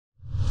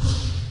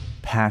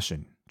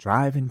passion,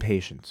 drive, and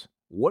patience.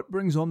 What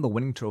brings home the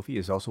winning trophy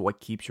is also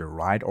what keeps your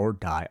ride or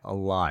die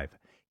alive.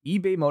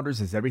 eBay Motors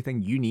has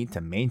everything you need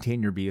to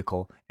maintain your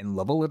vehicle and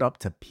level it up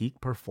to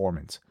peak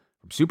performance.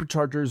 From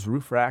superchargers,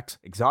 roof racks,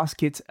 exhaust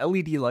kits,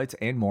 LED lights,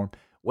 and more,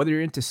 whether you're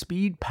into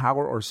speed,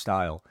 power, or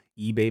style,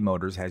 eBay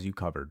Motors has you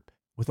covered.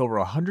 With over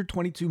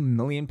 122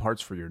 million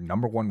parts for your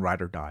number one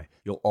ride or die,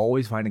 you'll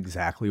always find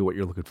exactly what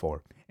you're looking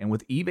for. And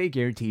with eBay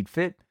Guaranteed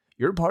Fit,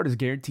 your part is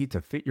guaranteed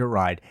to fit your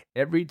ride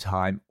every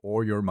time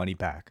or your money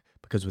back.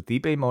 Because with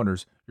eBay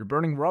Motors, you're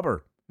burning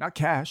rubber, not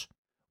cash.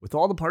 With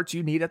all the parts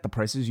you need at the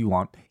prices you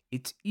want,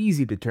 it's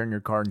easy to turn your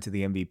car into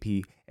the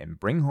MVP and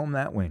bring home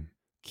that win.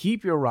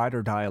 Keep your ride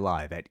or die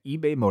alive at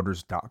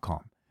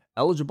ebaymotors.com.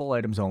 Eligible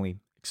items only.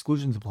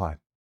 Exclusions apply.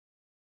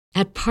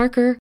 At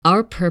Parker,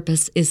 our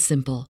purpose is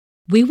simple.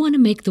 We want to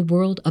make the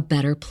world a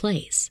better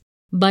place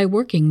by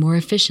working more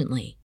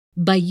efficiently,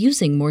 by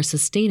using more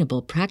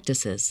sustainable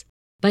practices,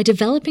 by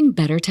developing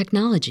better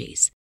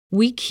technologies.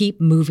 We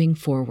keep moving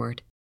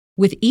forward.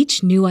 With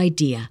each new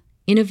idea,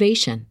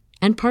 innovation,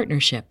 and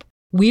partnership,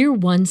 we're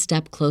one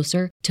step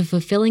closer to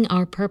fulfilling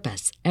our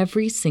purpose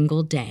every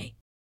single day.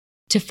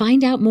 To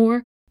find out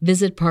more,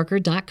 visit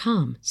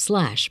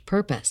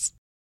parker.com/purpose.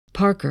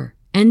 Parker,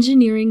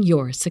 engineering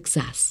your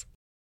success.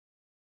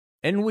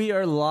 And we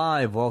are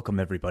live. Welcome,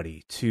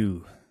 everybody,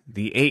 to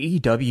the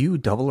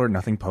AEW Double or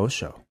Nothing post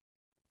show.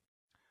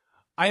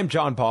 I am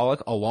John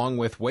Pollock, along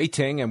with Wei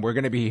Ting, and we're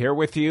going to be here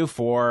with you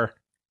for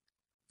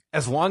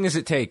as long as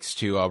it takes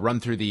to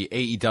run through the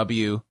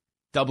AEW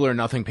Double or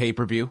Nothing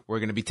pay-per-view. We're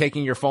going to be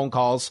taking your phone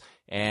calls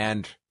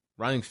and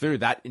running through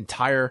that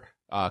entire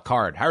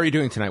card. How are you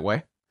doing tonight,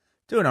 Wei?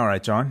 Doing all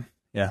right, John.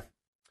 Yeah.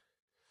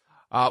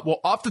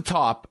 Well, off the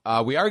top,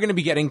 we are going to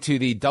be getting to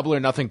the Double or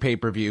Nothing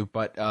pay-per-view,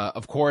 but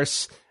of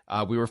course,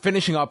 we were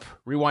finishing up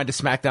Rewind to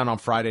SmackDown on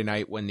Friday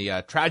night when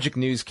the tragic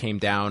news came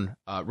down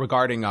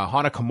regarding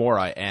Hana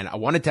Kimura, and I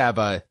wanted to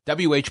have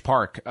W.H.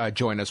 Park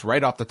join us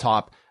right off the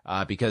top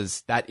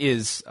because that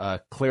is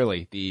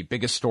clearly the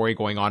biggest story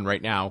going on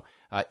right now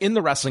in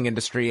the wrestling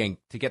industry, and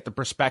to get the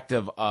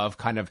perspective of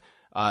kind of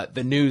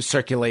the news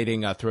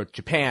circulating throughout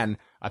Japan,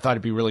 I thought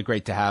it'd be really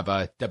great to have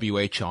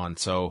WH on.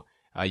 So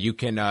you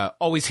can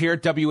always hear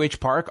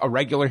WH Park, a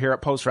regular here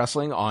at Post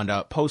Wrestling on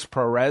Post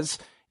Pro Res.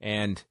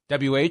 And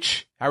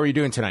WH, how are you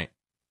doing tonight?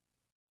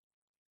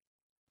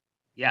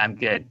 Yeah, I'm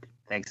good.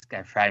 Thanks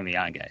for having me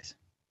on, guys.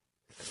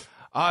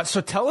 So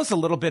tell us a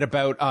little bit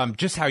about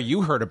just how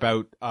you heard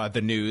about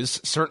the news.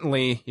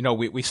 Certainly,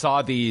 we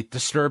saw the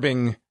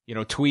disturbing,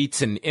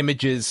 tweets and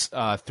images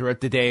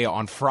throughout the day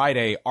on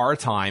Friday, our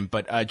time.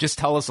 But just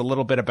tell us a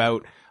little bit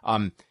about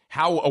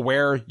how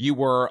aware you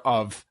were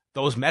of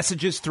those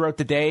messages throughout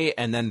the day,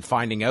 and then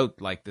finding out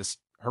like this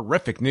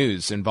horrific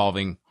news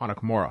involving Hana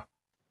Kimura.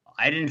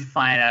 I didn't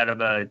find out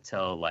about it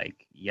till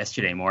like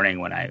yesterday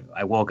morning when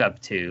I woke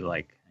up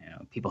to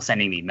people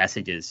sending me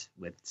messages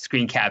with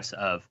screen caps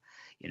of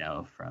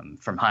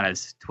from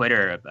Hana's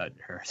Twitter about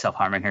her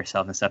self-harming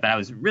herself and stuff, and I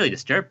was really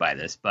disturbed by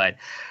this. But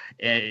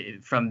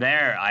from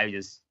there, I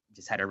just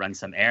had to run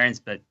some errands.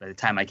 But by the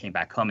time I came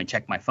back home and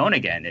checked my phone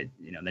again,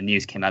 the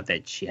news came out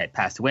that she had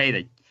passed away,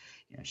 that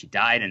she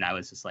died, and I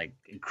was just like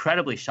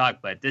incredibly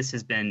shocked. But this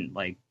has been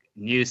like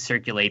news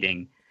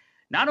circulating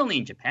not only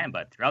in Japan,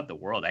 but throughout the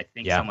world. I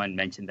think someone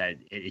mentioned that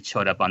it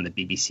showed up on the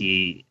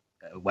BBC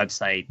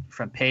website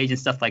front page and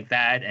stuff like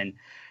that. And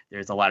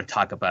there's a lot of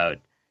talk about,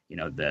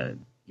 the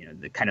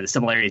kind of the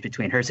similarities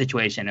between her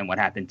situation and what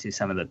happened to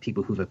some of the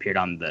people who've appeared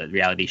on the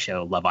reality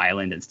show Love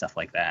Island and stuff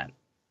like that.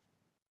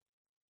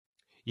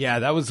 Yeah,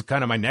 that was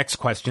kind of my next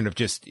question of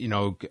just,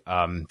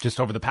 just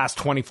over the past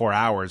 24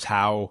 hours,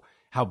 how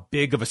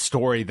big of a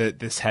story that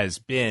this has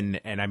been.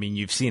 And I mean,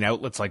 you've seen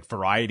outlets like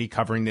Variety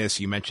covering this.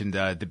 You mentioned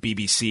the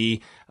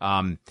BBC.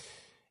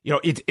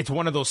 It's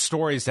one of those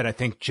stories that I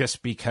think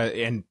just because,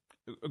 and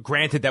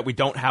granted that we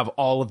don't have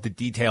all of the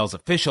details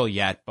official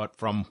yet, but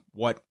from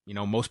what,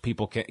 most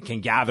people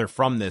can gather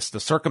from this, the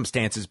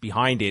circumstances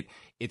behind it,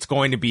 it's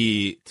going to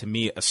be, to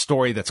me, a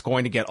story that's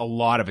going to get a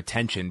lot of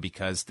attention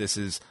because this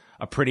is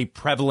a pretty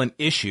prevalent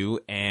issue.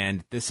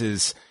 And this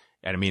is,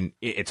 I mean,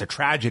 it's a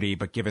tragedy,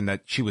 but given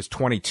that she was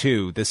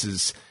 22, this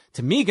is,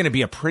 to me, going to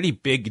be a pretty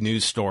big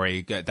news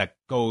story that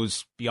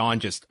goes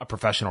beyond just a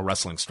professional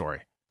wrestling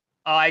story.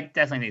 Oh, I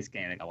definitely think it's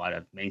getting a lot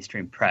of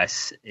mainstream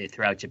press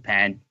throughout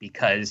Japan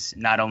because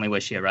not only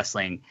was she a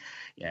wrestling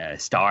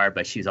star,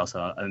 but she was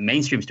also a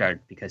mainstream star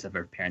because of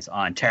her appearance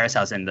on Terrace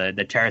House, and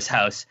the Terrace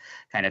House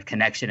kind of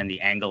connection and the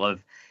angle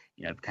of,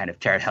 kind of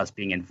Terrace House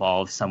being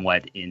involved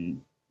somewhat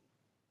in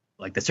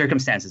like the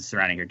circumstances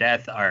surrounding her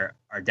death are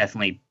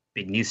definitely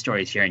big news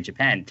stories here in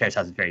Japan. Terrace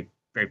House is a very,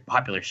 very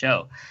popular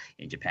show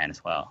in Japan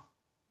as well.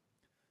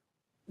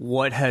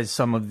 What has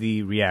some of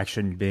the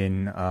reaction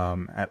been,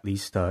 at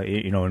least,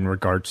 in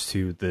regards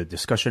to the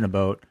discussion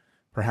about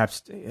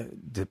perhaps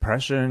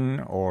depression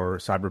or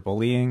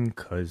cyberbullying?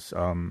 Because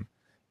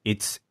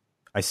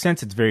I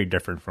sense it's very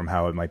different from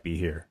how it might be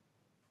here.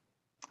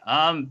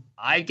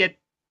 I get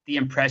the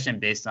impression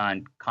based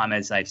on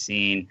comments I've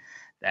seen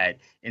that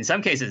in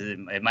some cases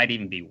it might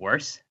even be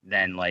worse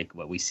than like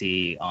what we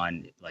see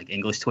on like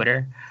English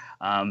Twitter.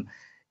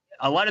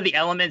 A lot of the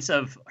elements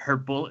of her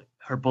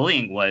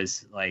bullying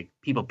was like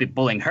people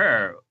bullying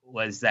her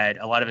was that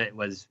a lot of it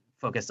was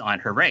focused on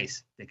her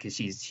race because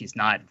she's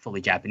not fully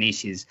Japanese.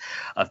 She's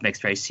of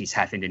mixed race. She's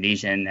half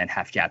Indonesian and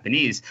half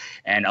Japanese.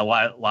 And a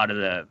lot of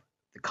the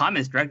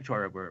comments directed to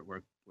her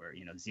were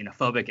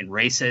xenophobic and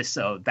racist.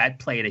 So that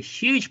played a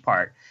huge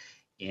part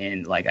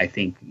in like, I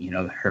think,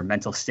 her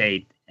mental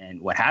state and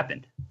what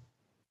happened.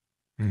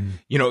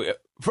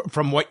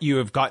 From what you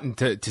have gotten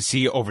to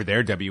see over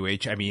there,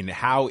 WH, I mean,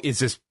 how is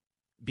this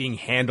being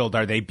handled?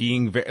 Are they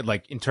being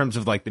like, in terms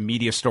of like the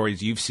media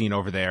stories you've seen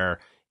over there,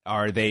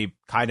 are they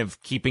kind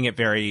of keeping it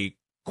very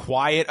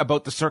quiet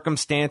about the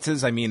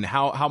circumstances? I mean,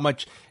 how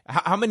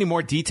many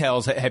more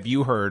details have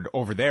you heard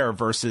over there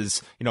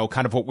versus,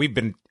 kind of what we've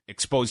been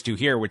exposed to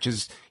here, which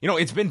is,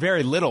 it's been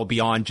very little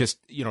beyond just,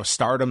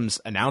 Stardom's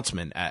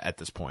announcement at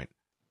this point.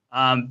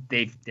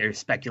 They're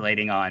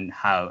speculating on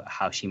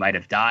how she might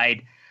have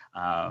died.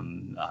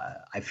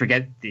 I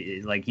forget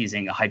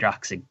using a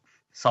hydroxy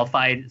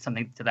sulfide,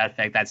 something to that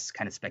effect. That's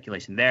kind of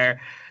speculation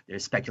there.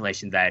 There's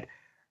speculation that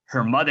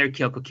her mother,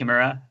 Kyoko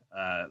Kimura,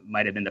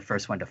 might have been the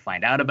first one to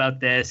find out about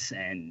this,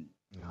 and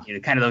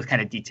kind of those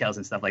kind of details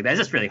and stuff like that. It's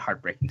just really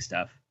heartbreaking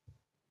stuff.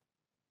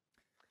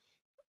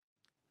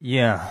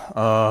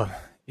 Yeah,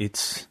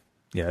 it's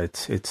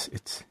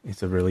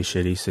a really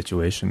shitty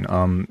situation.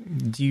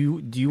 Do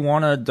you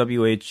want to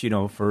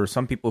WH? For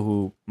some people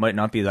who might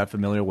not be that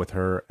familiar with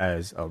her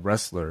as a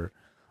wrestler,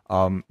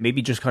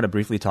 maybe just kind of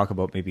briefly talk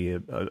about maybe a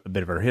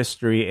bit of her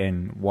history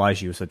and why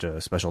she was such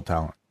a special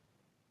talent.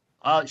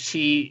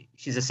 She's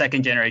a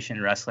second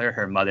generation wrestler.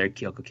 Her mother,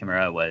 Kyoko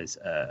Kimura, was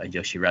a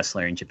Joshi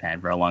wrestler in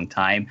Japan for a long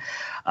time.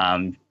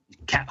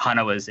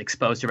 Hana was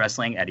exposed to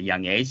wrestling at a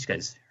young age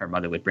because her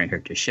mother would bring her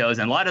to shows,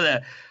 and a lot of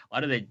the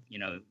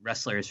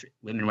wrestlers,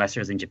 women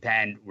wrestlers in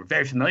Japan, were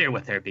very familiar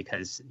with her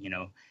because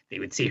they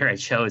would see her at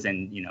shows,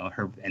 and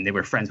and they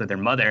were friends with her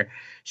mother.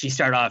 She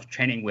started off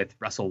training with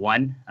Wrestle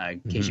One,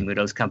 Keiji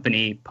Muto's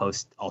company,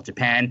 post All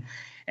Japan,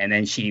 and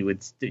then she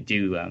would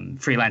do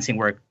freelancing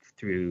work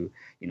through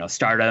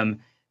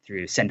Stardom,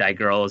 through Sendai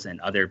Girls and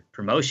other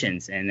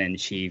promotions, and then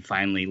she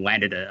finally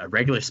landed a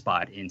regular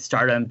spot in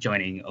Stardom,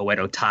 joining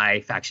Oedo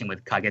Tai faction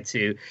with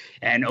Kagetsu.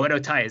 And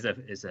Oedo Tai is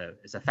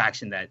a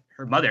faction that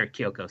her mother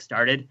Kyoko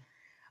started.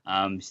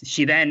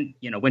 She then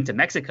went to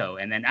Mexico,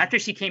 and then after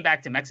she came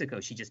back to Mexico,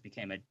 she just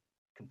became a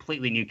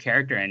completely new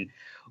character and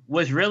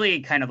was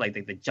really kind of like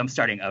the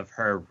jump-starting of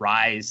her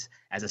rise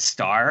as a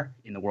star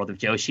in the world of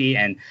Joshi,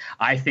 and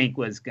I think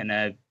was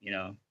gonna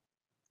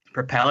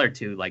propel her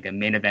to like a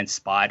main event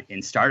spot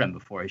in Stardom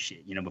before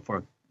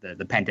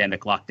the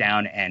pandemic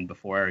lockdown and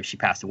before she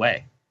passed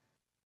away.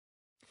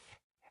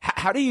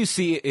 How do you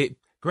see it?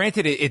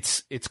 Granted,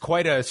 it's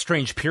quite a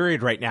strange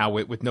period right now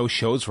with no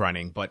shows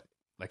running, but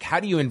like, how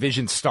do you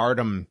envision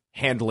Stardom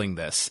handling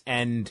this?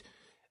 And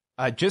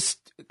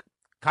just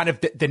kind of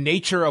the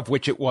nature of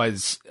which it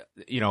was,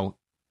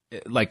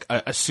 like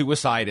a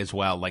suicide as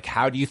well. Like,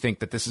 how do you think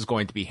that this is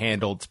going to be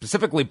handled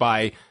specifically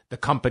by the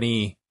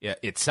company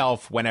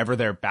itself whenever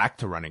they're back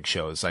to running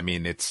shows? I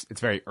mean, it's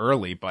very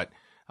early, but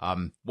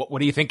what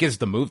do you think is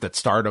the move that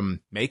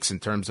Stardom makes in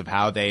terms of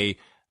how they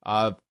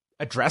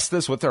address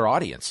this with their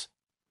audience?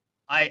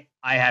 I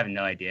have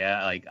no idea.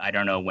 Like, I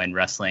don't know when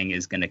wrestling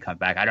is going to come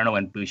back. I don't know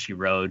when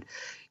Bushiroad,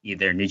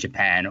 either New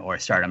Japan or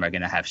Stardom, are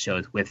going to have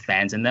shows with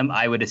fans in them.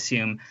 I would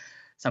assume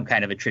some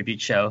kind of a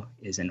tribute show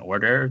is in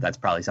order. That's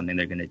probably something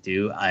they're going to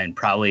do, and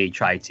probably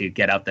try to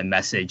get out the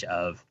message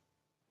of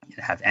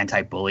have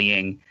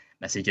anti-bullying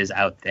messages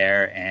out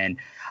there. And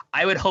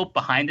I would hope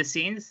behind the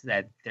scenes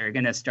that they're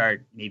going to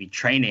start maybe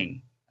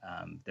training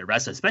the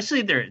wrestlers,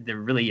 especially the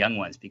really young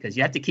ones, because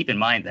you have to keep in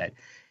mind that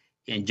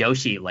in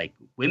Joshi, like,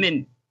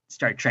 women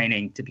start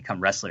training to become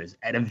wrestlers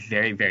at a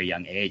very, very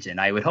young age. And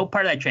I would hope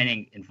part of that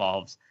training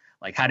involves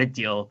like how to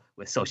deal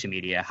with social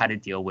media, how to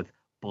deal with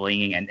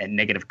bullying and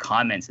negative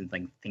comments and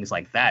things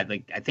like that.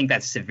 Like, I think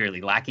that's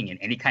severely lacking in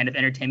any kind of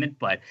entertainment,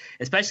 but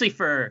especially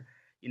for,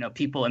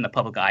 people in the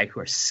public eye who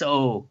are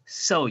so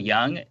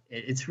young,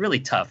 it's really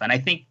tough. And I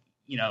think,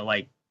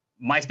 like,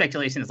 my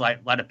speculation is like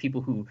a lot of people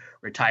who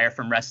retire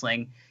from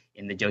wrestling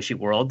in the Joshi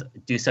world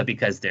do so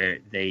because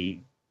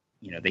they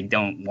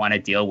don't want to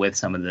deal with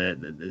some of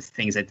the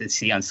things that they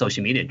see on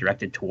social media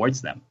directed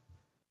towards them.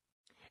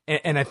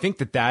 And I think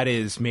that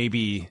is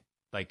maybe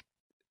like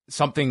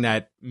something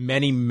that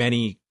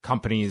many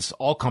companies,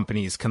 all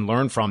companies, can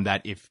learn from,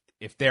 that if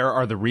there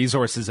are the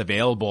resources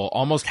available,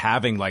 almost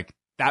having like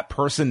that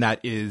person that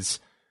is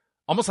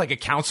almost like a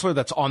counselor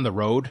that's on the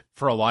road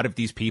for a lot of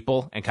these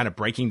people and kind of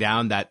breaking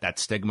down that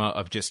stigma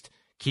of just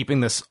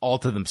keeping this all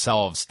to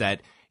themselves.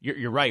 That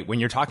you're right. When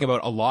you're talking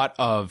about a lot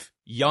of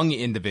young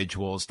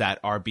individuals that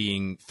are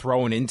being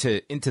thrown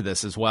into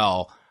this as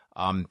well,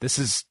 this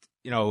is,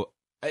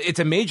 it's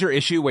a major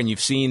issue when you've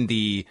seen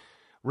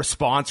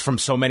response from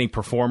so many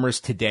performers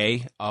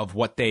today of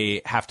what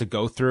they have to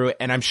go through.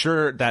 And I'm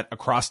sure that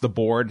across the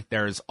board,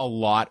 there's a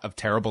lot of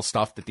terrible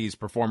stuff that these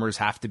performers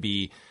have to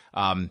be,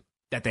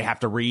 that they have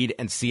to read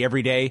and see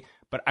every day.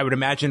 But I would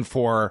imagine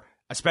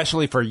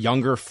especially for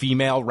younger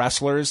female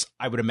wrestlers,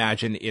 I would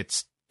imagine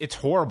it's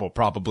horrible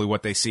probably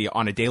what they see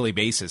on a daily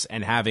basis,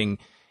 and having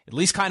at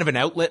least kind of an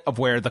outlet of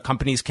where the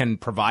companies can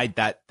provide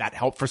that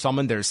help for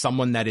someone. There's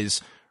someone that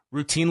is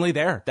routinely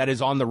there, that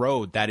is on the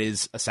road, that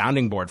is a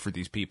sounding board for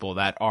these people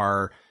that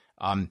are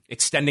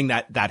extending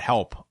that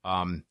help.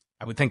 I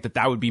would think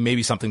that would be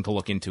maybe something to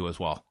look into as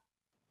well.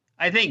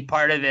 I think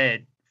part of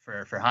it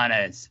for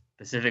Hana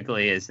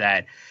specifically is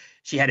that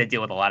she had to deal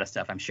with a lot of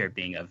stuff, I'm sure,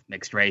 being of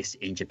mixed race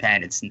in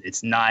Japan.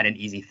 It's not an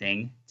easy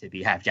thing to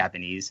be half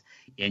Japanese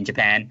in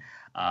Japan.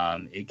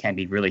 It can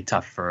be really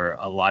tough for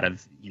a lot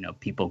of,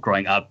 people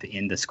growing up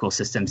in the school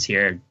systems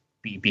here,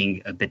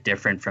 being a bit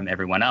different from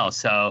everyone else.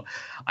 So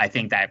I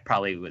think that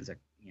probably was a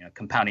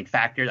compounding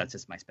factor. That's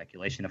just my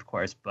speculation, of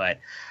course. But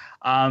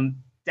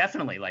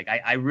definitely,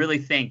 I really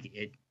think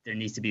there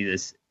needs to be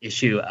this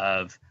issue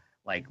of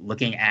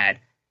looking at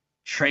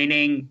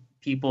training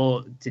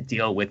people to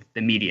deal with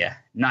the media,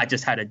 not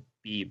just how to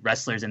be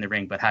wrestlers in the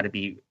ring, but how to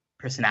be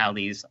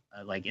personalities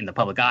in the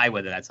public eye,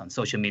 whether that's on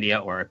social media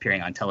or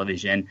appearing on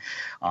television,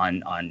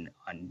 on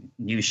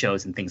news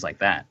shows and things like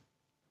that.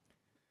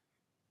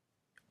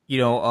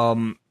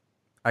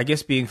 I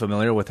guess being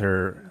familiar with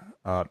her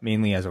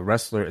mainly as a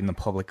wrestler in the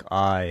public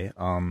eye,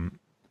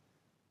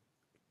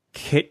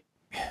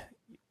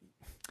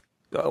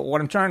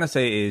 what I'm trying to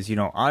say is,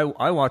 I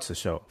watch the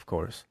show, of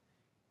course,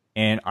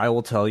 and I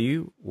will tell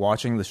you,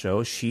 watching the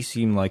show, she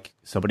seemed like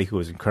somebody who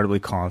was incredibly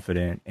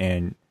confident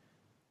and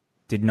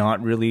did not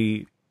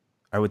really,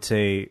 I would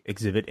say,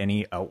 exhibit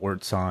any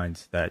outward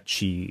signs that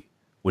she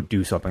would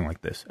do something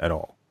like this at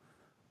all.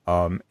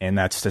 And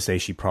that's to say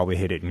she probably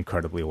hit it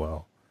incredibly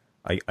well.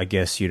 I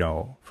guess,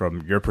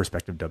 from your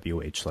perspective,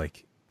 WH,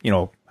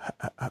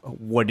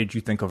 what did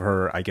you think of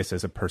her, I guess,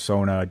 as a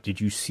persona?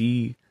 Did you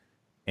see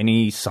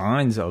any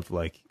signs of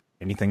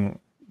anything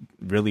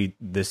really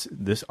this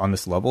on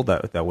this level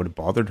that would have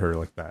bothered her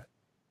like that?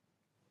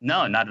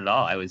 No, not at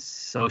all. I was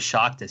so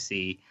shocked to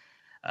see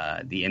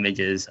the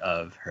images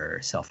of her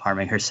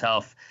self-harming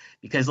herself,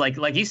 because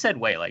like you said,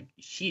 Wei,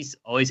 she's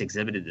always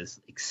exhibited this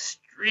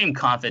extreme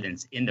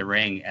confidence in the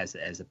ring as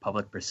a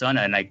public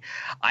persona. And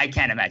I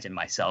can't imagine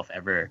myself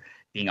ever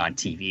being on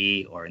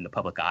TV or in the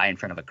public eye in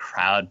front of a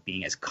crowd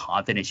being as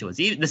confident she was.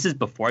 This is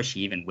before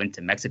she even went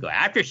to Mexico.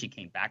 After she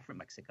came back from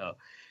Mexico,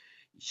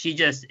 she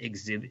just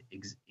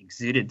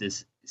exuded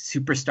this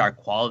superstar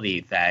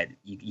quality that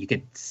you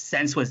could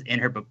sense was in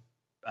her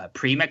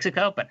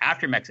pre-Mexico, but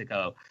after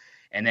Mexico.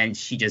 And then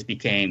she just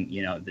became,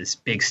 this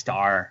big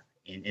star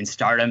in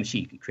Stardom.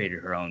 She created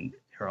her own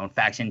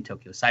faction,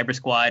 Tokyo Cyber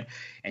Squad,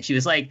 and she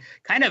was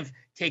kind of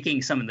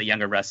taking some of the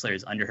younger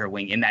wrestlers under her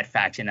wing in that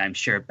faction. I'm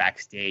sure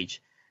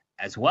backstage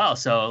as well.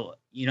 So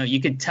you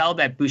could tell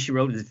that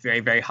Bushiroad was very,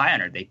 very high on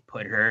her. They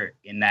put her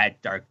in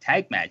that dark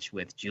tag match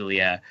with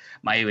Julia,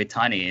 Mayu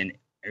Iwatani, and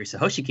Arisa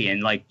Hoshiki,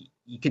 and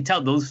you could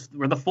tell those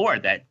were the four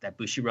that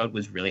Bushiroad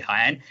was really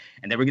high on,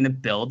 and they were going to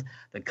build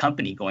the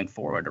company going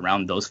forward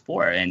around those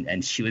four.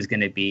 And she was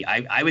going to be,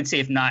 I would say,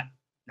 if not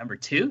number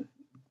two,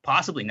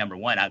 possibly number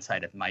one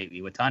outside of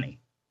Mayu Iwatani.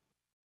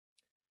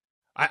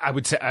 I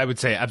would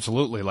say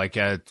absolutely.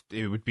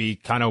 It would be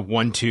kind of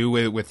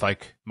 1-2 with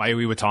Mayu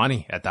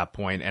Iwatani at that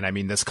point. And I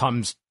mean, this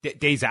comes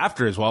days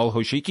after as well,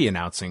 Hoshiki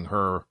announcing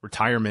her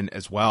retirement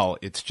as well.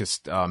 It's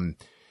just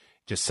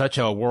such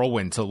a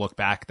whirlwind to look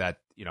back that,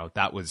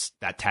 that was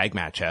that tag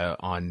match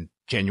on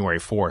January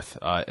 4th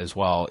as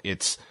well.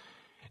 It's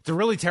a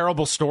really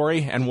terrible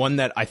story, and one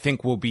that I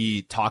think will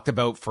be talked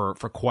about for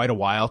quite a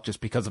while,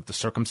 just because of the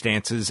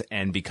circumstances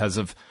and because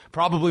of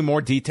probably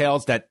more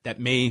details that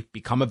may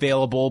become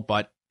available.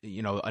 But,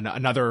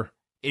 another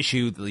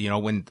issue,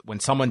 when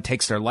someone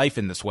takes their life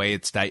in this way,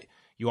 it's that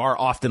you are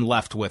often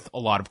left with a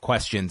lot of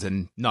questions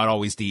and not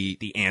always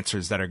the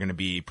answers that are going to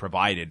be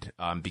provided,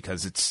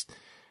 because it's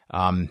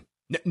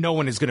no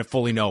one is going to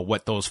fully know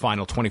what those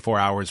final 24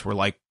 hours were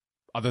like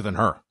other than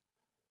her.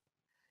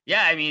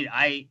 Yeah, I mean,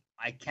 I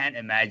can't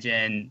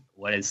imagine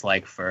what it's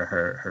like for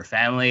her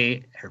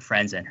family, her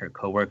friends, and her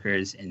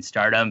coworkers in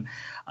Stardom.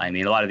 I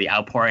mean, a lot of the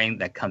outpouring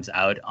that comes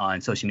out on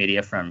social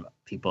media from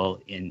people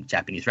in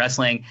Japanese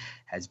wrestling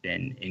has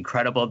been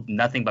incredible.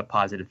 Nothing but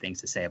positive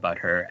things to say about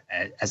her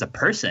as a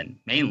person,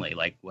 mainly,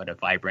 what a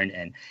vibrant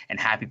and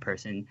happy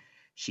person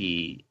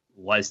she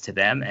was to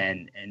them.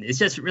 And it's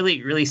just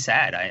really, really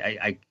sad.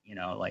 I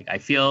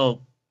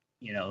feel,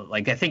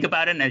 I think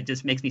about it and it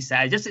just makes me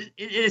sad. It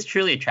is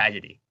truly a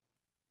tragedy.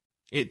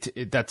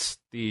 That's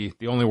the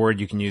only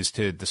word you can use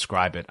to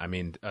describe it. I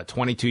mean,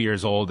 22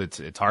 years old,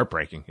 it's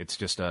heartbreaking. It's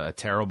just a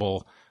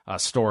terrible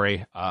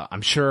story.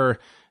 I'm sure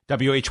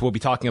WH will be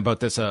talking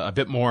about this a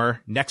bit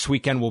more. Next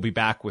weekend, we'll be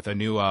back with a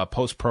new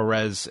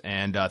post-ProRes.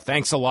 And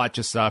thanks a lot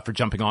just for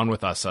jumping on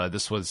with us.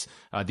 This was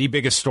the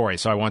biggest story,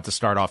 so I want to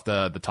start off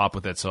the top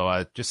with it.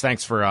 So just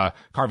thanks for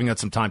carving out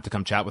some time to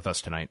come chat with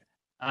us tonight.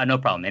 No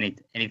problem.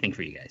 Anything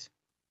for you guys.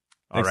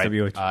 All Thanks,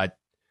 right. WH.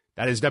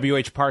 That is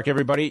WH Park,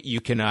 everybody.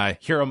 You can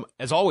hear him,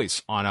 as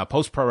always, on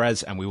Post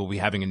ProRes, and we will be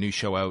having a new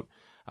show out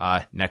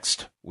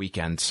next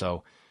weekend.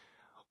 So,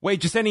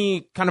 Wade, just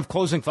any kind of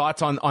closing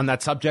thoughts on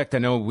that subject? I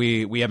know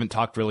we haven't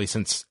talked really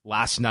since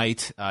last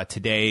night.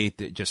 Today,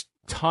 just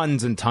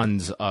tons and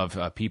tons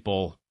of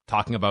people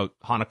talking about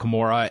Hana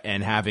Kimura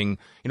and having,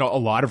 a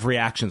lot of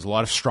reactions, a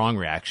lot of strong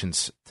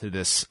reactions to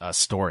this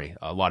story.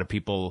 A lot of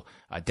people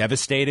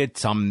devastated,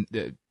 some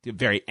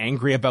very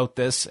angry about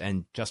this,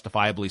 and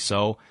justifiably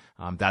so.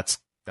 That's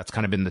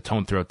kind of been the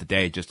tone throughout the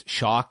day. Just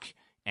shock,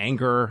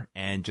 anger,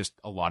 and just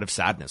a lot of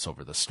sadness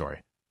over this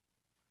story.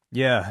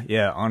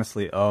 Yeah,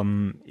 honestly,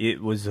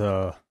 it was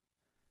coming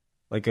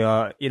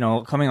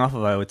off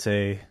of, I would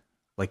say,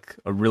 like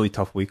a really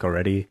tough week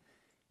already,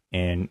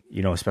 and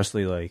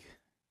especially like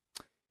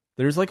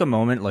there's like a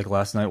moment like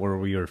last night where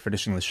we were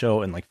finishing the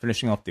show and like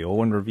finishing off the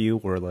Owen review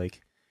where like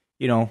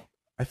I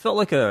felt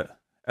like at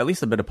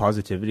least a bit of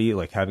positivity,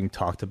 like having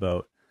talked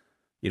about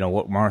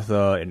what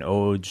Martha and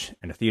Oj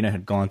and Athena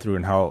had gone through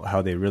and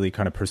how they really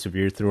kind of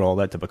persevered through all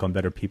that to become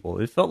better people.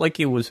 It felt like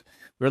we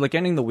were like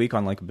ending the week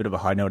on like a bit of a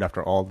high note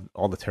after all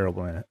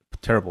the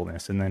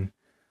terribleness, and then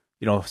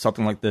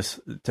something like this,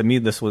 to me,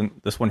 this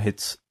one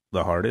hits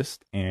the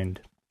hardest, and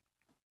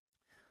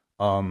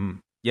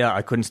yeah,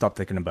 I couldn't stop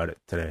thinking about it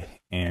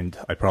today, and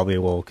I probably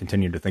will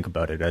continue to think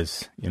about it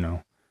as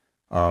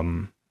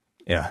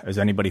as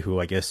anybody who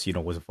I guess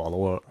was a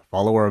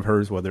follower of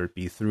hers, whether it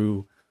be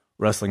through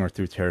wrestling or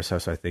through Terrace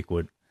House, I think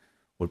would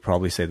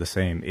probably say the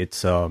same.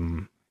 It's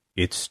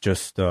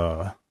just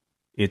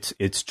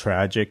it's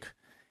tragic,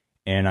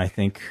 and I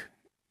think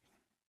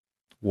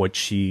what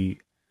she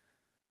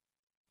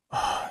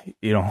I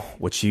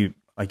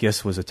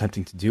guess was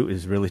attempting to do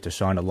is really to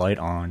shine a light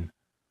on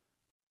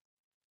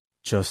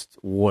just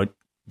what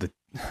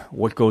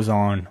goes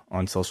on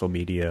social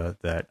media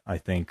that I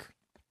think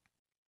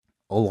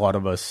a lot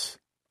of us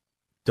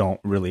don't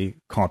really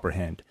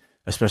comprehend,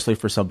 especially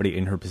for somebody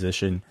in her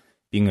position,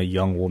 being a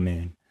young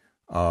woman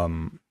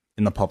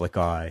in the public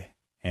eye,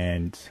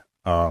 and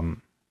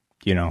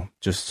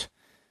just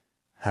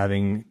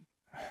having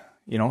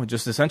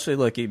just essentially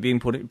like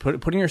being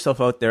putting yourself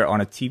out there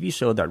on a TV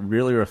show that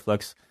really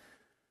reflects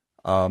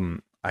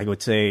I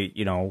would say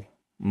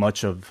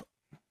much of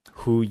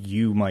who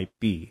you might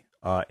be,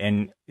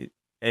 and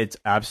it's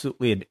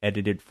absolutely an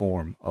edited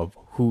form of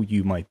who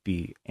you might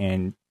be,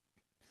 and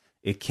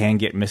it can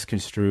get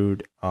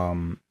misconstrued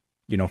for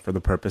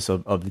the purpose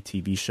of the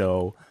TV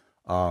show,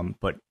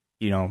 but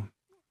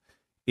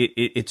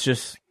it's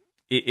just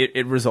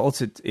it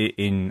results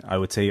in I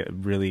would say a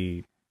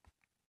really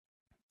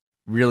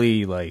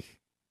like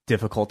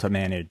difficult to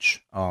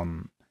manage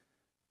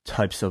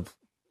types of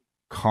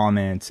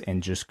comments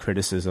and just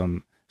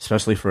criticism,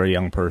 especially for a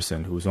young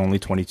person who's only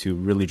 22,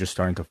 really just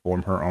starting to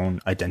form her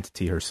own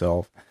identity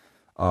herself.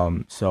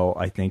 So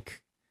I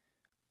think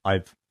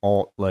I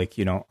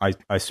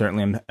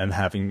certainly am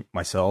having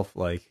myself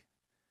like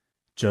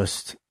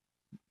just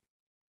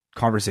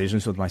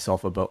conversations with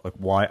myself about like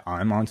why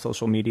I'm on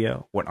social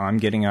media, what I'm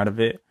getting out of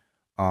it.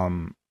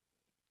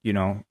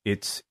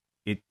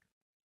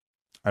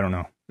 I don't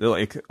know.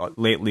 Like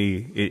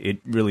lately,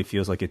 it really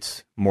feels like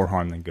it's more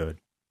harm than good.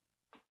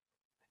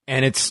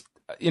 And it's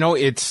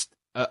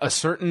a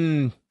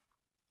certain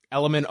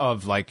element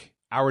of like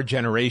our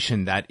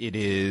generation that it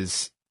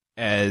is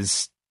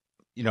as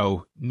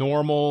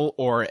normal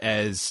or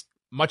as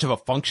much of a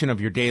function of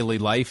your daily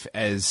life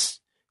as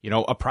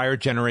a prior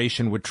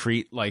generation would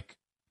treat like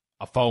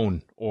a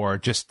phone or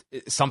just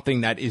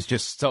something that is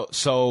just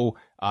so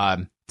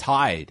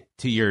tied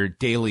to your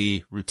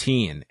daily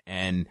routine.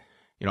 And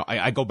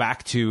I go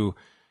back to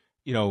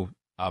Mauro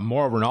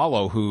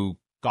Ranallo, who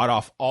got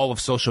off all of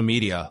social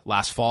media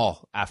last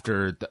fall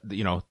after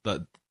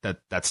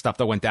that stuff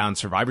that went down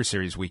Survivor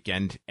Series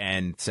weekend,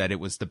 and said it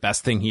was the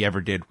best thing he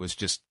ever did was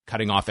just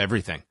cutting off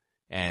everything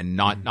and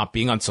not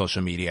being on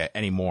social media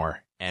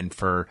anymore. And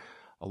for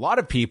a lot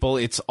of people,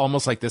 it's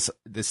almost like this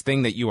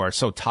thing that you are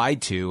so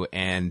tied to.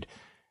 And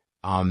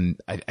I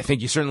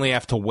think you certainly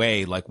have to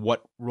weigh like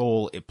what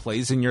role it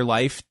plays in your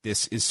life.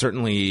 This is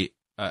certainly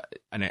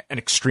an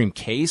extreme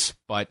case,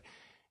 but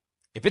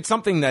if it's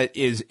something that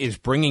is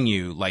bringing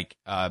you like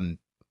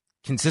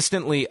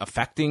consistently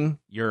affecting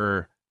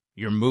your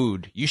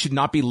mood, you should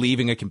not be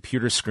leaving a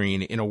computer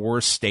screen in a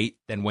worse state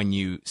than when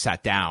you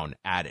sat down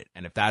at it.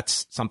 And if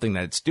that's something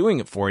that's doing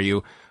it for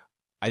you,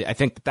 I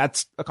think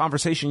that's a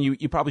conversation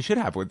you probably should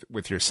have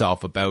with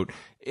yourself about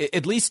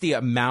at least the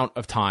amount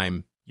of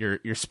time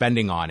you're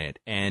spending on it.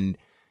 And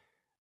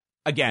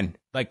again,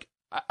 like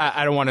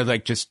I don't want to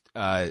like just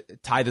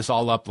tie this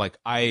all up. Like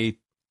I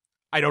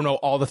don't know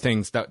all the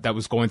things that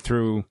was going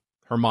through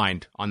her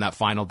mind on that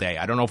final day.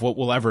 I don't know if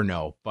we'll ever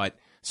know, but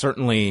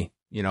certainly,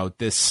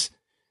 this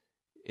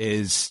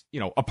is,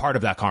 a part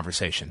of that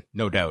conversation,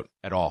 no doubt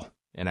at all.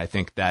 And I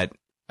think that,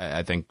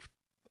 I think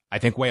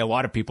way a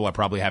lot of people are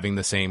probably having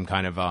the same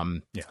kind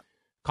of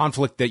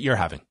conflict that you're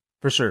having.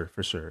 For sure.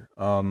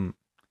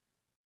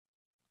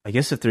 I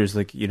guess if there's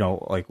like,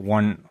 like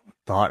one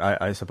thought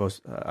I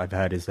suppose I've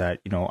had is that,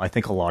 I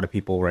think a lot of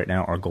people right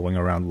now are going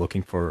around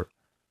looking for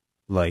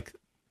like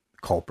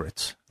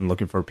culprits and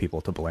looking for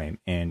people to blame.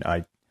 And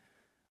I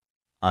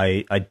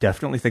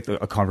definitely think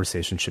that a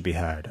conversation should be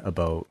had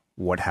about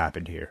what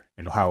happened here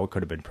and how it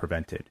could have been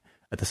prevented.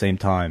 At the same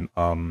time,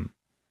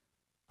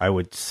 I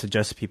would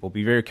suggest people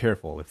be very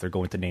careful if they're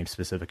going to name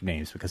specific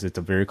names, because it's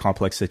a very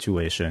complex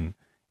situation.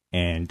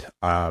 And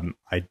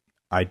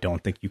I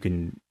don't think you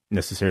can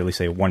necessarily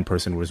say one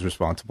person was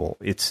responsible.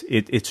 It's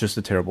just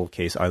a terrible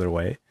case either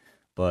way.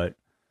 But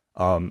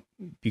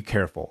be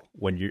careful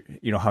when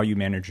how you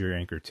manage your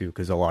anger too,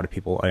 because a lot of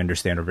people, I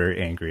understand, are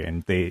very angry,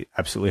 and they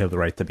absolutely have the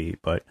right to be.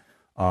 But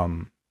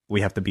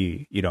we have to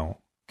be,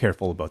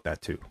 careful about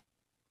that too.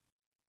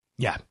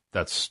 Yeah,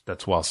 that's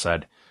well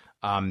said.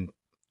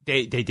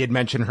 They did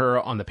mention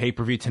her on the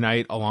pay-per-view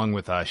tonight, along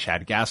with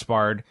Shad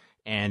Gaspard.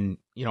 And,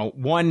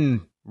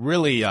 one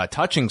really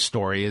touching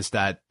story is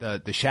that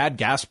the Shad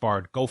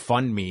Gaspard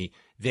GoFundMe,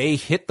 they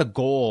hit the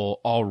goal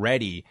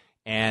already,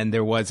 and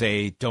there was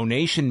a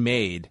donation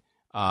made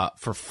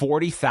for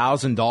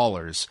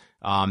 $40,000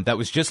 that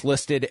was just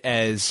listed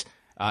as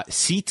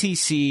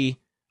CTC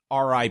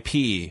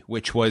RIP,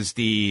 which was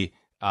the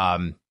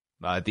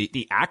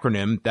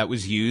acronym that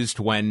was used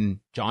when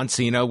John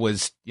Cena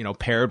was,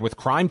 paired with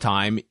Crime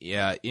Time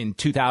in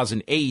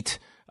 2008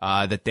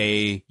 that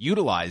they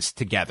utilized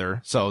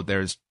together. So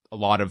there's a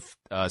lot of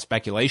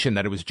speculation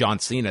that it was John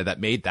Cena that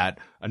made that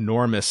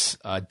enormous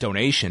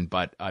donation.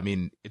 But I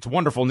mean, it's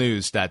wonderful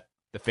news that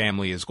the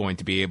family is going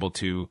to be able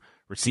to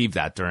receive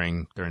that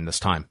during this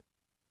time.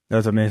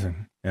 That's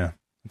amazing. Yeah,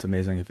 it's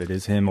amazing if it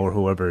is him or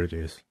whoever it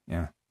is.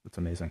 Yeah, that's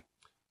amazing.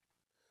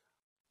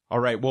 All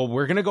right, well,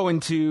 we're going to go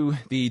into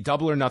the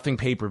Double or Nothing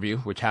pay-per-view,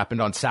 which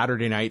happened on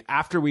Saturday night.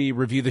 After we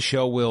review the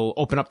show, we'll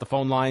open up the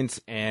phone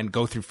lines and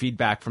go through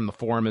feedback from the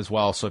forum as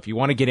well. So if you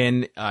want to get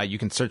in, you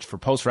can search for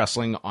Post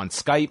Wrestling on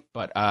Skype,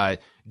 but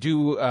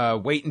do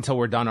wait until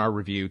we're done our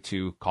review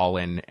to call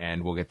in,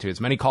 and we'll get to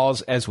as many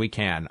calls as we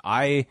can.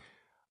 I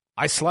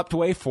slept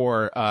away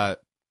for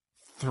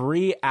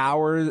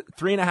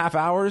 3.5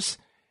 hours,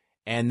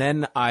 and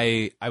then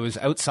I was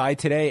outside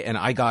today, and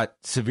I got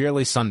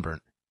severely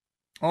sunburnt.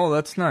 Oh,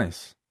 that's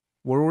nice.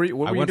 What were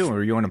you doing?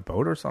 Were you on a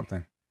boat or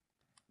something?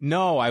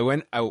 No,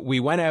 we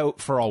went out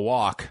for a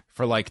walk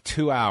for like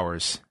 2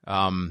 hours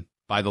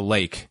by the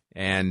lake,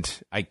 and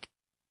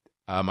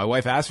my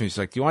wife asked me, she's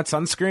like, "Do you want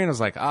sunscreen?" I was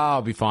like, "Oh,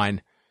 I'll be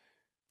fine."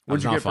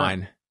 What'd you get?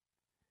 Fine.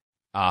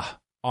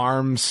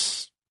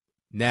 Arms,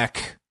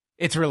 neck.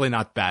 It's really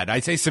not bad.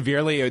 I'd say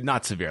severely,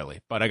 not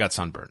severely, but I got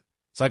sunburnt.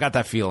 So I got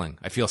that feeling.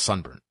 I feel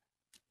sunburnt.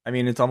 I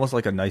mean, it's almost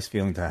like a nice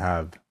feeling to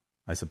have,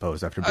 I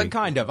suppose, after being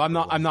kind of. I'm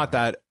not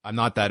that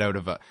out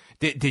of a.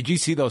 Did you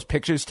see those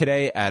pictures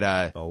today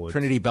at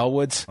Trinity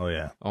Bellwoods? Oh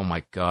yeah. Oh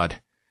my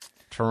God,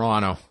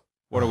 Toronto.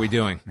 What are we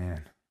doing,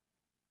 man?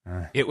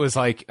 It was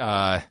like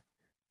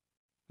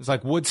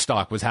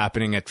Woodstock was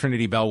happening at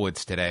Trinity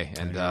Bellwoods today,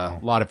 and a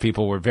lot of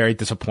people were very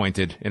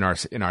disappointed in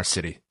our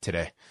city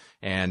today.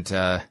 And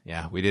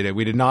yeah, we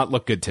did not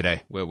look good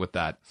today with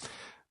that.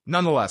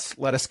 Nonetheless,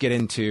 let us get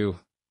into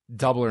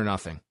Double or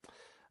Nothing.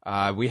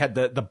 We had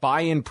the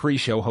buy-in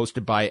pre-show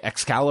hosted by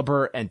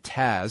Excalibur and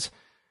Taz.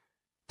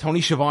 Tony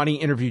Schiavone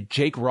interviewed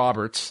Jake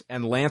Roberts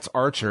and Lance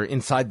Archer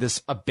inside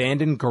this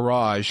abandoned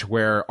garage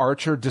where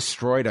Archer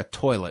destroyed a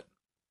toilet.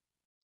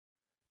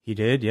 He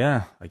did,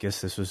 yeah. I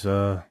guess this was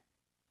just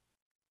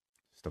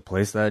a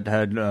place that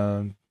had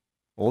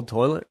old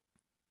toilet.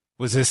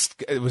 Was this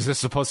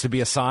supposed to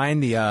be a sign?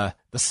 The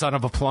son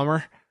of a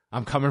plumber?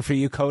 I'm coming for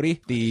you,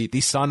 Cody.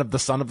 The son of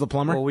the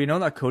plumber. Well, we know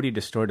that Cody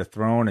destroyed a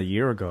throne a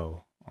year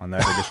ago on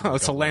that edition. Oh,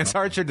 so Lance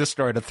Archer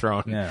destroyed a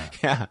throne. Yeah,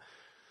 yeah.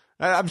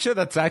 I'm sure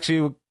that's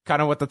actually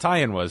kind of what the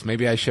tie-in was.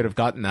 Maybe I should have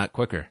gotten that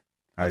quicker.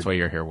 That's why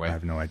you're here, Way. I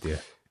have no idea.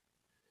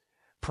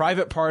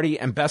 Private Party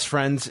and Best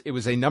Friends. It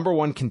was a number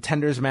one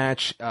contenders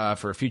match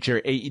for a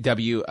future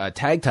AEW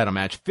tag title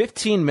match.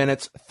 15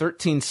 minutes,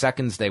 13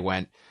 seconds they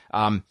went.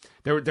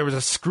 There was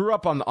a screw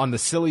up on the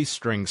silly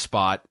string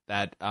spot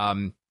that,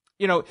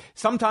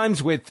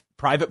 sometimes with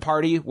Private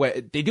Party,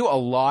 they do a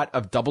lot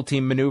of double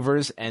team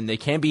maneuvers and they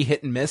can be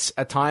hit and miss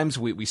at times.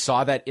 We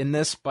saw that in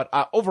this, but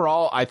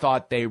overall, I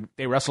thought they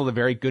wrestled a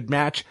very good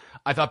match.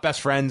 I thought Best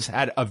Friends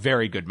had a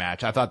very good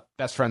match. I thought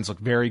Best Friends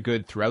looked very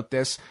good throughout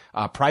this.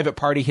 Private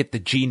Party hit the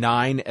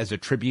G9 as a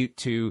tribute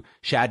to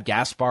Shad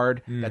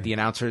Gaspard that the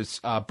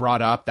announcers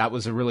brought up. That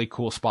was a really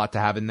cool spot to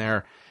have in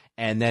there.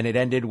 And then it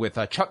ended with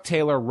Chuck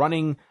Taylor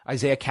running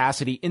Isaiah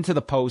Cassidy into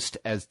the post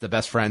as the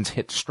Best Friends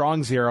hit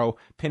Strong Zero,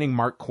 pinning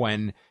Mark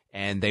Quinn,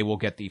 and they will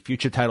get the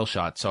future title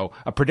shot. So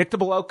a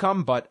predictable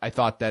outcome, but I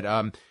thought that,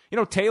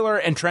 Taylor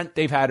and Trent,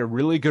 they've had a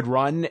really good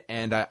run.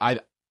 And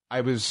I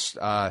was,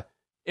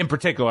 in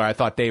particular, I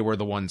thought they were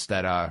the ones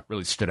that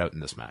really stood out in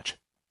this match.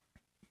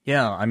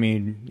 Yeah, I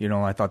mean,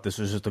 I thought this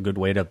was just a good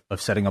way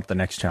of setting up the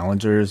next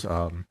challengers.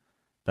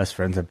 Best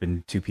Friends have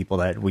been two people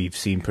that we've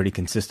seen pretty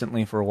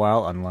consistently for a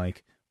while,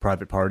 unlike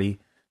Private Party.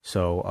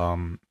 So,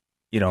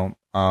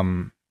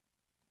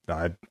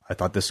 I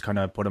thought this kind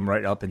of put him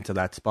right up into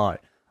that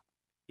spot.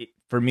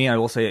 for me, I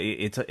will say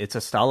it's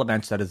a style of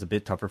match that is a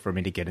bit tougher for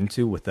me to get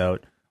into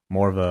without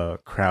more of a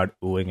crowd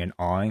oohing and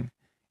awing.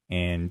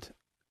 And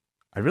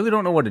I really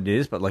don't know what it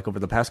is, but like over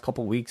the past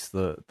couple weeks,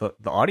 the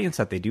audience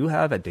that they do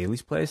have at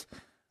Daly's Place,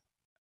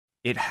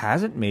 it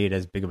hasn't made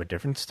as big of a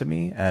difference to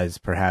me as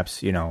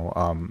perhaps,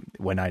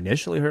 when I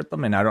initially heard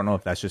them. And I don't know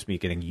if that's just me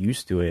getting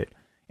used to it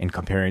and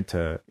comparing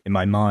to, in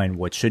my mind,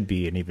 what should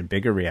be an even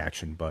bigger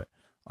reaction. But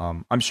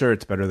I'm sure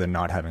it's better than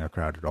not having a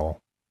crowd at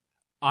all.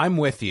 I'm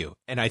with you.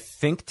 And I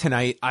think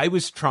tonight I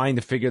was trying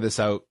to figure this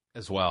out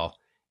as well.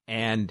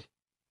 And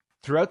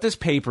throughout this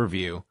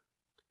pay-per-view,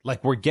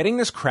 like we're getting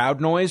this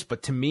crowd noise,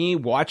 but to me,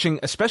 watching,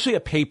 especially a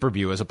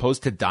pay-per-view as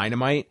opposed to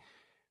Dynamite,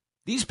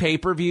 these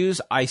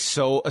pay-per-views I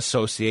so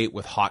associate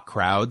with hot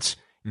crowds.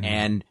 Mm-hmm.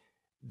 And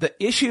the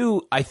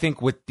issue I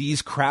think with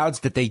these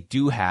crowds that they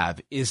do have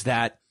is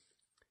that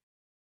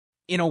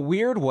in a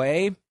weird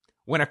way,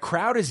 when a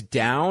crowd is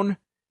down,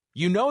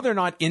 they're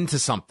not into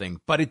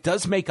something, but it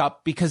does make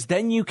up because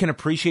then you can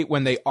appreciate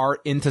when they are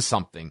into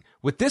something.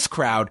 With this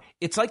crowd,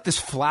 it's like this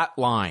flat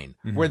line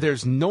where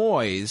there's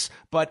noise,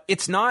 but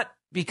it's not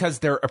because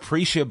they're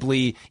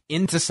appreciably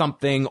into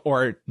something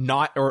or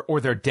not, or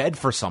they're dead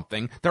for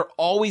something. They're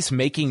always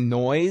making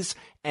noise,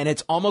 and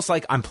it's almost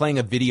like I'm playing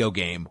a video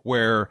game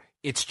where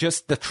it's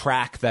just the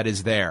track that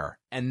is there.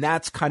 And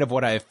that's kind of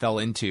what I fell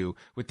into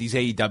with these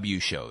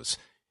AEW shows.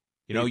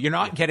 You're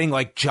not getting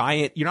like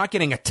you're not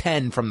getting a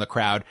 10 from the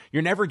crowd.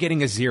 You're never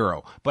getting a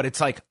 0, but it's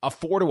like a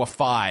 4 to a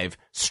 5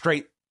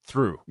 straight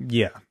through.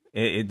 Yeah.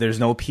 There's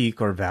no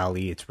peak or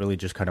valley. It's really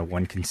just kind of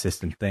one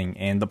consistent thing.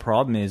 And the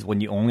problem is when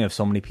you only have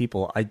so many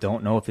people, I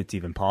don't know if it's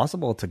even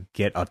possible to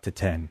get up to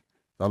 10.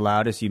 The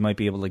loudest you might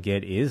be able to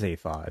get is a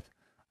 5,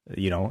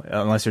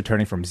 unless you're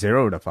turning from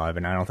 0 to 5.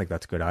 And I don't think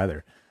that's good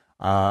either.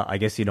 I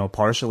guess,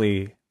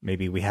 partially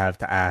maybe we have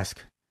to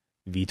ask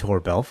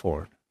Vitor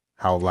Belfort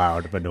how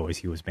loud of a noise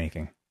he was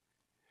making.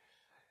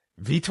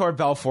 Vitor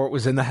Belfort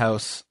was in the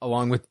house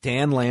along with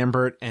Dan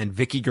Lambert and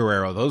Vicky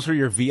Guerrero. Those were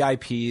your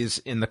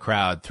VIPs in the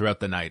crowd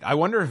throughout the night. I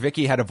wonder if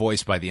Vicky had a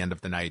voice by the end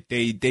of the night.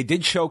 They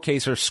did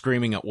showcase her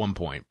screaming at one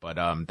point, but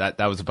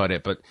that was about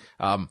it. But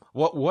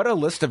what a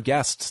list of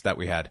guests that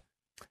we had.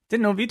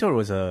 Didn't know Vitor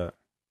was a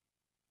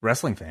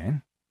wrestling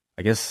fan.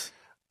 I guess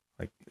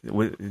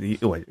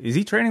is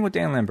he training with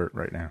Dan Lambert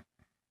right now?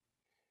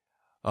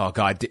 Oh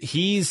God,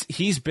 he's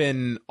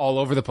been all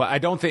over the place. I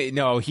don't think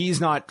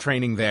he's not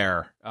training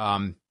there.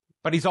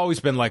 But he's always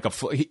been like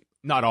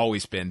not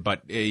always been,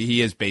 but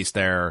he is based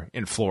there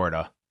in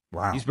Florida.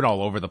 Wow, he's been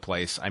all over the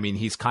place. I mean,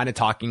 he's kind of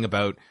talking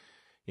about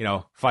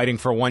fighting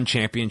for one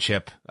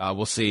championship.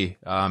 We'll see.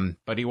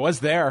 But he was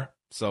there,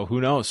 so who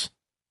knows?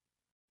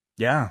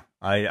 Yeah,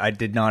 I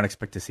did not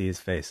expect to see his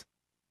face.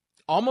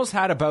 Almost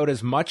had about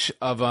as much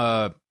of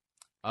a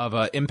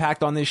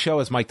impact on this show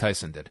as Mike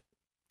Tyson did.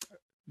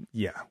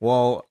 Yeah,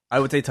 well, I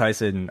would say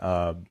Tyson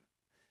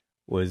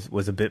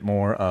was a bit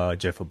more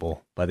jiffable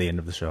by the end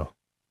of the show.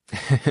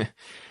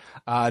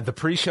 The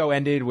pre-show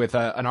ended with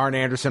an Arn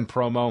Anderson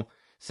promo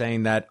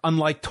saying that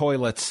unlike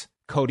toilets,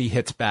 Cody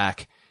hits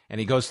back, and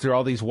he goes through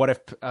all these what-if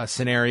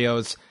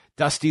scenarios.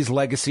 Dusty's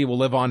legacy will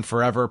live on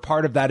forever.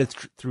 Part of that is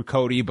through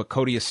Cody, but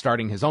Cody is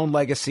starting his own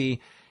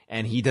legacy,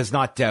 and he does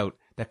not doubt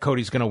that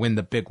Cody's going to win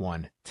the big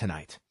one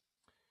tonight.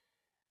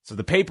 So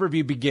the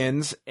pay-per-view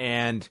begins,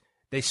 and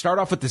they start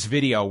off with this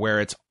video where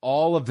it's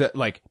all of the,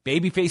 like,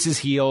 babyfaces,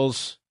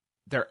 heels.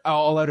 They're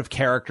all out of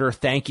character,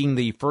 thanking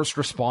the first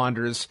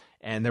responders.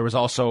 And there was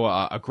also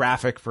a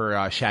graphic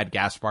for Shad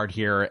Gaspard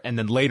here. And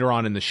then later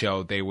on in the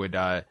show, they would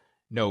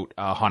note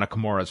Hana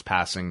Kimura's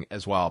passing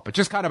as well. But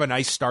just kind of a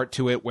nice start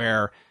to it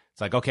where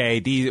it's like,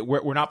 okay,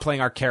 we're not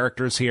playing our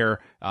characters here.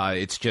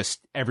 It's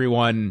just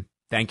everyone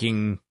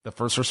thanking the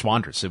first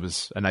responders. It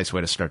was a nice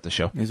way to start the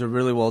show. It's a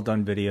really well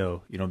done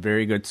video.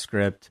 Very good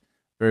script,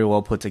 very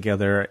well put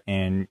together.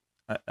 And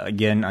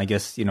again, I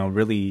guess,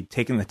 really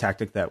taking the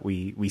tactic that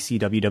we see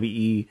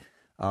WWE,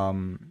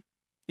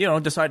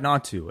 decide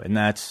not to. And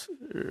that's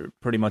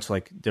pretty much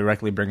like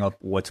directly bring up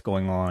what's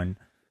going on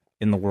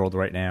in the world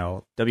right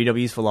now.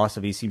 WWE's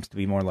philosophy seems to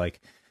be more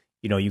like,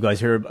 you guys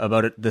hear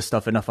about this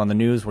stuff enough on the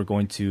news. We're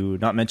going to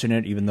not mention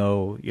it, even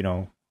though,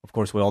 of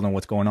course, we all know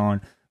what's going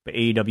on. But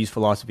AEW's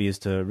philosophy is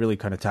to really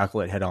kind of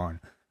tackle it head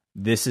on.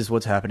 This is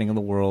what's happening in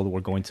the world.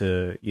 We're going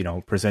to,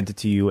 present it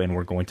to you, and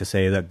we're going to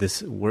say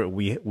that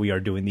we are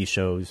doing these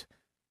shows,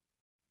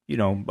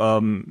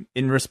 in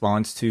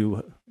response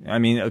to,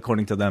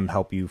 according to them,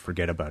 help you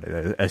forget about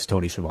it, as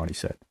Tony Schiavone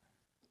said.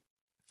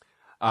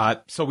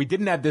 So we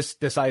didn't have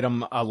this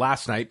item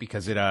last night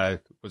because it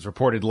was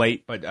reported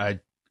late,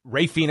 but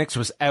Rey Fenix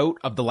was out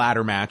of the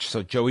ladder match,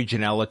 so Joey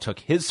Janela took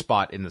his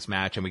spot in this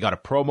match, and we got a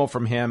promo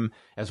from him,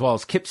 as well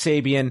as Kip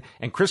Sabian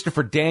and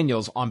Christopher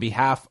Daniels on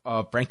behalf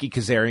of Frankie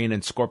Kazarian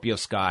and Scorpio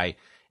Sky,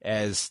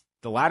 as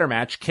the ladder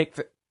match kicked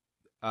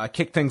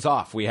things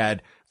off. We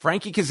had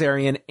Frankie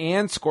Kazarian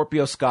and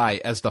Scorpio Sky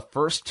as the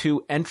first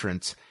two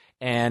entrants,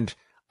 and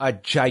a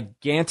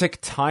gigantic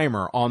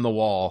timer on the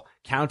wall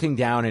counting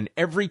down, and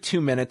every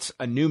 2 minutes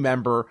a new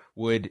member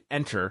would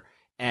enter,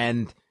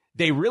 and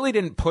they really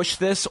didn't push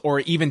this or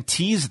even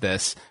tease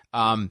this.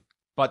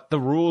 But the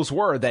rules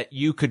were that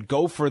you could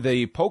go for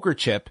the poker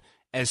chip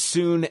as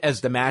soon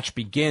as the match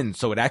begins.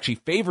 So it actually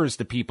favors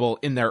the people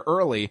in there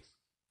early.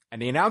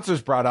 And the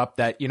announcers brought up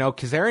that,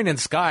 Kazarian and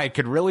Sky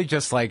could really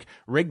just like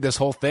rig this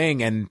whole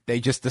thing, and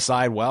they just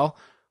decide, well,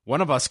 one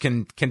of us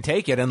can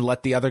take it and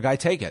let the other guy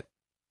take it.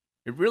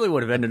 It really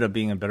would have ended up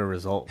being a better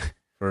result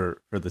for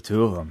the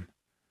two of them.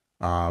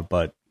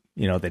 But,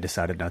 they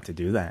decided not to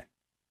do that.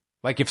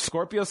 Like if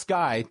Scorpio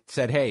Sky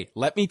said, hey,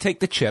 let me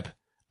take the chip,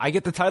 I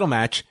get the title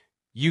match,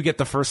 you get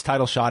the first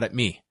title shot at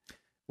me.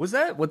 Was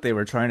that what they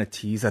were trying to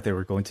tease that they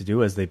were going to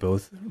do as they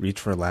both reached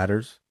for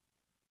ladders?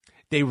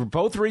 They were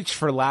both reached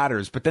for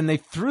ladders, but then they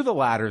threw the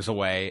ladders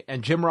away,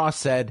 and Jim Ross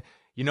said,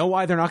 you know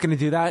why they're not going to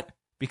do that?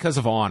 Because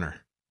of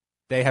honor.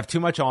 They have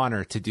too much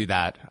honor to do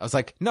that. I was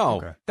like, no,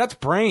 okay. That's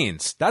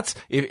brains. That's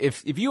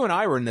if you and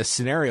I were in this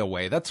scenario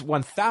way, that's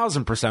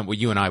 1,000% what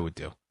you and I would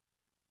do.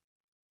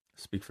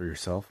 Speak for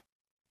yourself.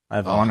 I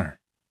have honor.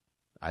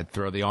 I'd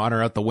throw the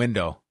honor out the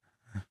window.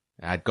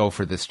 I'd go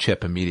for this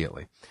chip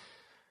immediately.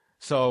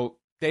 So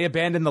they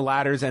abandoned the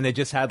ladders and they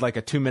just had like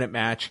a 2-minute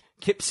match.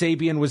 Kip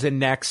Sabian was in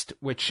next,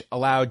 which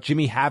allowed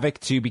Jimmy Havoc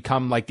to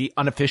become like the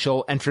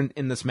unofficial entrant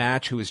in this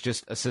match, who was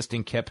just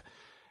assisting Kip.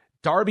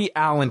 Darby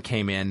Allin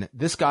came in.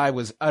 This guy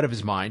was out of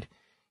his mind.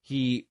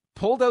 He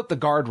pulled out the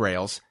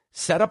guardrails,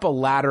 set up a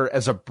ladder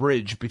as a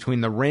bridge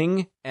between the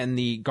ring and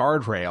the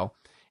guardrail.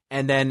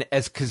 And then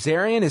as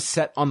Kazarian is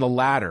set on the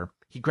ladder,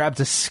 he grabs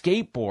a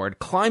skateboard,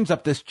 climbs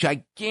up this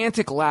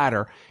gigantic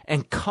ladder,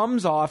 and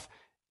comes off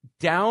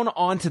down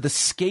onto the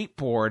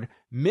skateboard,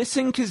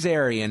 missing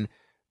Kazarian,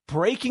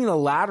 breaking the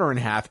ladder in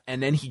half,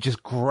 and then he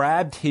just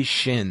grabbed his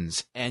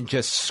shins and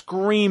just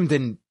screamed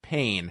in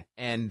pain.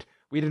 And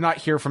we did not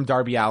hear from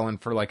Darby Allin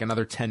for like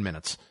another 10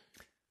 minutes.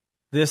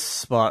 This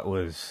spot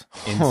was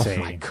insane.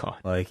 Oh my God.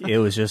 Like, it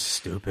was just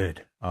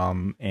stupid.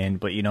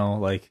 But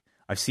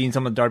I've seen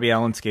some of Darby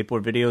Allin's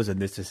skateboard videos, and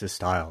this is his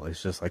style.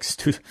 It's just like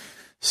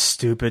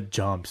stupid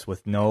jumps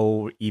with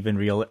no even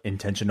real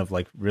intention of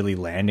like really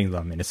landing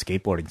them in a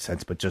skateboarding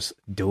sense, but just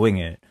doing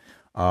it.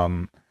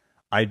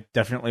 I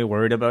definitely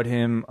worried about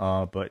him.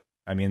 But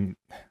I mean,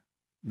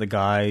 the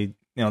guy,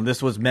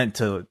 this was meant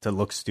to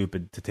look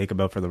stupid, to take him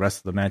out for the rest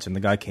of the match, and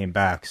the guy came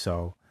back.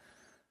 So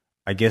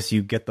I guess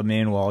you get them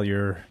in while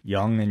you're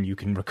young and you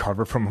can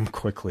recover from them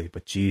quickly.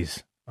 But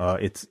geez,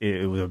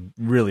 it was a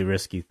really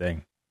risky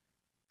thing.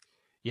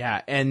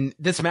 Yeah, and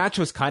this match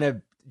was kind of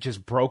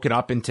just broken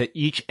up into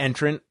each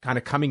entrant kind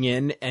of coming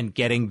in and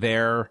getting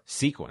their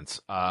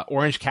sequence.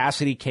 Orange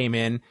Cassidy came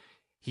in.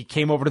 He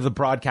came over to the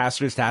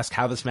broadcasters to ask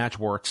how this match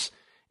works,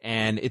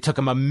 and it took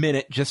him a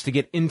minute just to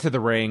get into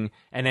the ring,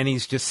 and then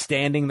he's just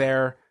standing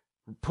there,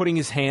 putting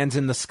his hands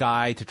in the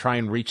sky to try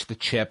and reach the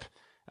chip,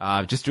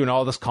 just doing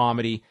all this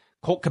comedy.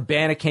 Colt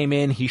Cabana came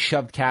in. He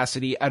shoved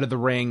Cassidy out of the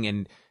ring,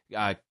 and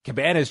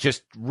Cabana's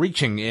just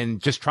reaching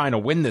and just trying to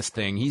win this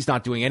thing. He's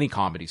not doing any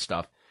comedy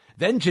stuff.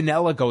 Then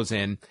Janela goes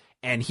in,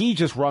 and he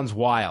just runs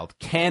wild.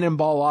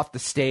 Cannonball off the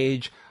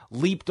stage,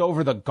 leaped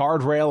over the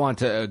guardrail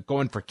onto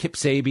going for Kip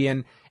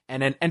Sabian,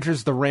 and then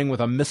enters the ring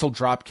with a missile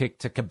dropkick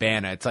to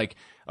Cabana. It's like,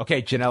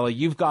 okay, Janela,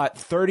 you've got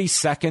 30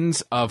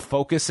 seconds of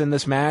focus in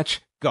this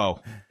match.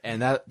 Go.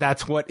 And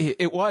that's what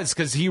it was,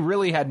 because he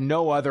really had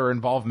no other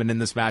involvement in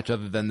this match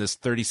other than this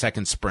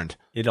 30-second sprint.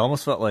 It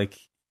almost felt like,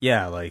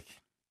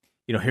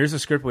 here's a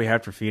script we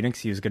had for Phoenix.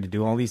 He was going to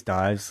do all these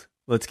dives.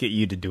 Let's get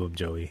you to do them,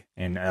 Joey.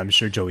 And I'm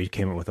sure Joey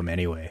came up with them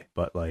anyway.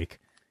 But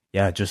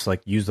just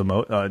use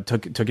the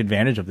took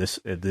advantage of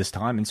this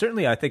time, and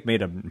certainly I think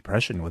made an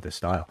impression with his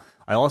style.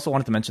 I also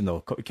wanted to mention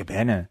though,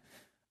 Cabana,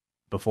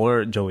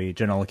 before Joey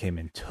Janela came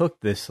in,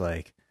 took this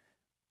a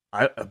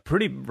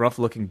pretty rough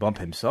looking bump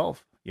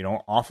himself.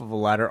 Off of a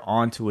ladder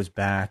onto his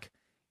back,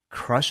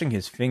 crushing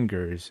his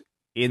fingers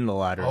in the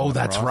ladder. Oh,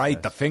 that's right,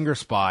 the finger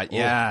spot. Oh,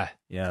 yeah,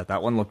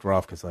 that one looked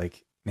rough because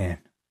man.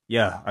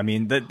 Yeah, I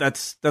mean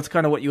that's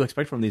kind of what you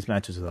expect from these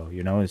matches, though.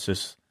 It's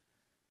just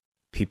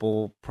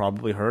people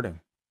probably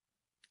hurting.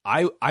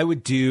 I've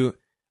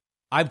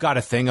got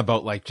a thing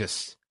about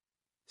just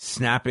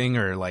snapping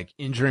or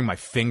injuring my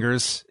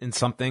fingers in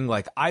something.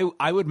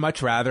 I would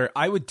much rather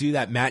I would do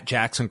that Matt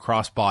Jackson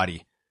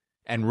crossbody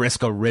and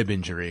risk a rib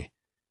injury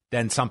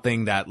than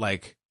something that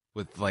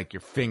with your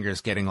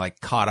fingers getting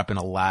caught up in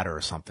a ladder or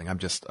something. I'm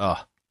just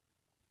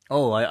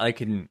Oh, I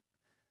can.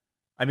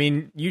 I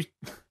mean,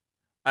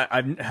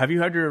 have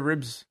you had your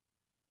ribs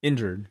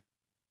injured?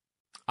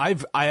 I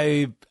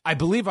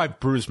believe I've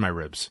bruised my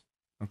ribs.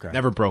 Okay.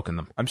 Never broken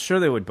them. I'm sure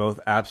they would both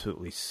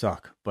absolutely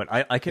suck, but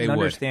I can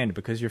understand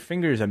because your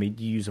fingers, I mean,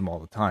 you use them all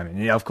the time.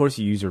 And of course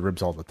you use your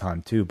ribs all the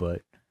time too,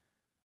 but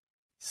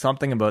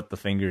something about the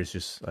fingers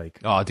just makes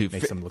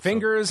them look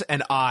fingers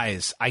and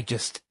eyes.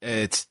 That's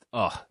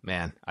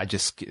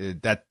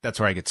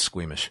where I get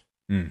squeamish.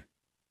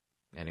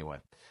 Anyway,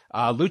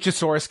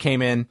 Luchasaurus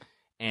came in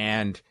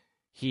and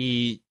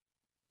he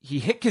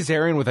hit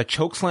Kazarian with a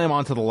chokeslam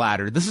onto the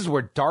ladder. This is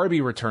where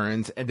Darby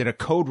returns and did a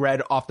code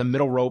red off the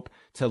middle rope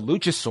to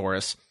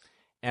Luchasaurus.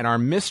 And our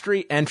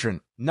mystery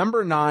entrant,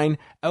 number 9,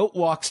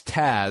 outwalks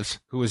Taz,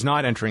 who is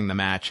not entering the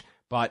match,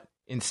 but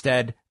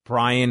instead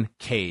Brian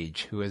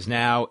Cage, who has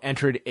now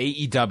entered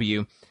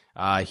AEW.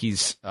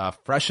 He's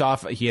fresh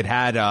off. He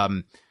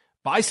had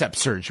bicep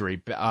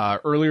surgery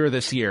earlier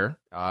this year,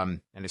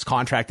 and his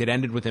contract had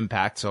ended with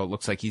Impact, so it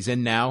looks like he's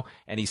in now,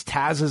 and he's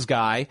Taz's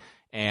guy,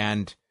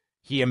 and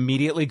he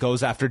immediately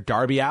goes after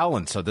Darby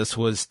Allin. So this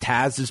was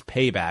Taz's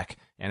payback,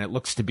 and it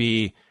looks to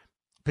be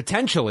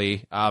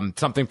potentially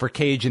something for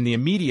Cage in the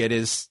immediate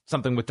is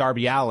something with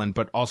Darby Allin,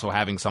 but also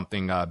having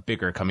something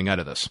bigger coming out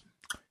of this.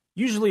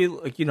 Usually,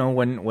 like, you know,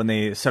 when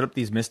they set up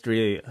these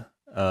mystery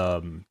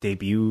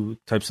debut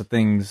types of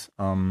things,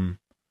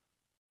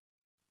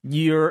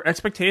 your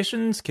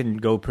expectations can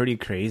go pretty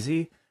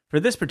crazy. For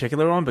this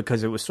particular one,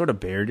 because it was sort of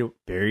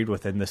buried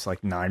within this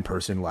like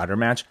 9-person ladder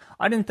match,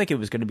 I didn't think it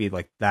was going to be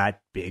like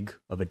that big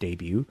of a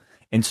debut.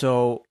 And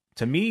so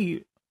to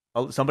me,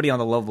 somebody on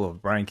the level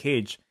of Brian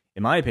Cage,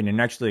 in my opinion,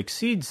 actually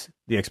exceeds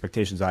the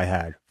expectations I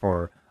had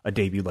for a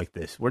debut like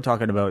this. We're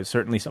talking about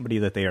certainly somebody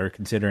that they are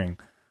considering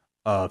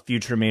a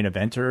future main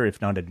eventer,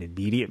 if not an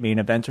immediate main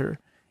eventer.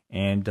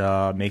 And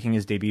making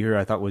his debut here,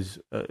 I thought was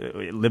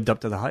it lived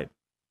up to the hype.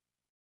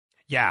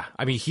 Yeah,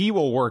 I mean, he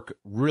will work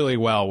really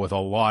well with a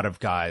lot of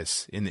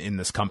guys in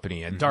this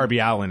company, and Darby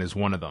Allin is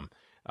one of them.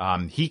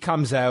 He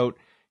comes out,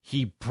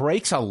 he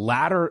breaks a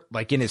ladder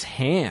like in his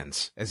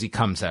hands as he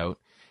comes out,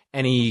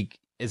 and he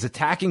is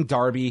attacking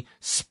Darby,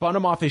 spun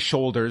him off his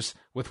shoulders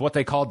with what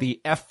they called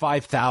the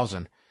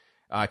F5000.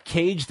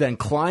 Cage then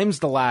climbs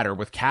the ladder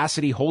with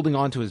Cassidy holding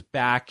onto his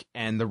back,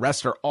 and the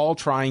rest are all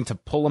trying to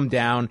pull him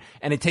down,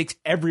 and it takes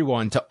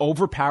everyone to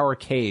overpower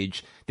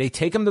Cage. They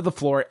take him to the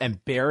floor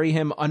and bury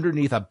him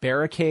underneath a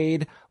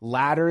barricade,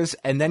 ladders,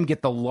 and then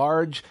get the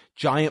large,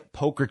 giant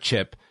poker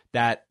chip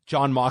that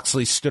Jon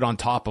Moxley stood on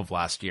top of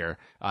last year.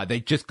 They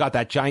just got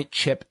that giant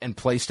chip and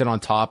placed it on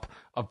top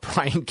of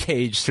Brian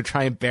Cage to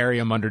try and bury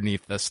him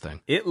underneath this thing.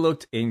 It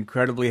looked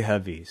incredibly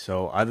heavy.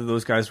 So either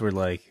those guys were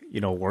like,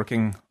 you know,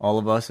 working all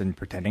of us and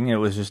pretending it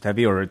was just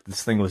heavy, or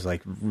this thing was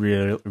like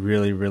really,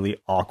 really, really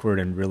awkward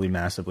and really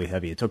massively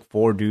heavy. It took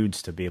 4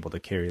 dudes to be able to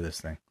carry this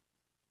thing.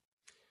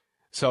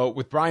 So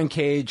with Brian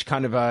Cage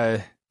kind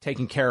of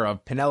taken care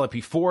of,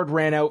 Penelope Ford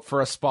ran out for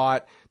a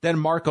spot. Then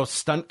Marco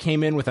Stunt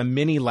came in with a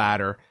mini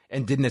ladder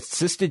and did an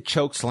assisted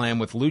chokeslam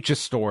with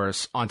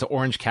Luchasaurus onto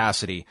Orange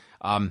Cassidy.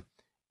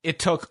 It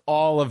took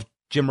all of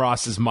Jim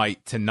Ross's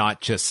might to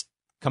not just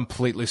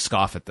completely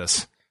scoff at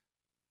this.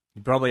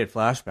 You probably had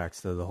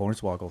flashbacks to the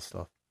Hornswoggle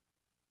stuff.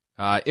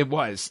 It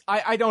was.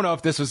 I don't know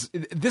if this was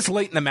this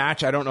late in the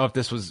match. I don't know if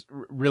this was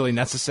really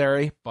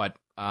necessary, but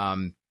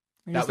that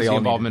was the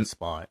involvement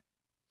spot.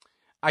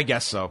 I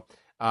guess so.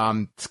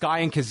 Sky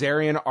and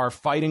Kazarian are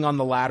fighting on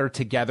the ladder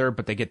together,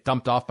 but they get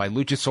dumped off by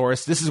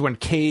Luchasaurus. This is when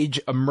Cage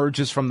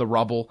emerges from the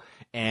rubble,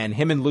 and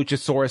him and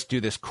Luchasaurus do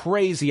this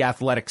crazy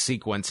athletic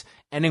sequence,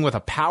 ending with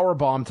a power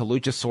bomb to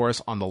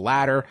Luchasaurus on the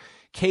ladder.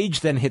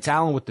 Cage then hits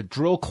Allen with the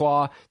drill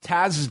claw.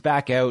 Taz is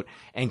back out,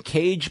 and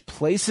Cage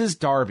places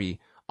Darby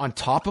on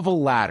top of a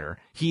ladder.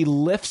 He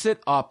lifts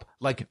it up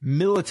like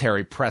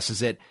military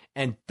presses it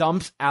and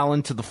dumps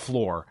Allen to the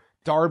floor.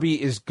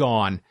 Darby is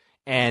gone,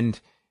 and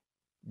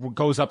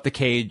goes up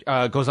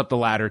the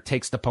ladder,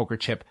 takes the poker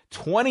chip.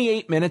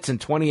 28 minutes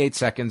and 28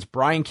 seconds.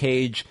 Brian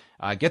Cage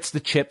gets the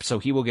chip, so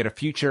he will get a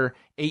future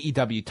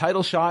AEW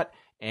title shot,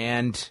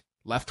 and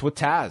left with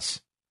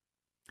Taz.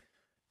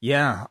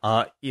 Yeah,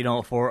 you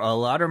know, for a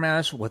ladder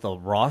match with a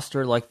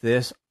roster like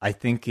this, I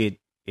think it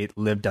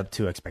lived up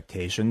to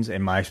expectations,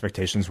 and my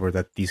expectations were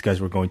that these guys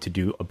were going to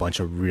do a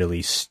bunch of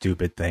really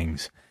stupid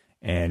things,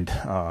 and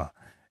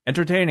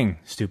entertaining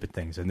stupid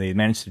things, and they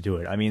managed to do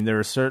it. I mean, there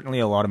are certainly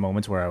a lot of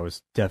moments where I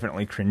was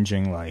definitely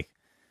cringing, like,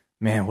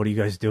 man, what are you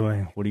guys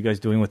doing? What are you guys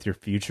doing with your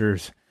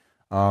futures?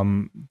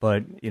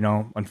 But, you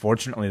know,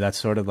 unfortunately, that's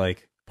sort of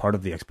like part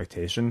of the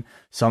expectation.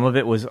 Some of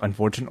it was,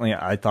 unfortunately,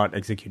 I thought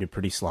executed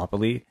pretty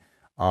sloppily.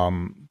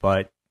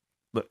 But,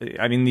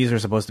 I mean, these are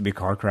supposed to be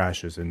car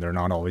crashes, and they're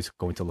not always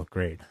going to look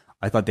great.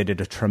 I thought they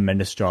did a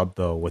tremendous job,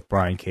 though, with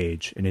Brian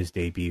Cage in his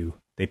debut.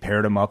 They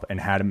paired him up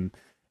and had him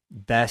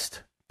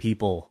best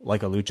people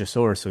like a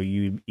Luchasaurus, so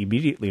you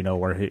immediately know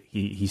where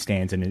he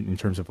stands in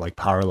terms of like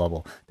power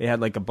level. They had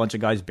like a bunch of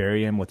guys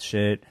bury him with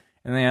shit,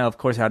 and they of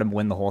course had him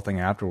win the whole thing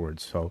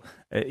afterwards. So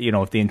you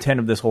know, if the intent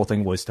of this whole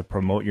thing was to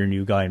promote your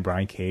new guy in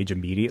Brian Cage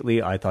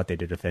immediately, I thought they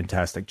did a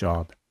fantastic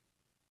job.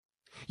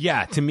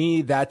 Yeah, to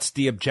me that's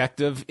the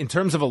objective. In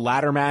terms of a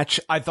ladder match,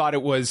 I thought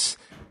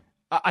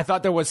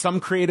there was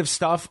some creative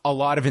stuff, a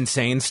lot of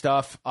insane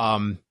stuff.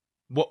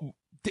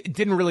 It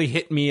didn't really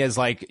hit me as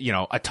like, you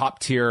know, a top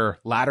tier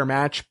ladder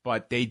match,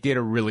 but they did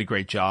a really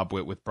great job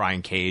with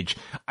Brian Cage.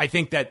 I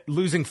think that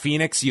losing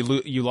Phoenix,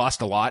 you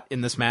lost a lot in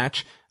this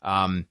match.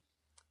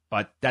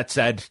 But that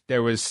said,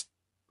 there was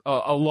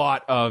a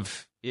lot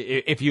of,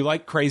 if you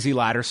like crazy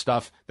ladder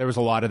stuff, there was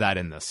a lot of that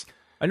in this.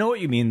 I know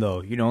what you mean,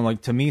 though. You know,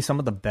 like, to me, some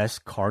of the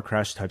best car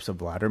crash types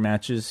of ladder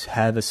matches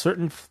have a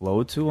certain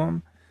flow to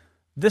them.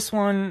 This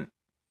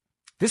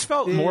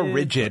felt more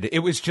rigid. It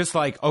was just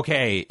like,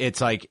 okay,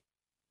 it's like,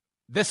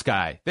 this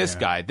guy.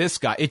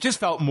 It just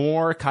felt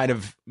more kind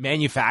of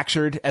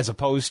manufactured as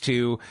opposed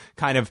to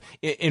kind of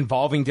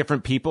involving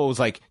different people. It was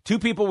like two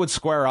people would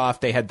square off.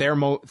 They had their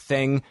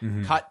thing,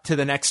 cut to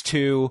the next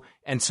two,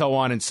 and so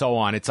on and so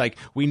on. It's like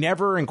we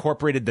never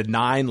incorporated the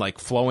 9 like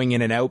flowing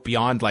in and out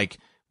beyond like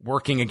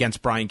working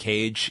against Brian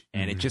Cage.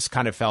 And it just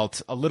kind of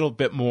felt a little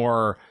bit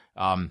more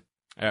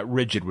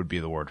rigid would be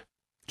the word.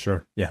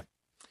 Sure. Yeah.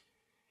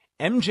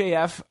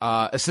 MJF,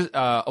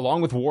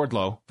 along with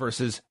Wardlow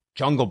versus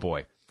Jungle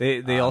Boy.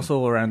 They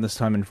also around this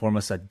time inform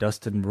us that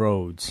Dustin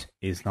Rhodes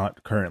is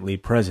not currently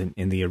present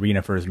in the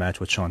arena for his match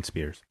with Shawn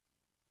Spears.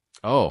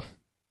 Oh,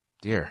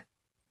 dear.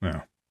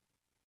 Yeah.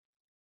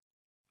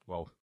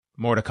 Well,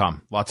 more to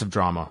come. Lots of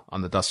drama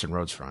on the Dustin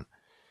Rhodes front.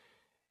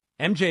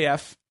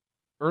 MJF,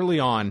 early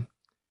on,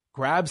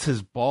 grabs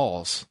his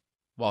balls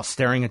while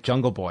staring at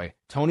Jungle Boy.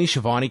 Tony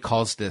Schiavone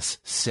calls this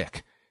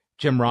sick.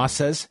 Jim Ross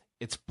says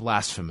it's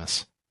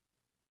blasphemous.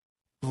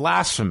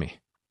 Blasphemy.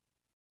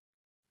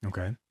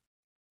 Okay.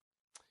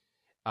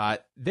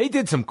 They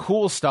did some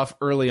cool stuff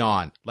early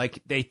on.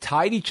 Like they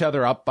tied each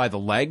other up by the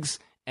legs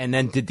and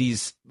then did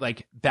these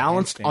like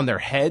balanced on their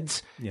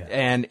heads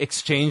and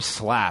exchanged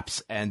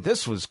slaps. And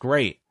this was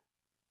great.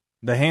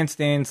 The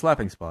handstand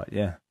slapping spot.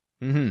 Yeah.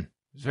 Mm-hmm. It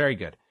was very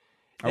good.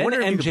 I wonder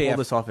if you could pull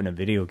this off in a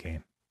video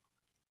game.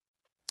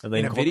 Have they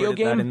in a video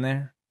game that in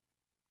there?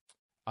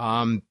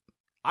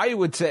 I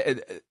would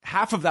say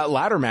half of that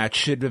ladder match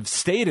should have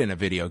stayed in a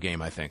video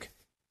game, I think.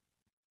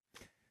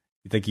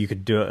 You think you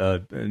could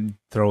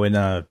throw in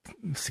a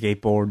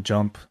skateboard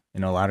jump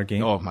in a ladder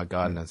game? Oh, my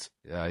goodness.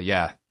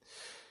 Yeah.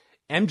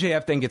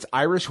 MJF then gets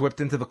Irish whipped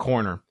into the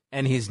corner,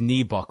 and his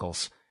knee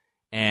buckles.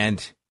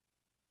 And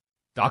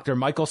Dr.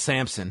 Michael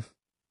Sampson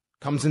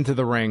comes into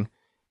the ring,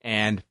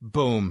 and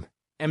boom,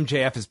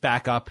 MJF is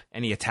back up,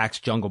 and he attacks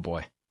Jungle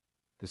Boy.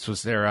 This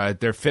was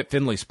their Fit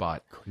Finlay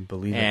spot. Couldn't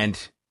believe it.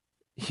 And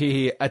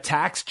he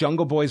attacks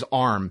Jungle Boy's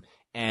arm,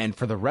 and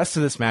for the rest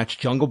of this match,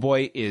 Jungle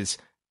Boy is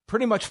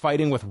pretty much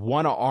fighting with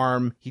one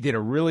arm. He did a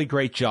really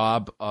great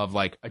job of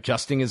like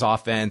adjusting his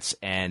offense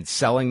and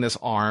selling this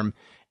arm.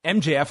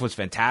 MJF was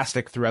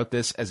fantastic throughout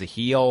this as a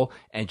heel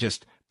and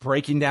just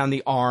breaking down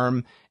the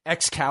arm.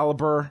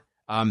 Excalibur,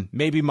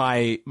 maybe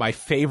my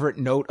favorite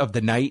note of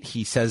the night.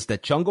 He says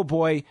that Jungle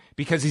Boy,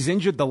 because he's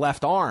injured the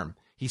left arm,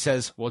 he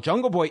says, well,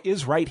 Jungle Boy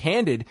is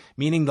right-handed,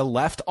 meaning the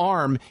left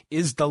arm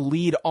is the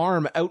lead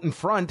arm out in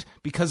front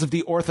because of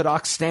the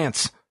orthodox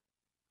stance.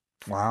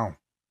 Wow.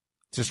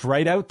 Just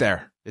right out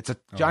there. It's a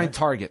giant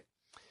target.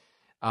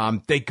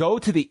 They go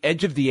to the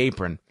edge of the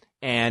apron,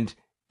 and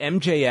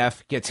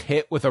MJF gets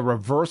hit with a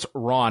reverse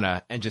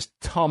Rana and just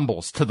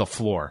tumbles to the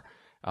floor.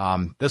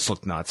 This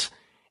looked nuts.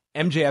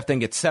 MJF then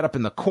gets set up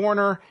in the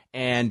corner,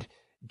 and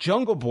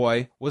Jungle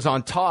Boy was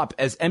on top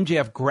as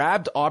MJF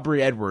grabbed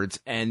Aubrey Edwards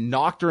and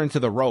knocked her into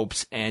the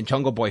ropes, and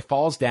Jungle Boy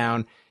falls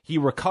down. He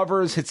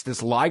recovers, hits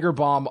this Liger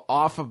bomb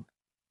off of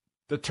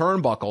the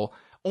turnbuckle,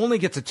 only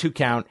gets a 2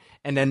 count,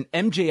 and then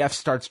MJF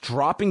starts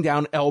dropping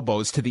down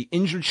elbows to the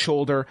injured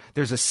shoulder.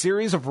 There's a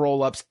series of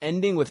roll-ups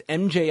ending with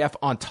MJF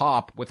on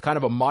top with kind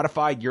of a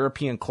modified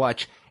European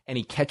clutch, and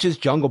he catches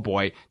Jungle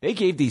Boy. They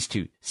gave these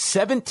two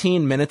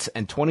 17 minutes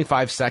and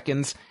 25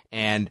 seconds,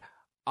 and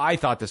I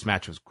thought this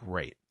match was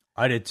great.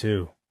 I did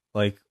too.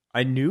 Like,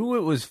 I knew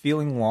it was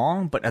feeling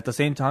long, but at the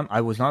same time,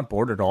 I was not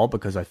bored at all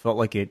because I felt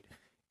like it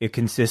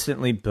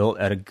consistently built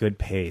at a good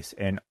pace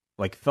and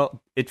like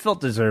felt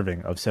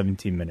deserving of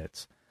 17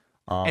 minutes.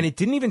 And it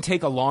didn't even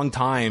take a long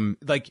time.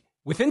 Like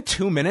within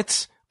 2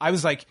 minutes, I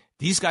was like,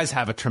 these guys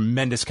have a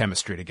tremendous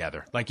chemistry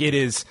together. Like it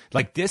is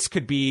like this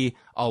could be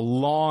a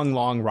long,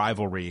 long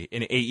rivalry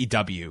in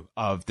AEW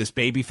of this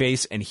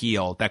babyface and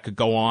heel that could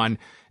go on.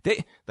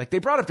 They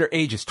brought up their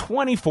ages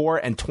 24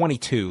 and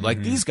 22.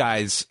 Like these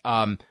guys,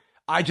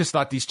 I just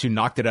thought these two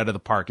knocked it out of the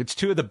park. It's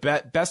two of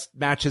the best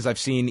matches I've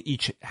seen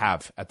each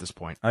have at this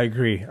point. I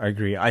agree.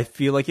 I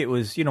feel like it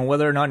was,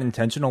 whether or not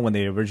intentional when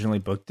they originally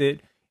booked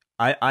it,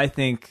 I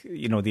think,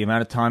 the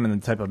amount of time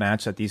and the type of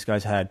match that these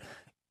guys had,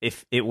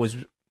 if it was,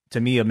 to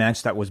me, a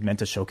match that was meant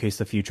to showcase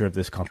the future of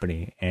this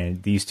company,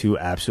 and these two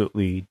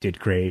absolutely did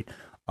great.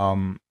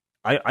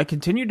 I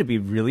continue to be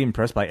really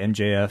impressed by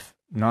MJF,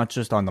 not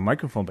just on the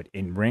microphone, but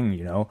in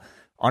ring,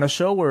 on a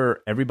show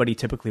where everybody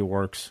typically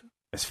works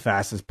as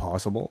fast as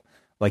possible.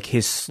 Like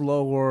his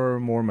slower,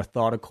 more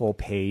methodical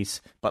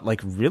pace, but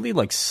like really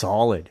like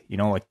solid,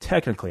 like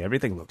technically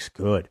everything looks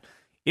good.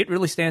 It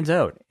really stands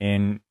out,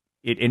 and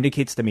it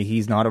indicates to me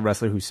he's not a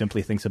wrestler who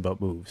simply thinks about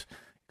moves.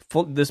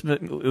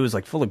 It was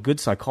like full of good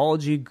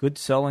psychology, good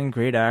selling,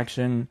 great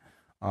action.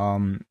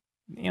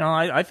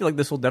 I feel like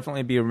this will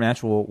definitely be a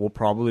match we'll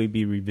probably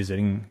be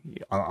revisiting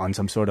on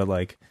some sort of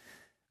like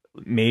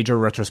major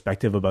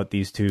retrospective about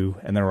these two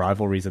and their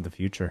rivalries in the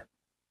future.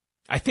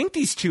 I think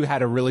these two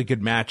had a really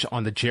good match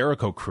on the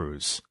Jericho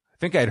Cruise. I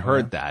think I'd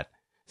heard that.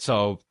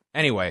 So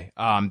anyway,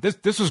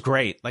 this was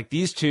great. Like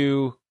these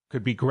two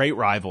could be great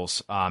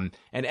rivals. And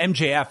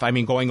MJF, I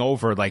mean, going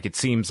over, like it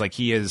seems like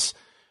he is,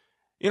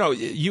 You know,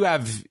 you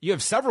have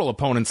several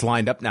opponents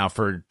lined up now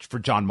for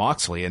Jon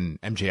Moxley,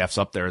 and MJF's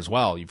up there as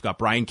well. You've got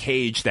Brian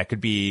Cage.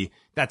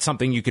 That's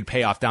something you could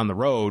pay off down the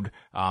road.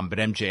 But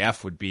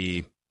MJF would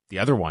be the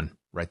other one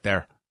right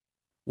there.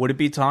 Would it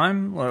be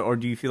time, or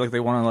do you feel like they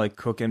want to like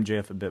cook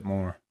MJF a bit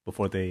more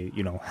before they,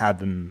 have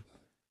him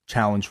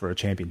challenge for a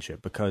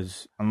championship?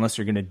 Because unless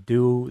you're going to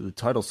do the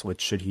title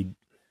switch, should he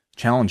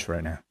challenge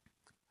right now?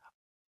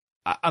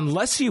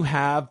 Unless you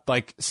have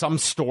like some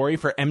story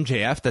for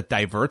MJF that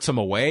diverts him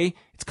away,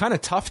 it's kind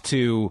of tough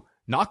to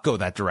not go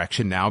that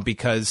direction now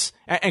because,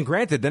 and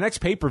granted, the next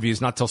pay-per-view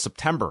is not till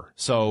September.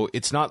 So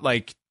it's not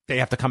like they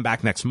have to come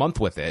back next month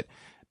with it.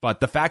 But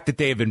the fact that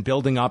they have been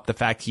building up, the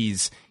fact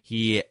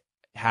he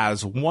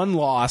has one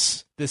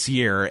loss this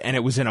year and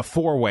it was in a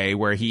 4-way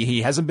where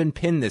he hasn't been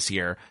pinned this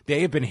year.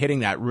 They have been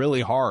hitting that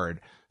really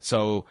hard.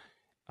 So,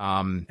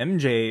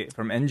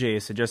 MJ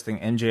is suggesting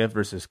MJF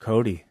versus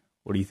Cody.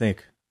 What do you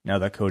think? Now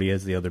that Cody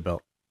has the other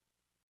belt.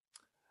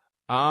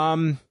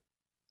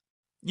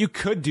 You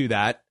could do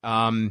that.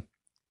 I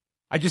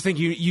just think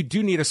you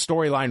do need a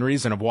storyline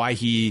reason of why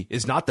he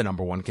is not the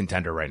number one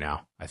contender right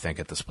now, I think,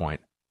 at this point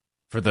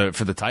for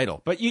the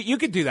title. But you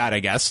could do that,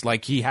 I guess.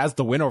 Like, he has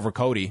the win over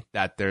Cody,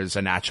 that there's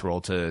a natural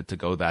to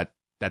go that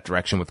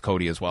direction with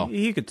Cody as well.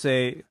 He could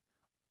say,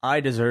 I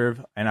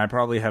deserve, and I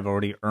probably have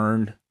already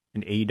earned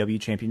an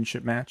AEW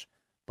championship match,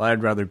 but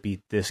I'd rather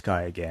beat this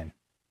guy again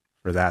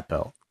for that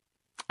belt.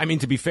 I mean,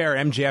 to be fair,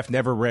 MJF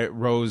never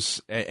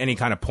rose at any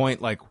kind of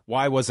point. Like,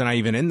 why wasn't I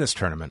even in this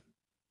tournament?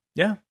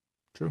 Yeah,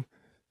 true.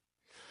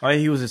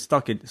 He was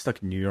stuck in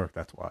New York.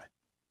 That's why.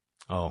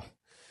 Oh,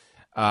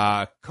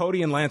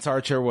 Cody and Lance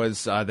Archer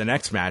was the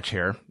next match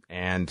here,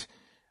 and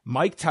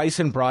Mike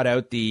Tyson brought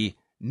out the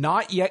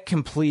not yet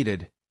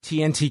completed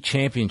TNT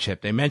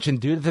Championship. They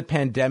mentioned due to the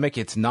pandemic,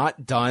 it's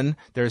not done.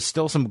 There's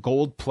still some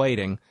gold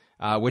plating,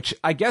 which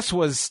I guess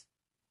was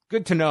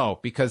good to know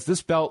because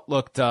this belt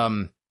looked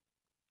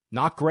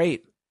not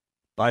great.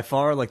 By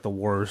far, like the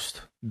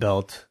worst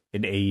belt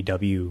in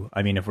AEW.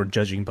 I mean, if we're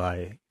judging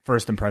by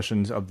first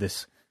impressions of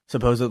this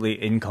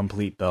supposedly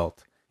incomplete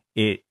belt,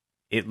 it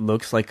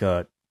looks like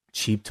a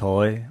cheap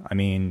toy. I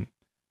mean,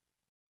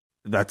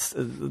 that's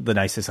the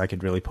nicest I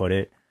could really put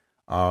it.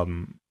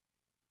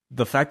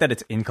 The fact that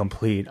it's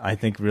incomplete, I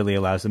think, really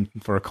allows them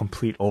for a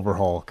complete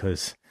overhaul,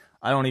 because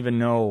I don't even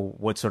know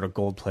what sort of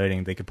gold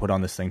plating they could put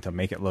on this thing to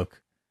make it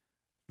look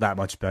that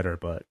much better,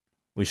 but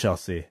we shall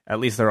see. At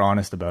least they're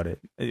honest about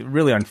it.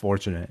 Really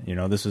unfortunate.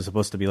 This was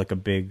supposed to be like a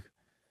big,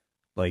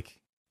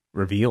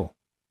 reveal.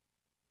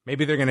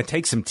 Maybe they're going to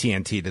take some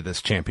TNT to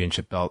this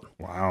championship belt.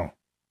 Wow.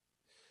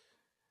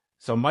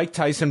 So Mike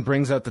Tyson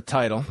brings out the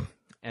title,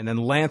 and then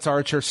Lance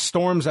Archer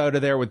storms out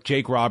of there with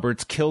Jake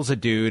Roberts, kills a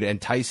dude,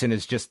 and Tyson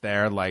is just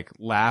there,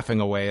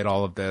 laughing away at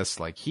all of this.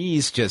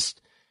 He's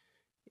just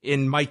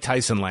in Mike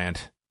Tyson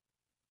land.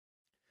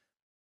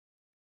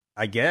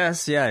 I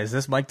guess, yeah. Is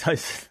this Mike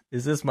Tyson?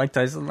 Is this Mike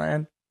Tyson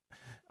land?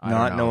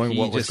 Not knowing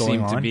what was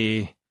going on.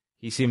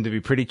 He seemed to be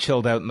pretty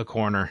chilled out in the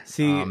corner.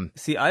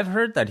 See, I've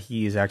heard that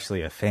he is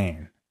actually a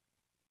fan.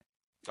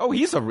 Oh,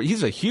 he's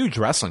a huge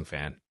wrestling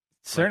fan.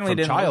 Certainly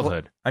from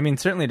childhood.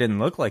 Certainly didn't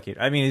look like it.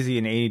 I mean, is he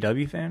an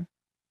AEW fan?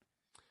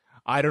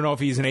 I don't know if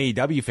he's an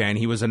AEW fan.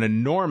 He was an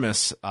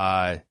enormous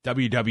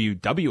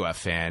WWF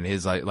fan.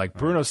 His like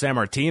Bruno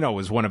Sammartino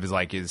was one of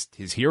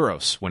his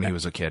heroes when he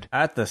was a kid.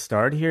 At the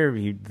start here,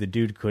 the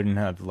dude couldn't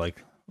have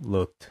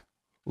looked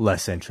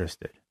less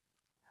interested.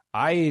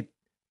 By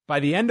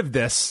the end of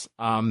this,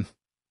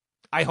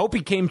 I hope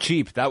he came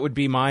cheap. That would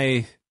be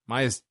my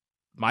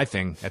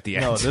thing at the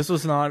end. No, this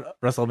was not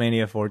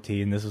WrestleMania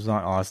 14. This was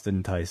not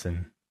Austin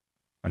Tyson,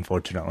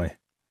 unfortunately.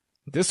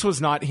 This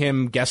was not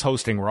him guest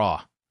hosting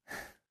Raw.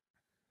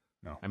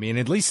 No. I mean,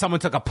 at least someone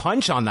took a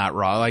punch on that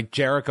Raw. Like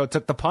Jericho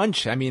took the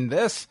punch. I mean,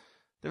 there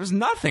was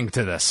nothing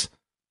to this.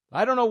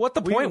 I don't know what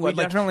the point was.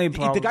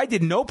 The guy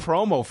did no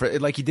promo for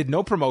it. He did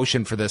no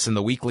promotion for this in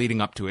the week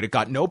leading up to it. It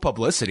got no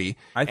publicity.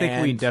 I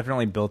think we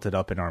definitely built it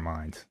up in our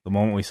minds the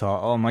moment we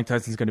saw, Mike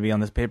Tyson's going to be on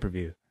this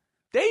pay-per-view.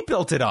 They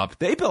built it up.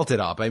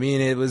 I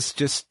mean, it was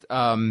just,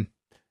 yeah,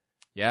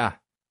 I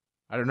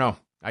don't know.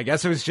 I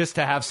guess it was just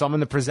to have someone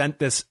to present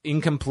this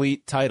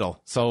incomplete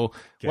title. So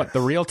what,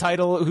 the real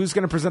title? Who's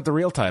going to present the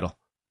real title?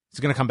 Is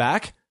it going to come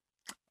back?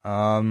 Yeah,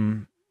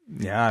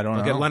 I don't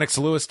know. Get Lennox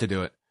Lewis to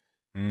do it.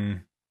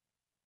 I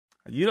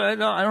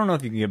don't know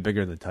if you can get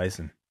bigger than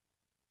Tyson.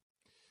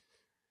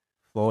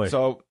 Floyd.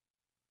 So,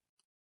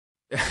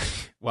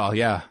 well,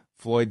 yeah,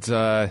 Floyd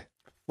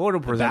will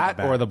present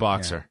that or the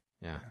boxer.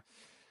 Yeah.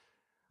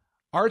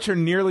 Archer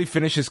nearly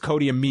finishes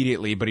Cody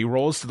immediately, but he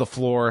rolls to the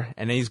floor,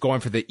 and then he's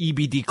going for the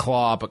EBD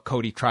claw, but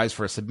Cody tries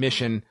for a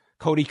submission.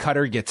 Cody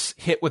Cutter gets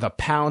hit with a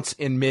pounce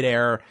in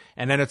midair,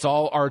 and then it's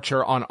all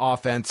Archer on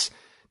offense.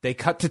 They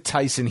cut to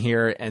Tyson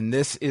here, and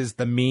this is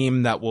the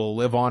meme that will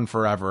live on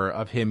forever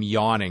of him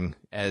yawning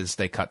as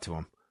they cut to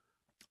him.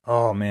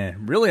 Oh,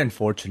 man, really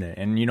unfortunate.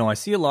 And, I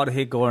see a lot of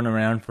hate going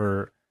around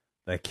for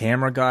the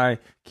camera guy.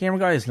 Camera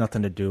guy has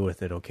nothing to do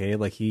with it, okay?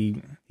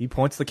 He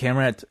points the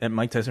camera at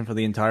Mike Tyson for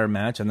the entire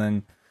match, and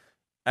then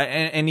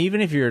And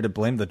even if you're to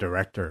blame the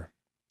director,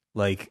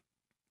 like,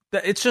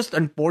 it's just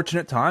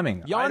unfortunate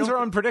timing. Yawns are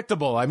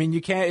unpredictable. I mean,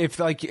 you can't, if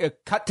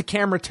like cut to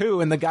camera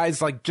 2 and the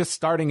guy's like just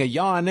starting a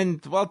yawn,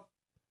 and well,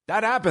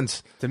 that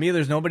happens. To me,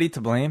 there's nobody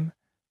to blame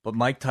but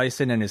Mike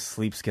Tyson and his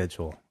sleep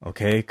schedule,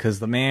 okay? Because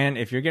the man,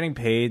 if you're getting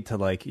paid to,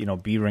 like, you know,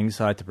 be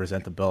ringside to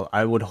present the belt,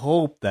 I would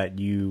hope that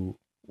you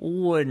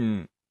would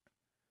know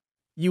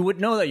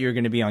that you're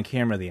going to be on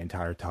camera the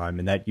entire time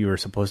and that you were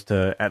supposed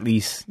to at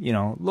least, you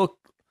know,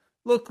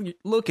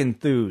 look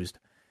enthused.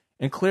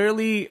 And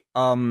clearly,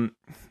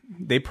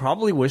 they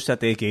probably wish that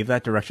they gave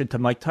that direction to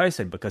Mike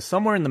Tyson, because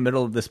somewhere in the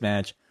middle of this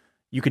match,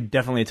 you could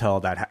definitely tell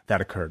that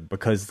that occurred,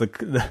 because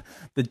the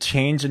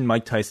change in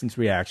Mike Tyson's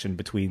reaction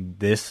between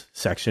this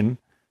section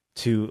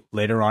to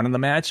later on in the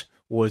match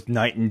was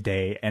night and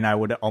day. And I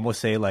would almost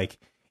say, like,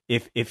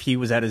 if he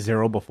was at a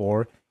 0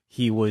 before,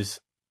 he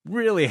was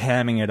really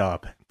hamming it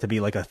up to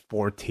be like a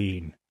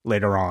 14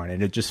 later on,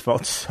 and it just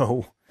felt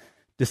so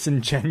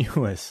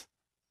disingenuous.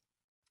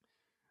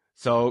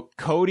 So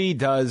Cody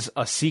does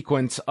a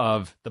sequence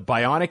of the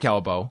Bionic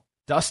Elbow,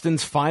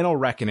 Dustin's Final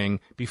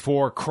Reckoning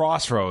before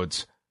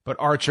Crossroads, but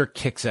Archer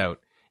kicks out.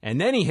 And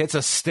then he hits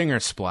a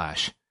Stinger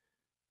Splash,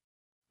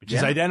 which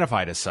is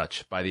identified as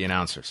such by the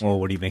announcers. Well,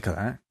 what do you make of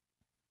that?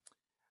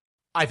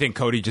 I think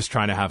Cody just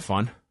trying to have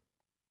fun.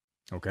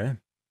 Okay.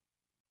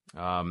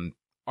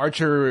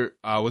 Archer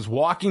was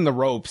walking the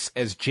ropes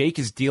as Jake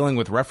is dealing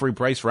with referee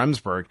Bryce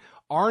Remsburg.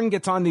 Arn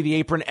gets onto the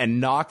apron and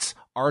knocks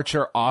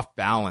Archer off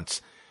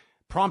balance,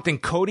 prompting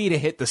Cody to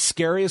hit the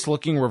scariest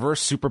looking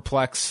reverse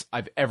superplex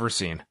I've ever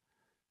seen.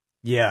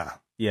 Yeah.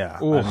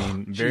 Ooh, I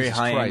mean, very Jesus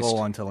high Christ. angle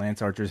onto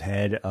Lance Archer's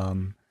head.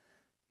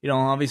 You know,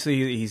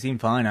 obviously he seemed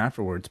fine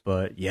afterwards,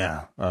 but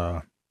yeah,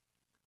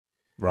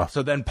 rough.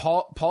 So then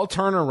Paul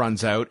Turner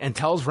runs out and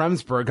tells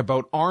Remsburg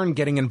about Arn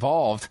getting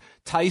involved.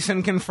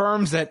 Tyson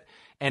confirms it,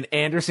 and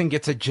Anderson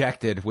gets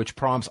ejected, which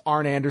prompts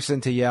Arn Anderson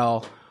to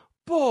yell,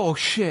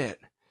 "Bullshit."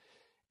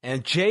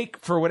 And Jake,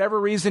 for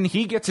whatever reason,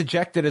 he gets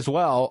ejected as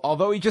well,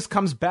 although he just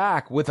comes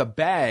back with a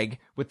bag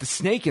with the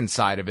snake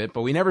inside of it,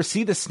 but we never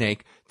see the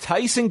snake.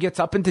 Tyson gets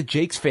up into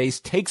Jake's face,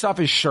 takes off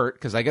his shirt,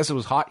 because I guess it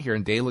was hot here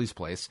in Daly's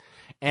place,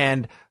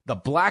 and the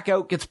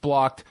blackout gets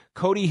blocked.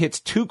 Cody hits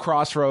 2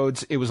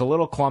 Crossroads. It was a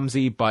little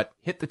clumsy, but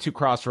hit the 2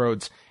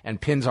 Crossroads and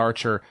pins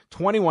Archer.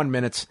 21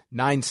 minutes,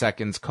 9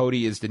 seconds.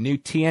 Cody is the new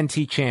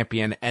TNT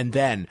champion. And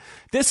then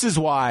this is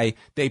why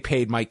they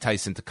paid Mike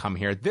Tyson to come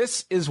here.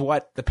 This is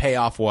what the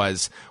payoff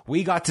was.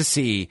 We got to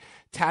see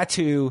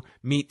Tattoo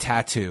meet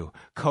Tattoo,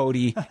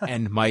 Cody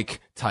and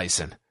Mike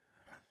Tyson.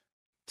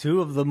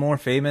 2 of the more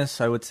famous,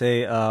 I would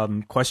say,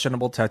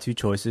 questionable tattoo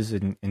choices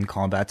in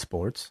combat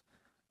sports.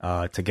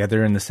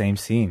 Together in the same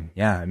scene.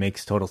 Yeah, it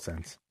makes total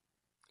sense.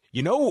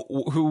 You know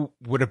who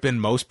would have been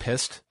most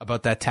pissed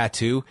about that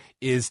tattoo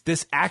is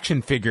this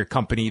action figure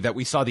company that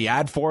we saw the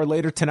ad for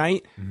later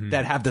tonight,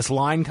 that have this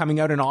line coming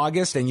out in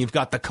August, and you've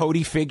got the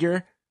Cody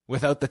figure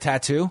without the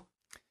tattoo.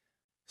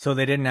 So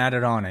they didn't add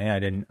it on, eh? I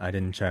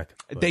didn't check.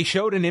 But They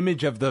showed an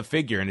image of the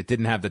figure and it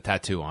didn't have the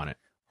tattoo on it.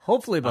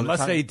 hopefully, by Unless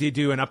the time, they did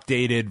do an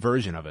updated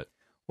version of it.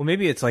 well,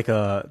 maybe it's like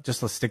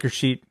just a sticker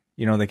sheet.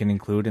 You know, they can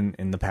include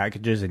in the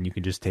packages, and you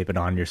can just tape it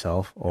on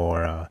yourself.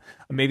 Or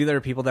maybe there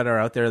are people that are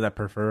out there that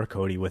prefer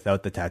Cody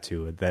without the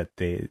tattoo, that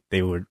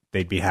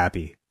they'd be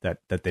happy that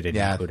they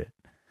didn't include it.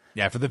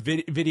 Yeah, for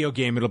the video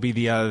game, it'll be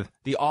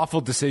the Awful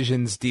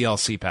Decisions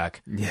DLC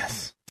pack.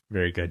 Yes,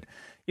 very good.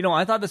 You know,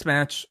 I thought this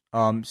match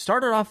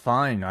started off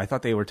fine. I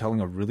thought they were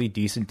telling a really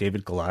decent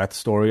David Goliath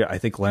story. I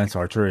think Lance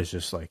Archer is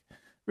just like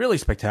really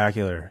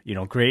spectacular. You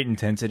know, great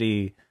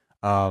intensity.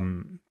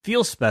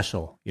 Feels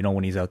special. You know,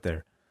 when he's out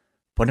there.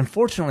 But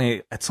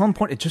unfortunately, at some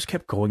point, it just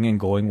kept going and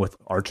going with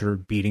Archer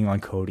beating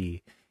on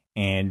Cody.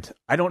 And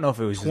I don't know if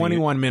it was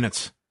 21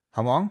 minutes.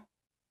 How long?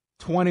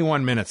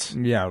 21 minutes.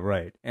 Yeah,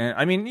 right. And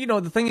I mean, you know,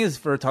 the thing is,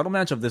 for a title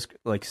match of this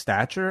like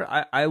stature,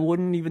 I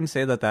wouldn't even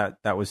say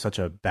that was such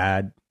a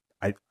bad,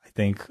 I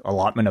think,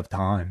 allotment of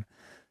time.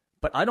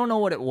 But I don't know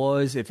what it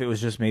was, if it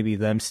was just maybe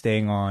them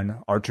staying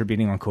on Archer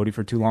beating on Cody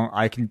for too long.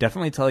 I can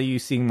definitely tell you,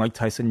 seeing Mike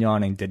Tyson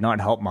yawning did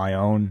not help my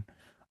own,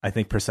 I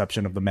think,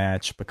 perception of the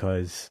match,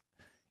 because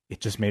it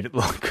just made it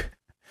look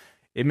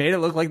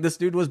like this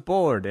dude was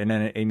bored. And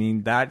then, I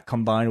mean, that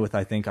combined with,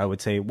 I think I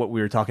would say, what we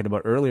were talking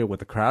about earlier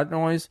with the crowd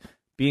noise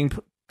being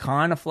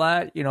kind of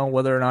flat, you know,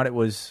 whether or not it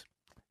was,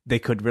 they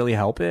could really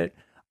help it.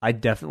 I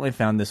definitely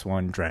found this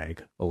one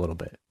drag a little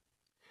bit.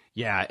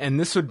 Yeah, and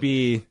this would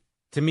be,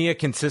 to me, a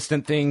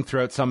consistent thing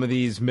throughout some of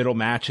these middle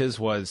matches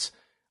was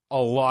a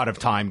lot of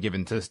time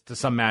given to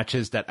some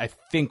matches that I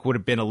think would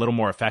have been a little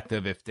more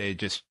effective if they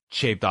just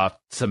shaved off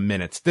some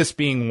minutes. This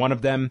being one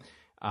of them.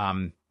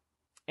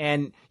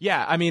 And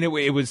yeah, I mean,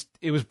 it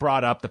was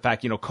brought up, the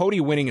fact, you know, Cody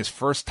winning his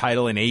first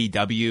title in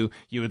AEW,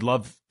 you would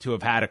love to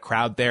have had a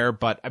crowd there,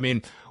 but I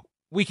mean,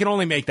 we can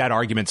only make that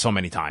argument so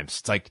many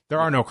times. It's like,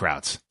 there are no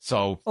crowds.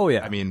 So, oh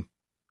yeah, I mean,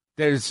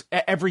 there's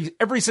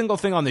every single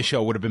thing on the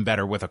show would have been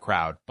better with a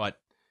crowd, but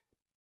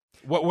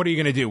What are you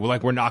going to do?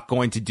 Like, we're not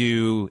going to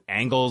do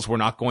angles. We're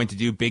not going to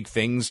do big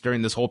things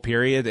during this whole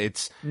period.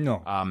 It's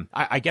No.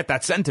 I get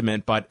that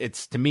sentiment, but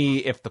it's, to me,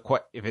 if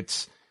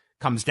it's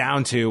comes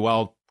down to,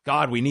 well,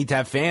 God, we need to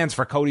have fans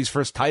for Cody's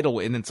first title,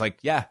 and it's like,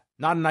 yeah,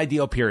 not an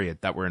ideal period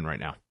that we're in right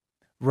now.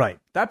 Right.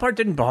 That part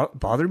didn't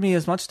bother me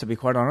as much, to be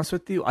quite honest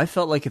with you. I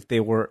felt like if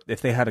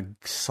they had a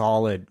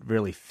solid,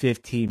 really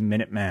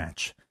 15-minute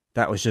match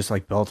that was just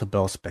like bell to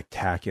bell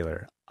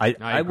spectacular,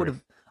 I would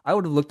have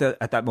looked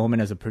at that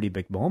moment as a pretty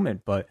big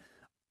moment. But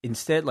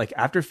instead, like,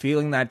 after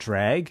feeling that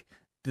drag,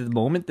 the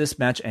moment this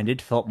match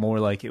ended felt more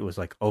like it was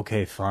like,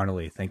 okay,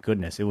 finally, thank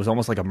goodness. It was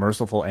almost like a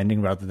merciful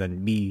ending rather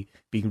than me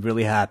being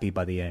really happy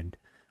by the end.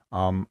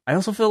 I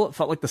also felt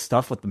like the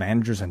stuff with the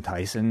managers and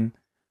Tyson,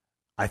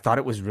 I thought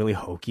it was really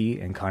hokey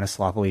and kind of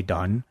sloppily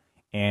done.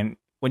 And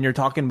when you're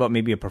talking about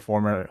maybe a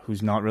performer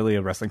who's not really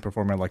a wrestling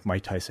performer like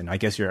Mike Tyson, I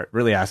guess you're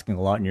really asking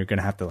a lot, and you're going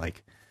to have to,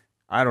 like,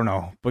 I don't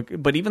know.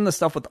 But even the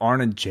stuff with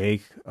Arn and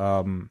Jake,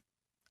 I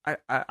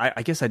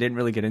guess I didn't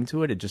really get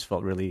into it. It just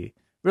felt really,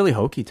 really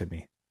hokey to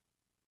me.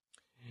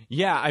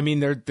 Yeah, I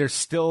mean, they're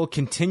still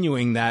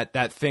continuing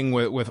that thing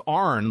with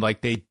Arn,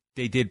 like they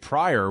did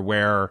prior,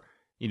 where,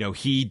 you know,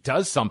 he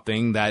does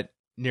something that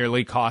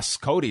nearly costs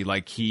Cody.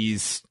 Like,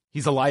 he's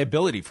a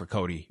liability for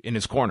Cody in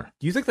his corner.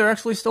 Do you think they're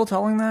actually still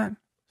telling that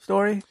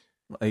story?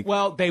 Like,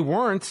 well, they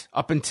weren't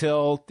up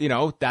until, you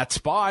know, that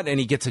spot, and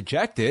he gets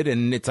ejected,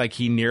 and it's like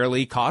he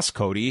nearly cost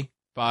Cody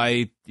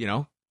by, you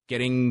know,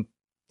 getting,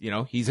 you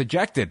know, he's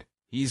ejected.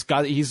 He's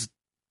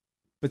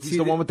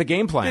the one with the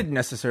game plan. It didn't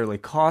necessarily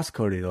cost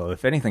Cody, though.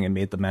 If anything, it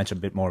made the match a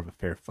bit more of a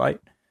fair fight.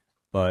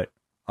 But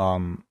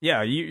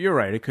yeah, you're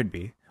right. It could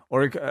be.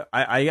 Or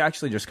I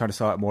actually just kind of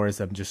saw it more as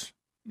them just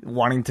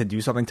wanting to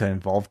do something to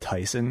involve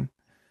Tyson.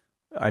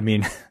 I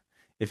mean,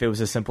 if it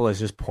was as simple as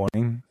just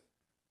pointing,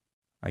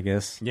 I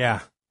guess. Yeah.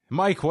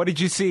 Mike, what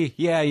did you see?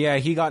 Yeah,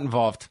 he got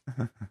involved.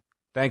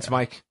 Thanks, yeah.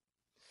 Mike.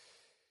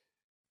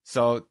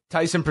 So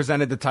Tyson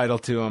presented the title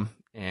to him,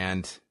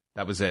 and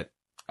that was it.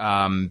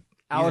 Alex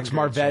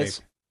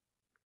Marvez.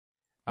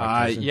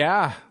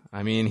 Yeah.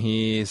 I mean,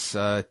 he's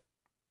for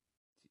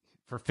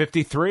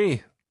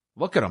 53.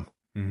 Look at him.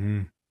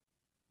 Mm-hmm.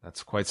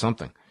 That's quite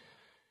something.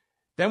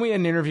 Then we had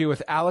an interview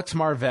with Alex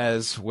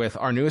Marvez with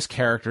our newest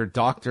character,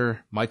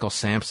 Dr. Michael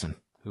Sampson,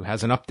 who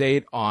has an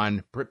update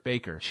on Britt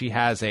Baker. She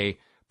has a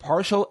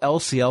partial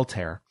LCL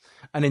tear,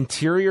 an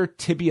anterior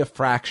tibia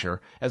fracture,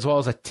 as well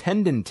as a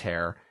tendon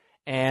tear.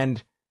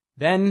 And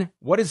then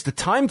what is the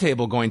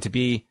timetable going to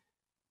be?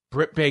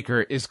 Britt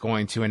Baker is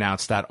going to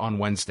announce that on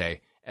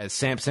Wednesday, as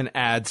Sampson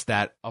adds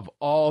that of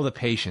all the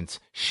patients,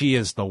 she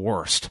is the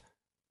worst.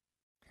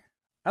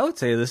 I would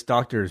say this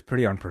doctor is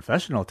pretty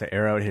unprofessional to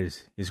air out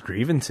his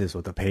grievances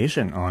with a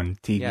patient on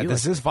TV. Yeah,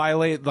 does this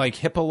violate like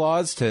HIPAA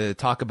laws to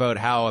talk about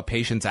how a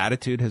patient's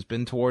attitude has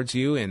been towards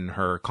you in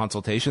her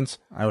consultations?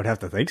 I would have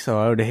to think so.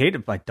 I would hate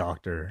if my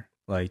doctor,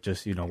 like,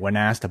 just, you know, when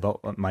asked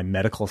about my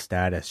medical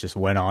status, just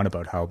went on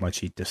about how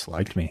much he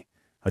disliked me.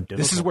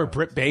 This is where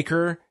Britt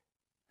Baker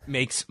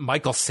makes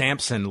Michael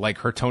Sampson like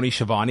her Tony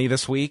Schiavone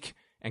this week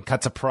and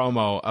cuts a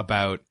promo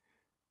about,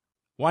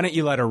 why don't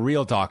you let a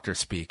real doctor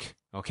speak,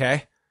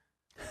 okay?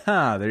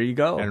 There you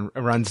go. And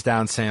runs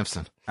down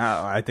Sampson.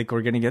 I think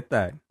we're going to get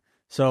that.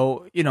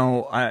 So, you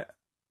know,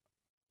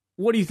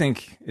 what do you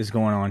think is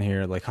going on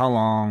here? Like, how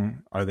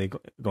long are they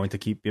going to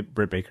keep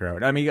Britt Baker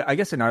out? I mean, I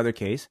guess in either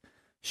case,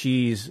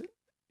 she's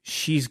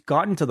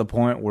gotten to the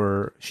point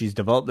where she's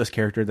developed this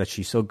character that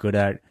she's so good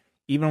at,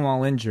 even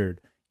while injured,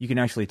 you can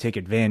actually take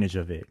advantage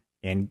of it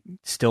and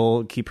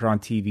still keep her on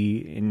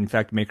TV. And in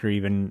fact, make her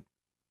even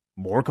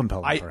more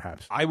compelling,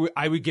 perhaps. I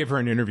would give her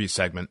an interview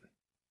segment.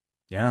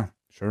 Yeah,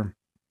 sure.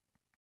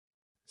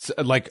 So,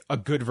 like a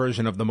good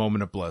version of the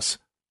Moment of Bliss.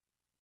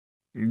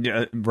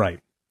 Yeah, right.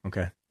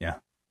 Okay. Yeah.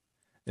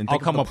 And I'll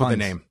come up with a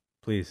name,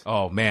 please.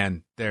 Oh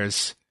man,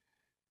 there's.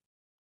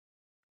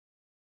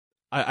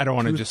 I don't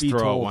want to just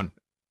throw out one.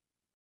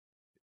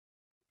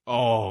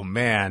 Oh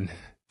man,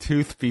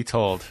 Truth Be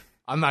Told.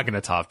 I'm not going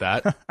to top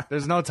that.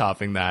 There's no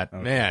topping that,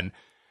 okay. Man.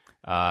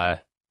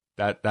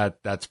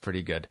 That's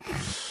pretty good.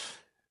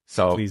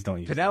 So please don't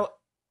use that.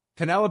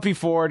 Penelope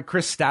Ford,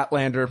 Chris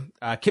Statlander,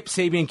 Kip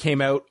Sabian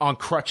came out on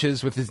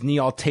crutches with his knee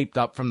all taped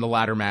up from the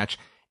ladder match,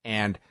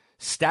 and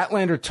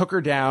Statlander took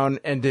her down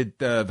and did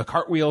the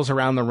cartwheels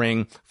around the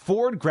ring.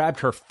 Ford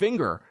grabbed her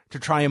finger to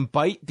try and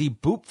bite the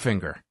boop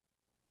finger.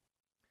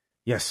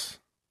 Yes.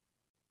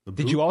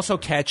 Did you also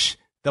catch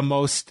the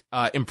most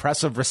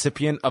impressive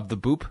recipient of the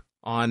boop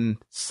on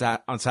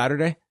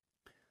Saturday?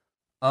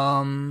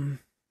 No,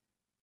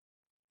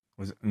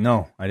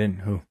 I didn't.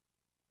 Who?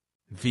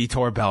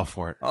 Vitor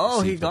Belfort.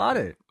 Oh, he got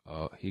it.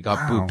 Oh, he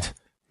got booped.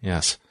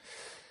 Yes.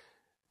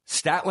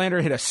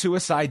 Statlander hit a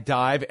suicide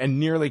dive and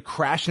nearly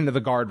crashed into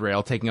the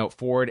guardrail, taking out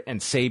Ford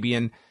and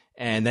Sabian.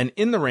 And then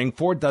in the ring,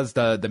 Ford does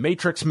the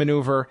Matrix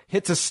maneuver,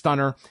 hits a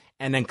stunner,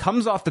 and then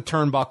comes off the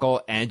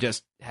turnbuckle and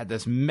just had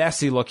this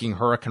messy-looking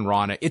Hurricane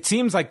Rana. It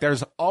seems like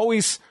there's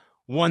always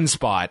one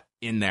spot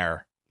in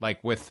there,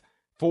 like with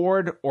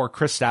Ford or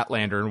Chris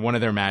Statlander in one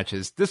of their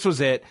matches. This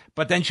was it.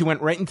 But then she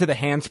went right into the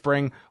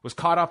handspring, was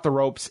caught off the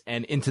ropes,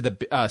 and into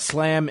the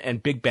slam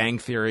and Big Bang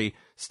Theory.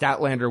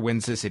 Statlander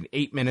wins this in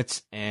 8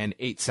 minutes and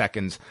 8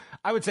 seconds.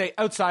 I would say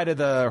outside of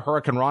the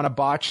Hurricane Rana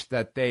botch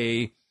that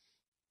they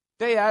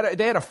had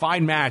a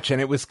fine match, and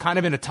it was kind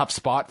of in a tough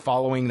spot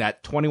following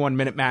that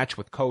 21-minute match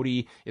with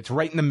Cody. It's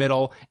right in the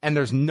middle, and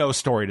there's no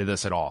story to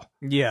this at all.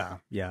 Yeah.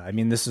 I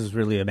mean, this is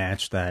really a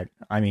match that,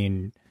 I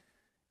mean,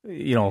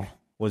 you know,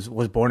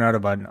 was born out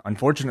of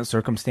unfortunate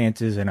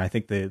circumstances, and I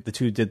think the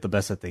two did the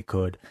best that they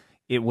could.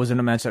 It wasn't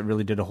a match that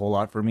really did a whole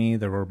lot for me.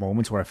 There were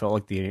moments where I felt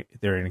like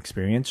their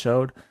inexperience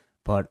showed,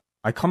 but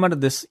I come out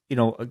of this, you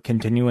know,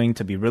 continuing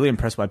to be really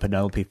impressed by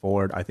Penelope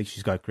Ford. I think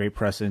she's got great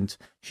presence.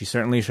 She's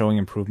certainly showing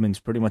improvements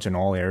pretty much in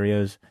all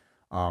areas.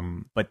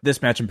 But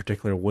this match in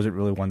particular wasn't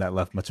really one that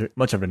left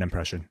much of an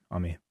impression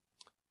on me.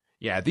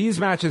 Yeah, these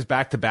matches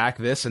back to back,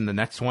 this and the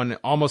next one,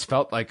 almost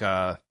felt like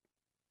a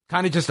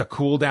kind of just a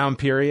cool down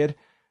period.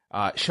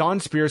 Shawn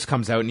Spears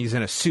comes out and he's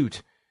in a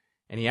suit,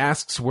 and he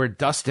asks where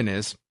Dustin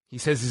is. He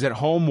says he's at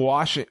home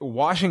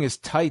washing his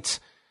tights.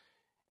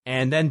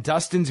 And then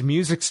Dustin's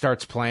music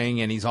starts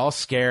playing, and he's all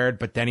scared,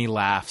 but then he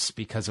laughs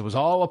because it was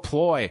all a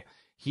ploy.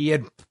 He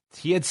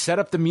had set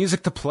up the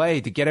music to play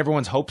to get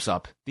everyone's hopes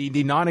up,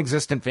 the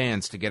non-existent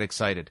fans to get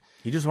excited.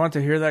 He just wanted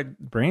to hear that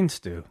brain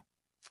stew.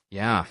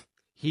 Yeah.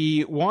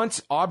 He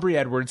wants Aubrey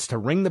Edwards to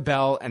ring the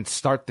bell and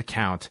start the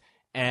count.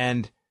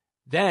 And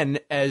then,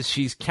 as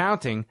she's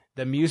counting,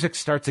 the music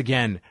starts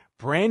again.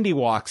 Brandy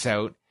walks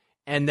out,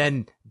 and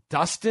then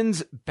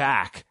Dustin's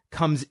back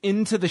comes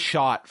into the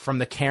shot from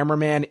the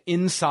cameraman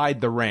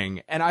inside the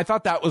ring. And I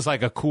thought that was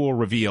like a cool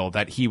reveal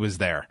that he was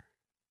there.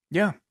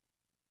 Yeah.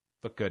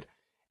 Looked good.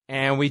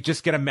 And we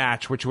just get a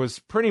match, which was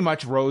pretty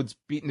much Rhodes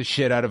beating the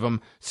shit out of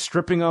him,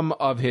 stripping him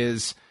of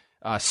his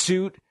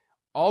suit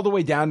all the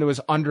way down to his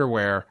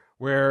underwear,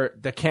 where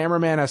the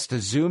cameraman has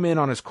to zoom in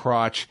on his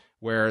crotch,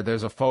 where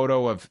there's a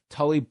photo of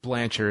Tully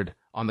Blanchard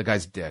on the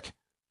guy's dick.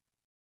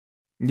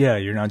 Yeah,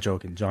 you're not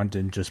joking. John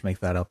didn't just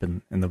make that up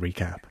in the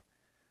recap.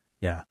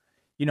 Yeah.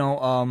 You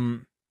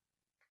know,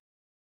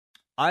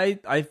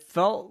 I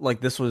felt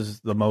like this was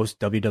the most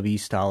WWE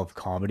style of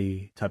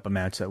comedy type of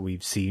match that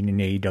we've seen in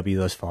AEW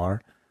thus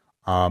far.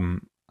 There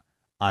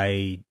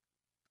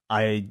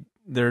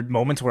are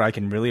moments where I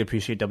can really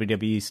appreciate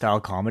WWE style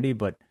comedy,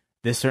 but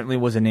this certainly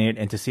wasn't it.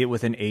 And to see it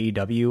within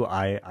AEW,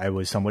 I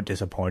was somewhat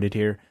disappointed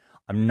here.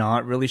 I'm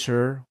not really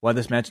sure why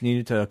this match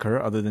needed to occur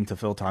other than to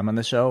fill time on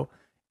the show.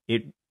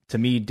 It, to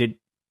me, did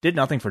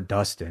nothing for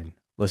Dustin.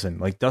 Listen,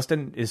 like,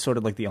 Dustin is sort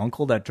of like the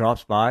uncle that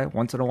drops by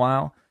once in a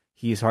while.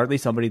 He's hardly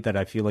somebody that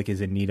I feel like is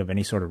in need of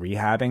any sort of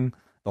rehabbing.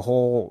 The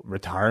whole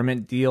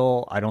retirement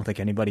deal, I don't think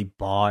anybody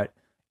bought.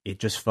 It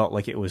just felt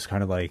like it was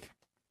kind of like,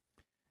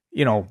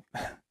 you know,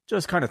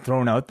 just kind of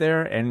thrown out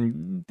there.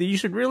 And you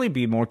should really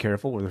be more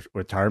careful with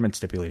retirement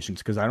stipulations,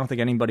 because I don't think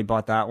anybody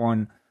bought that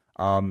one.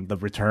 The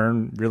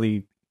return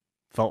really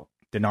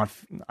did not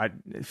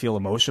feel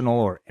emotional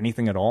or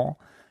anything at all.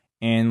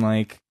 And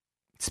like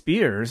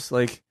Spears,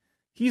 like,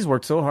 he's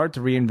worked so hard to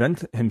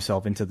reinvent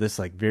himself into this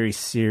like very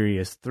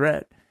serious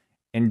threat,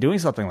 and doing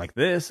something like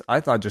this, I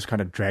thought, just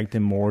kind of dragged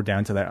him more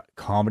down to that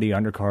comedy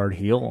undercard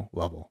heel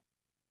level.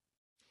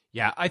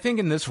 Yeah, I think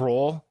in this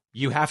role,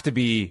 you have to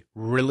be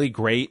really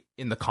great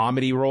in the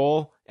comedy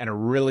role and a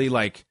really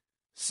like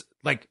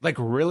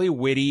really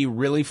witty,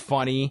 really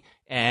funny,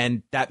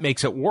 and that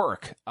makes it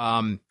work.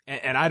 And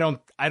I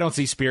don't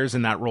see Spears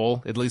in that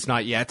role, at least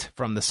not yet,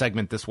 from the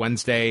segment this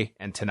Wednesday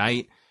and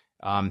tonight.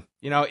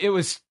 You know, it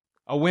was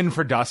a win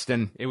for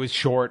Dustin. It was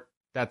short.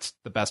 That's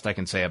the best I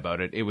can say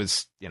about it. It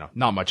was, you know,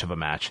 not much of a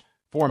match.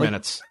 4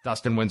 minutes.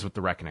 Dustin wins with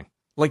the reckoning.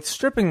 Like,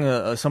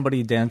 stripping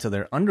somebody down to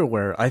their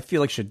underwear, I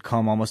feel like should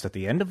come almost at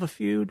the end of a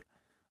feud.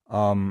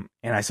 And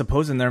I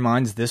suppose in their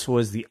minds, this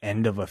was the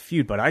end of a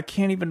feud, but I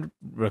can't even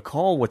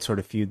recall what sort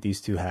of feud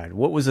these two had.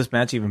 What was this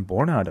match even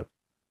born out of?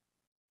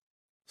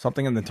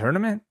 Something in the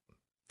tournament?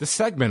 The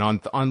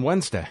segment on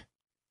Wednesday.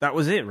 That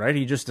was it, right?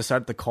 He just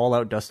decided to call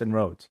out Dustin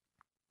Rhodes.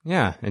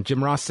 Yeah, and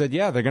Jim Ross said,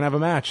 yeah, they're going to have a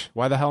match.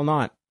 Why the hell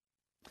not?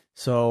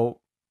 So,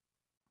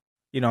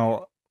 you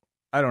know,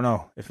 I don't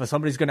know. If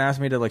somebody's going to ask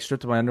me to like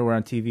strip to my underwear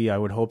on TV, I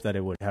would hope that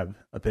it would have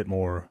a bit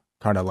more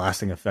kind of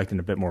lasting effect and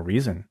a bit more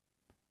reason.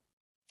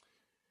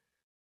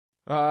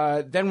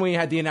 Then we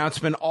had the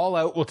announcement All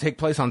Out will take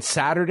place on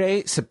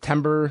Saturday,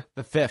 September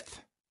the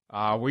 5th.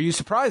 Were you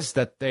surprised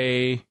that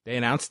they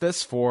announced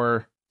this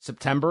for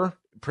September?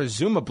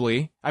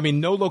 Presumably. I mean,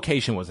 no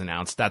location was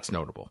announced. That's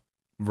notable.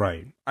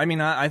 Right. I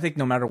mean, I think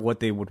no matter what,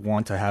 they would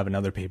want to have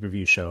another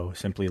pay-per-view show.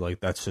 Simply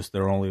like that's just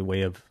their only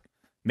way of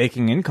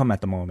making income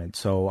at the moment.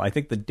 So I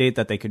think the date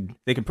that they could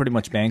pretty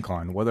much bank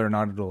on, whether or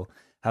not it'll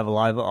have a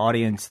live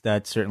audience,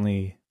 that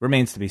certainly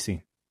remains to be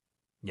seen.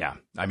 Yeah.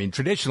 I mean,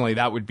 traditionally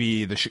that would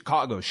be the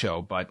Chicago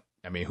show, but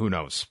I mean, who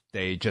knows?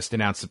 They just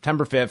announced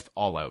September 5th,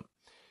 All Out.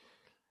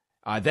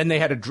 Then they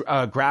had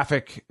a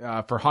graphic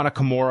for Hana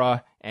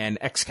Kimura, and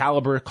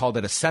Excalibur called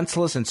it a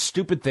senseless and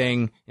stupid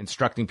thing,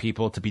 instructing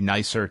people to be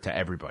nicer to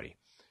everybody.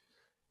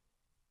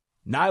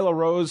 Nyla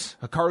Rose,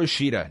 Hikaru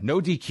Shida, no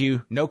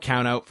DQ, no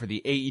countout for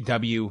the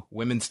AEW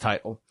women's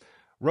title.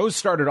 Rose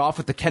started off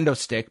with the kendo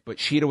stick, but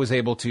Shida was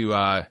able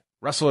to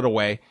wrestle it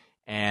away.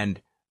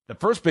 And the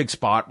first big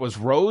spot was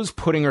Rose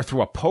putting her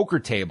through a poker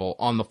table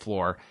on the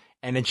floor.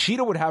 And then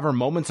Shida would have her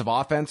moments of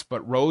offense,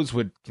 but Rose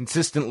would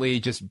consistently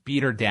just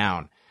beat her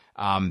down.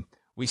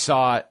 We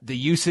saw the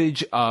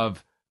usage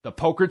of the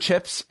poker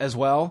chips as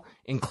well,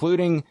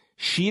 including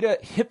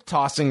Shida hip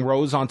tossing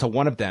Rose onto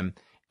one of them.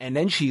 And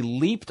then she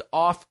leaped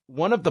off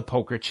one of the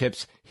poker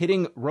chips,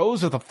 hitting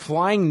Rose with a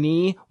flying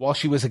knee while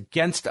she was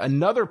against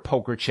another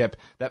poker chip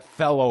that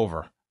fell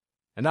over.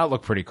 And that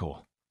looked pretty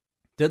cool.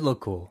 Did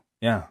look cool.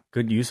 Yeah,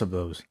 good use of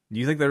those. Do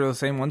you think they were the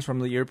same ones from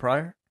the year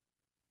prior?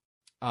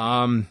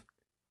 Yeah,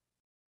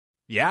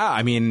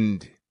 I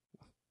mean,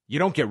 you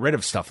don't get rid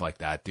of stuff like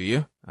that, do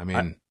you? I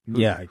mean,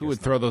 who would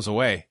throw those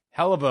away?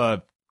 Hell of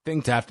a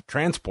thing to have to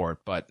transport,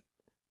 but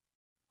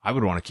I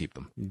would want to keep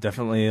them.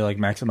 Definitely like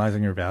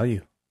maximizing your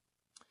value.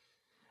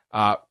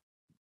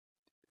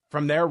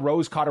 From there,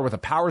 Rose caught her with a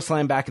power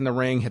slam back in the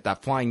ring, hit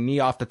that flying knee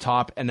off the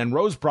top, and then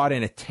Rose brought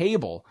in a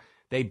table.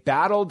 They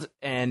battled,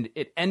 and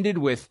it ended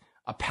with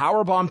a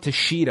power bomb to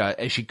Shida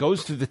as she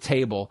goes through the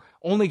table,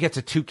 only gets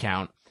a 2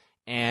 count.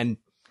 And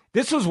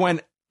this was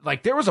when,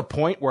 like, there was a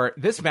point where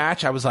this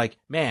match, I was like,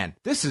 man,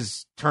 this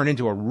has turned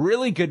into a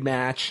really good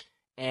match.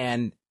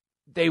 And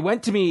they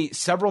went to me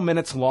several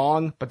minutes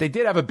long, but they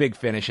did have a big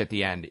finish at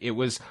the end. It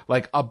was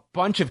like a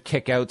bunch of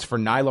kickouts for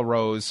Nyla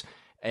Rose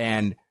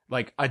and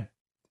like a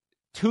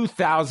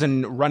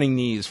 2,000 running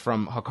knees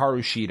from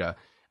Hikaru Shida.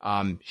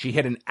 She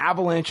hit an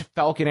avalanche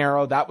Falcon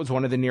Arrow. That was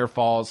one of the near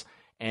falls.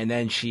 And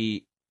then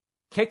she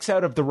kicks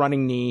out of the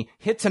running knee,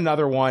 hits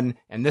another one,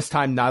 and this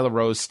time Nyla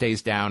Rose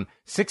stays down.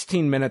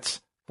 16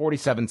 minutes,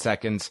 47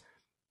 seconds.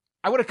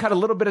 I would have cut a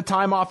little bit of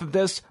time off of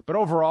this, but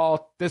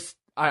overall,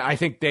 I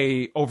think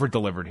they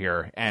over-delivered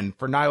here. And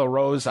for Nyla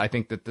Rose, I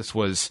think that this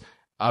was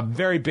a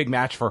very big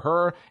match for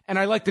her, and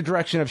I like the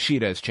direction of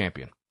Shida as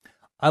champion.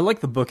 I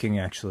like the booking,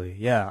 actually.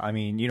 Yeah, I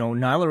mean,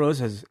 Nyla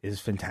Rose is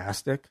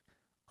fantastic.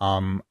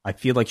 I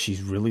feel like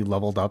she's really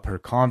leveled up her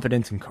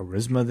confidence and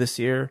charisma this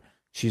year.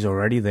 She's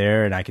already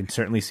there, and I can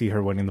certainly see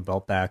her winning the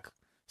belt back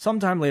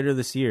sometime later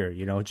this year,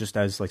 just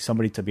as like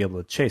somebody to be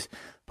able to chase.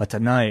 But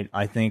tonight,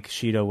 I think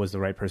Shida was the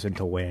right person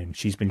to win.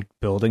 She's been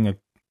building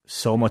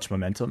so much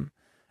momentum,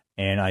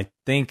 and I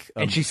think...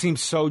 and she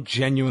seems so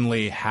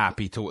genuinely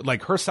happy to...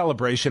 Like, her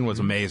celebration was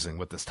amazing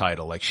with this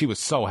title. Like, she was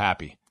so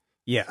happy.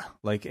 Yeah,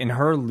 like, in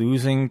her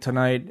losing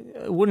tonight,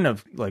 it wouldn't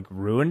have, like,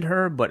 ruined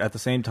her, but at the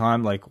same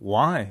time, like,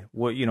 why?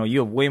 Well, you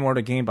have way more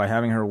to gain by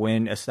having her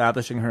win,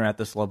 establishing her at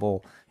this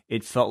level.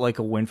 It felt like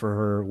a win for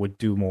her would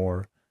do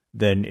more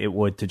than it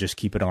would to just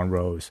keep it on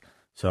Rose.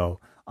 So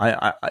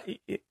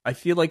I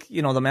feel like,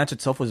 the match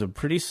itself was a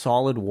pretty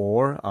solid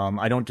war.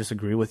 I don't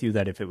disagree with you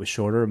that if it was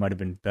shorter, it might have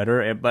been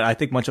better. But I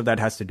think much of that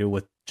has to do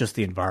with just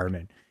the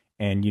environment.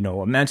 And,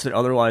 a match that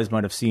otherwise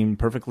might have seemed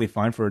perfectly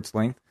fine for its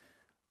length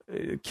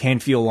can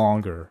feel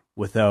longer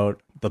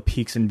without the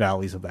peaks and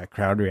valleys of that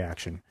crowd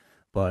reaction.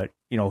 But,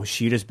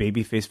 Shida's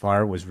babyface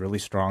fire was really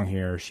strong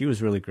here. She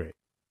was really great.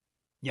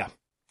 Yeah.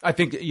 I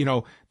think,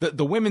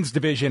 the women's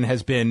division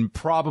has been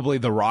probably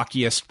the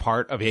rockiest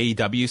part of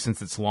AEW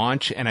since its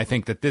launch. And I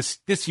think that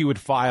this you would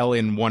file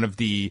in one of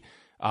the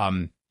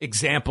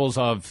examples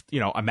of,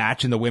 a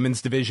match in the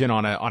women's division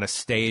on a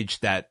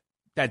stage that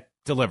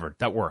delivered,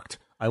 that worked.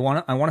 I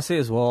want to say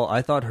as well,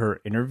 I thought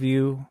her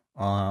interview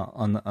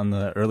on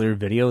the earlier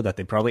video that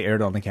they probably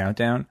aired on the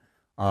countdown,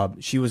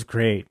 she was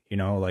great.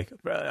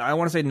 I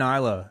want to say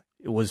Nyla,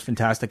 it was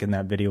fantastic in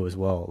that video as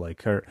well.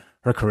 Like her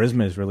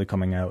charisma is really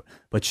coming out.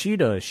 But she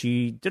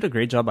did a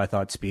great job, I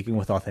thought, speaking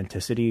with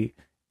authenticity,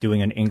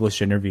 doing an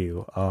English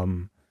interview.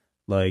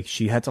 Like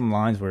she had some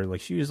lines where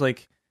like she was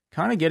like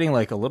kind of getting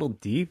like a little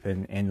deep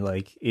and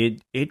like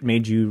it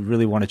made you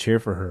really want to cheer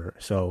for her.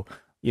 So,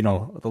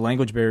 the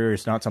language barrier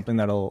is not something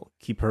that'll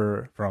keep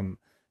her from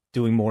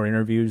doing more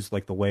interviews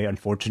like the way,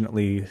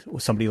 unfortunately,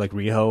 somebody like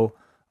Riho,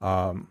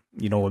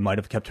 it might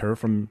have kept her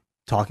from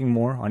talking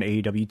more on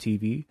AEW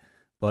TV.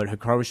 But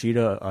Hikaru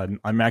Shida,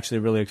 I'm actually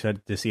really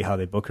excited to see how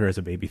they book her as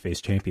a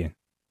babyface champion.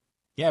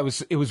 Yeah,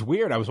 it was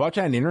weird. I was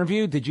watching an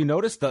interview. Did you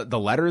notice the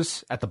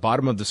letters at the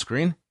bottom of the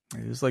screen?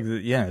 It was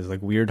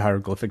like weird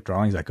hieroglyphic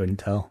drawings. I couldn't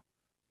tell.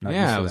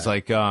 It was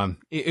like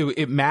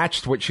it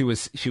matched what she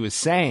was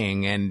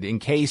saying, and in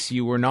case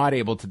you were not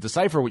able to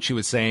decipher what she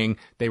was saying,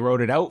 they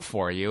wrote it out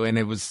for you, and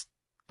it was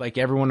like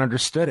everyone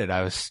understood it.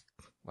 I was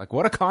like,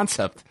 what a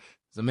concept!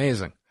 It's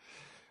amazing.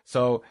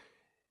 So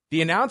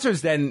the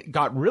announcers then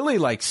got really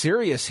like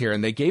serious here,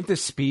 and they gave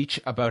this speech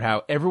about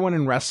how everyone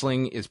in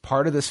wrestling is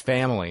part of this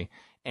family,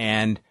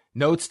 and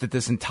notes that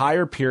this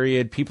entire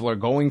period people are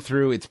going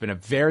through, it's been a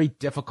very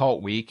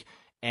difficult week,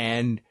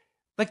 and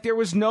like there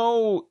was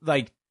no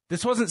like.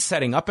 This wasn't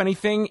setting up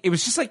anything. It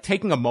was just like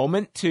taking a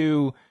moment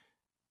to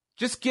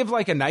just give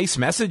like a nice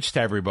message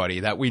to everybody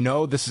that we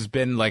know this has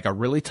been like a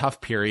really tough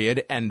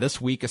period. And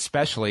this week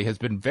especially has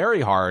been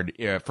very hard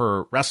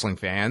for wrestling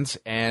fans.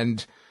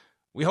 And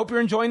we hope you're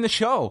enjoying the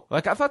show.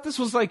 Like I thought this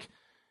was like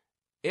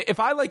if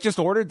I like just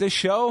ordered this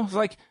show,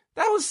 like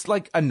that was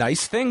like a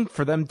nice thing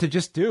for them to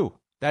just do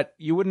that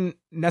you wouldn't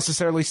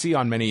necessarily see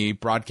on many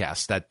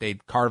broadcasts, that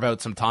they'd carve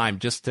out some time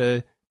just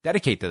to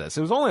dedicate to this.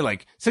 It was only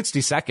like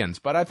 60 seconds,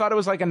 but I thought it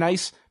was like a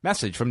nice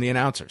message from the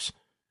announcers.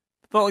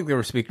 Felt like they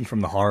were speaking from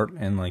the heart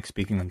and like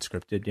speaking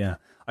unscripted. Yeah.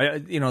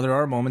 There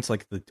are moments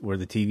like where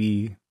the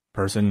TV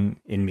person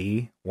in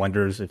me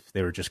wonders if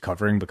they were just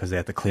covering because they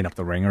had to clean up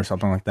the ring or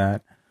something like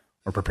that,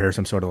 or prepare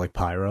some sort of like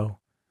pyro.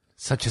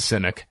 Such a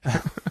cynic.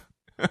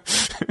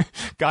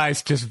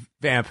 Guys, just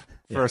vamp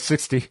for a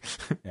 60.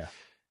 Yeah.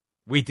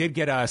 We did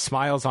get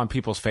smiles on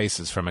people's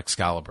faces from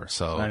Excalibur,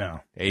 so I know.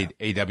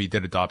 AEW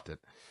did adopt it.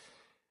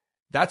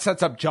 That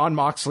sets up Jon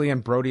Moxley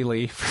and Brody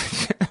Lee.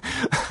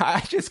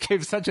 I just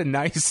gave such a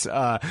nice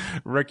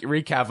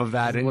recap of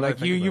that. And like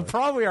you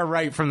probably are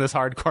right from this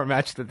hardcore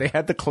match that they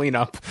had to clean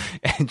up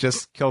and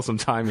just kill some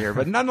time here.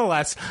 But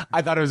nonetheless,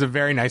 I thought it was a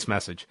very nice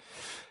message.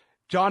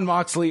 Jon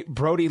Moxley,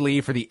 Brody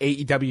Lee for the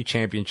AEW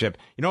Championship.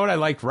 You know what I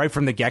liked right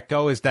from the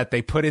get-go is that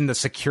they put in the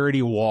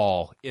security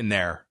wall in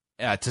there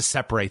to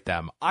separate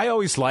them. I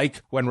always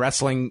like when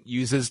wrestling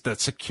uses the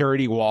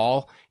security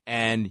wall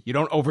and you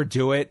don't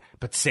overdo it,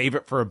 but save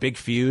it for a big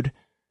feud.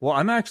 Well,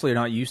 I'm actually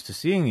not used to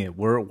seeing it.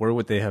 Where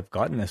would they have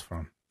gotten this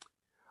from?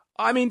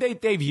 I mean,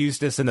 they've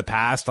used this in the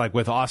past, like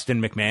with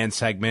Austin McMahon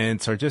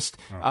segments, or just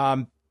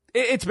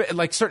it's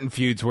like certain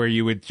feuds where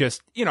you would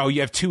just, you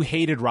have two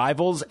hated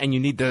rivals and you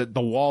need the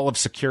wall of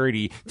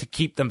security to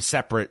keep them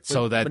separate,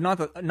 but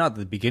not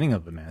the beginning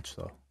of the match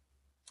though.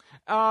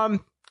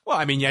 Well,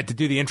 I mean, you had to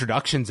do the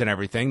introductions and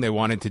everything. They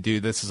wanted to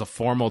do this as a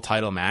formal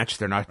title match.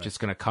 They're not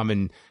just going to come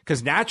in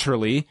because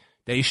naturally.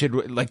 They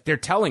should, like, they're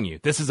telling you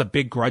this is a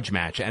big grudge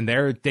match, and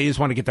they just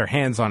want to get their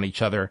hands on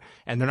each other,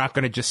 and they're not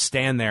going to just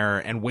stand there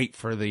and wait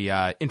for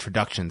the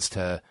introductions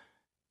to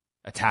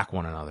attack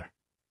one another.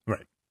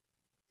 Right.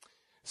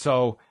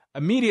 So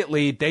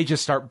immediately they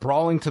just start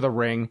brawling to the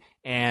ring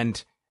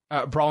and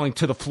brawling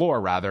to the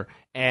floor rather,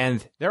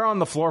 and they're on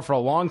the floor for a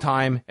long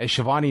time. As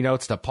Shivani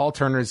notes, that Paul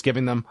Turner is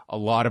giving them a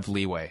lot of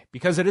leeway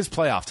because it is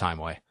playoff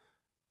time.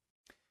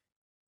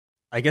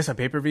 I guess a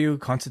pay-per-view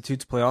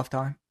constitutes playoff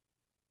time.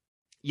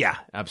 Yeah,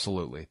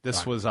 absolutely.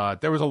 This was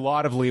there was a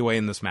lot of leeway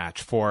in this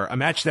match for a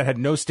match that had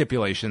no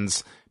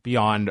stipulations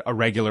beyond a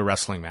regular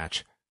wrestling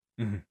match.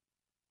 Mm-hmm.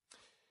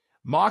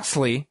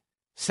 Moxley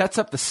sets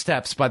up the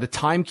steps by the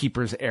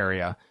timekeepers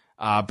area,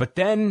 but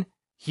then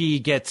he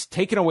gets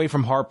taken away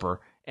from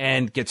Harper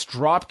and gets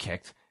drop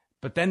kicked.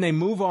 But then they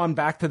move on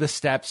back to the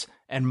steps,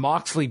 and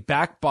Moxley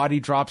back body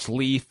drops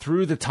Lee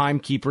through the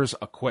timekeepers'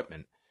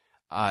 equipment.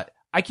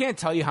 I can't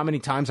tell you how many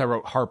times I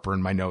wrote Harper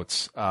in my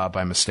notes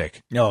by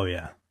mistake. Oh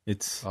yeah.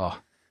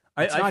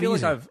 I feel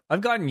like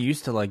I've gotten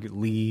used to like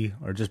Lee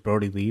or just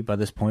Brody Lee by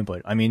this point,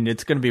 but I mean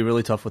it's going to be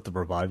really tough with the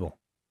revival.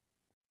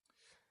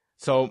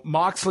 So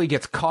Moxley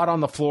gets caught on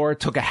the floor,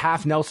 took a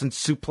half Nelson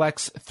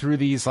suplex through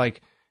these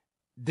like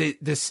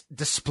this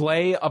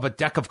display of a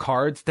deck of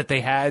cards that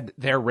they had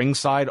there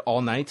ringside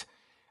all night.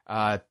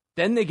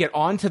 Then they get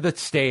onto the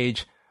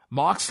stage.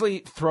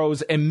 Moxley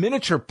throws a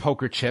miniature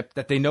poker chip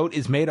that they note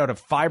is made out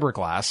of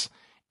fiberglass.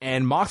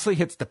 And Moxley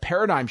hits the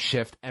paradigm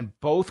shift, and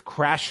both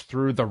crash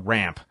through the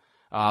ramp,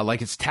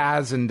 like it's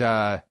Taz and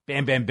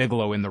Bam Bam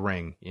Bigelow in the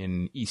ring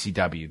in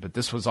ECW. But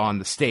this was on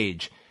the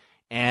stage,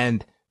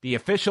 and the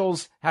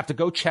officials have to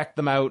go check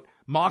them out.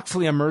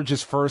 Moxley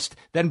emerges first,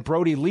 then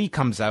Brody Lee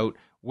comes out,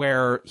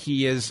 where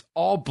he is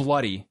all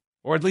bloody,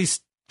 or at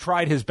least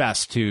tried his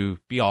best to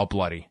be all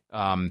bloody.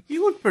 He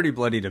looked pretty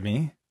bloody to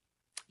me.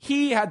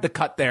 He had the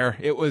cut there.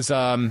 It was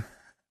fine.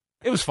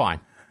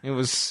 It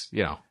was,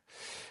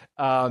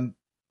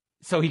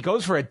 So he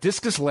goes for a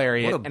discus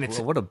lariat,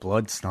 what a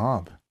blood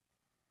snob.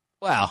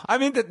 Well, I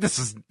mean, this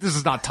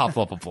is not top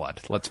level blood.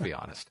 Let's be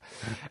honest.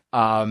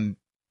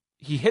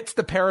 He hits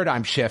the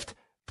paradigm shift.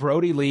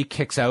 Brody Lee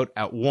kicks out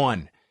at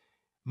 1.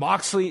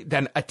 Moxley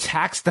then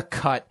attacks the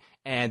cut,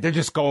 and they're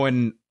just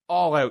going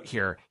all out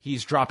here.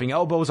 He's dropping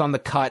elbows on the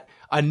cut.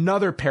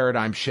 Another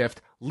paradigm shift.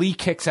 Lee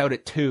kicks out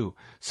at 2.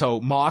 So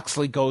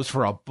Moxley goes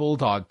for a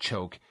bulldog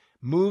choke.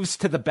 Moves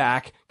to the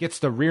back, gets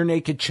the rear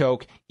naked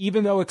choke.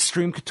 Even though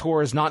Extreme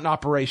Couture is not in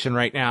operation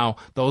right now,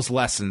 those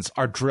lessons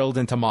are drilled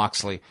into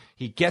Moxley.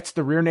 He gets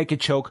the rear naked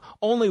choke,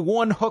 only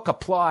one hook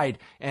applied,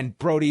 and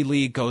Brody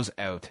Lee goes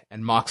out,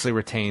 and Moxley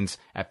retains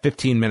at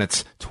 15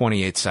 minutes,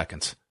 28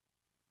 seconds.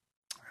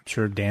 I'm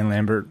sure Dan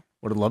Lambert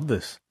would have loved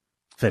this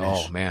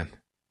finish. Oh, man.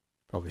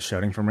 Probably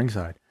shouting from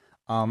ringside.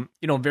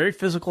 Very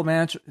physical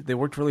match. They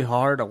worked really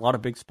hard, a lot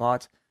of big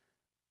spots.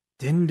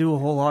 Didn't do a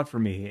whole lot for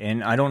me.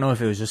 And I don't know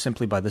if it was just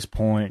simply by this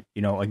point,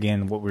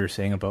 again, what we were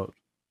saying about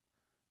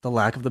the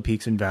lack of the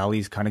peaks and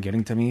valleys kind of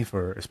getting to me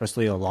for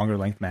especially a longer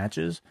length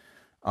matches.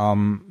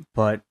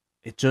 But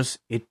it just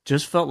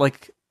felt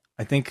like,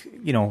 I think,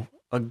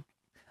 an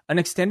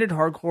extended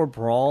hardcore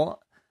brawl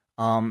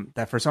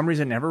that for some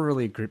reason never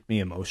really gripped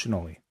me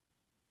emotionally.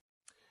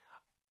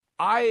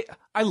 I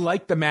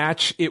liked the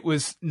match. It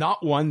was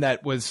not one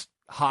that was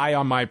high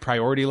on my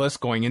priority list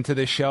going into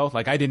this show.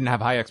 Like, I didn't have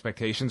high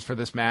expectations for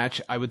this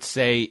match. I would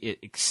say it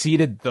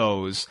exceeded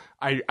those.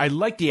 I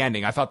liked the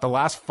ending. I thought the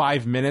last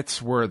 5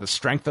 minutes were the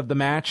strength of the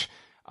match.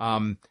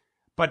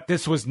 But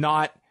this was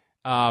not,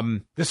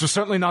 this was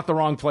certainly not the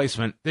wrong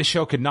placement. This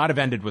show could not have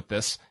ended with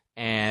this.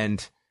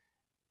 And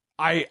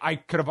I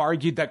could have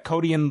argued that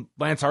Cody and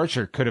Lance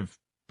Archer could have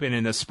been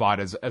in this spot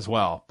as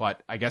well.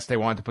 But I guess they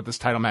wanted to put this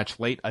title match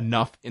late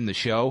enough in the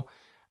show.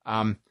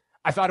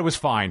 I thought it was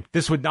fine.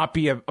 This would not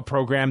be a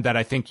program that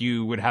I think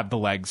you would have the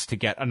legs to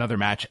get another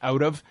match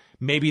out of.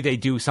 Maybe they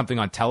do something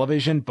on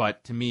television,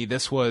 but to me,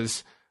 this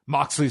was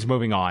Moxley's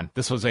moving on.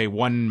 This was a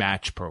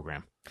one-match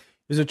program. It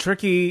was a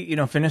tricky,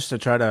 finish to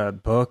try to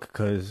book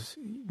because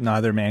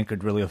neither man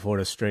could really afford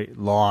a straight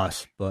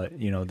loss. But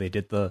they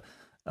did the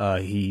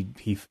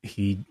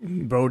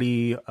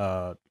Brody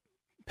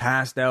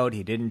passed out.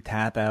 He didn't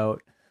tap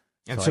out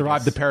and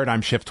survived the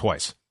paradigm shift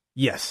twice.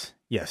 Yes.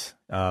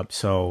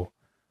 So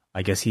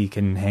I guess he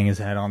can hang his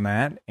hat on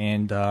that.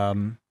 And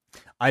go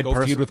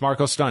feud with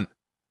Marco Stunt.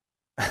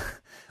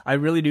 I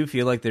really do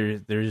feel like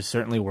there's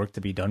certainly work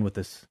to be done with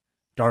this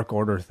Dark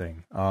Order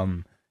thing.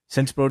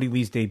 Since Brody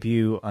Lee's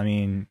debut, I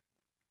mean,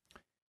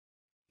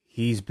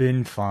 he's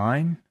been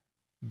fine,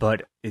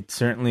 but it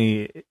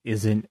certainly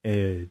isn't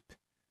a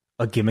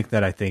gimmick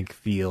that I think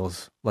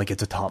feels like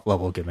it's a top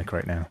level gimmick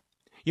right now.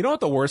 You know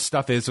what the worst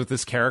stuff is with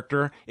this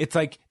character? It's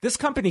like this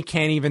company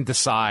can't even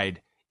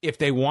decide if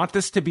they want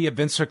this to be a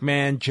Vince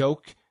McMahon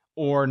joke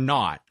or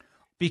not.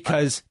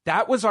 Because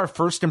that was our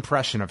first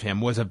impression of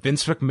him, was a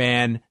Vince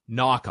McMahon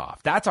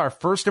knockoff. That's our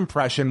first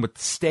impression with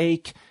the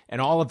steak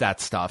and all of that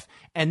stuff.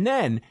 And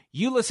then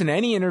you listen to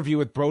any interview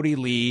with Brody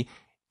Lee,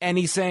 and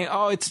he's saying,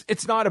 "Oh,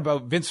 it's not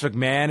about Vince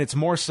McMahon. It's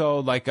more so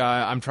like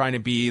I'm trying to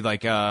be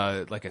like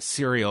a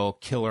serial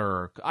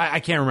killer."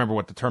 I can't remember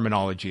what the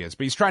terminology is,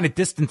 but he's trying to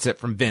distance it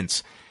from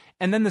Vince.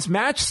 And then this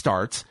match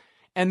starts,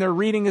 and they're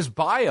reading his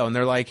bio, and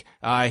they're like,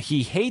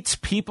 "He hates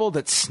people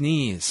that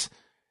sneeze."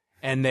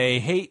 And he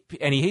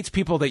hates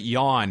people that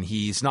yawn.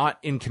 He's not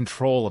in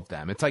control of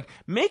them. It's like,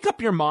 make up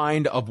your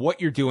mind of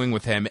what you're doing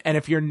with him. And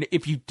if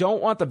you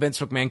don't want the Vince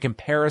McMahon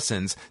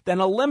comparisons,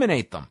 then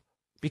eliminate them,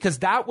 because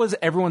that was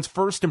everyone's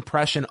first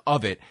impression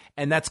of it.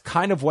 And that's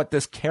kind of what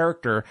this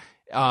character,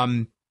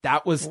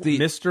 that was the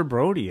Mr.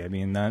 Brody. I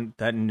mean,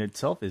 that in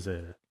itself it's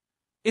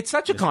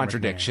such a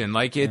contradiction. McMahon.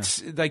 Like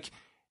it's like,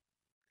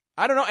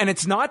 I don't know. And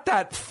it's not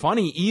that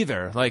funny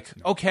either. Like,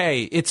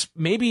 okay, it's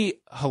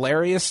maybe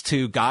hilarious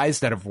to guys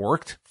that have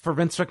worked for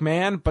Vince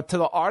McMahon, but to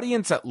the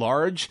audience at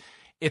large,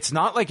 it's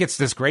not like it's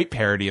this great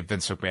parody of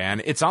Vince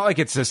McMahon. It's not like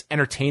it's this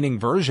entertaining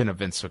version of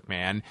Vince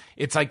McMahon.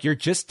 It's like you're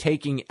just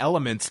taking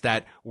elements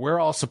that we're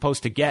all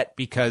supposed to get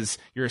because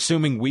you're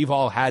assuming we've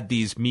all had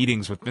these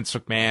meetings with Vince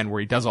McMahon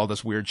where he does all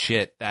this weird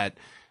shit that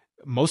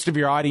most of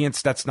your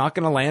audience, that's not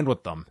going to land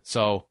with them.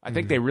 So I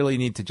think they really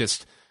need to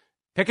just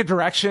pick a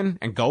direction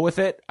and go with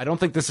it. I don't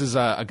think this is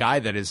a guy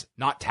that is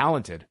not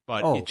talented,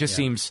 but it just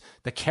seems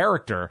the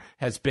character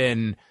has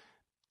been,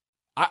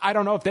 I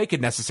don't know if they could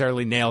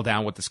necessarily nail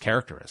down what this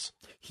character is.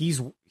 He's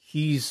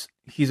an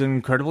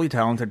incredibly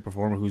talented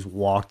performer who's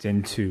walked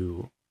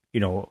into,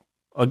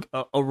 a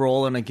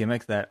role and a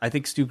gimmick that I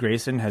think Stu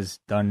Grayson has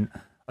done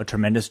a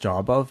tremendous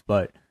job of,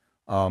 but,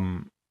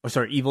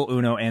 Evil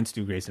Uno and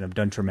Stu Grayson have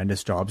done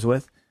tremendous jobs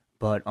with,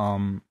 but,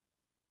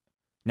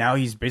 now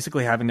he's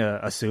basically having to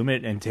assume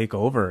it and take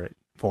over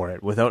for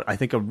it without, I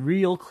think, a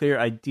real clear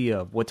idea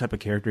of what type of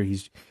character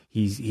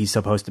he's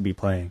supposed to be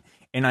playing.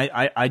 And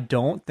I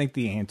don't think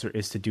the answer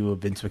is to do a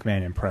Vince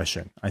McMahon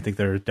impression. I think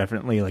there are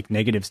definitely like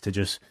negatives to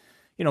just,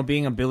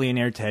 being a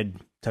billionaire Ted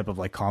type of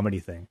like comedy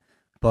thing.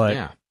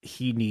 But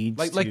he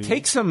needs like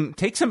take some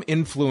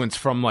influence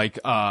from like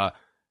a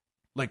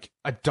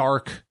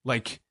dark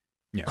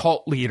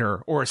cult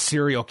leader or a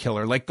serial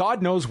killer. Like,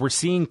 God knows we're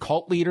seeing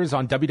cult leaders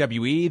on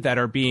WWE that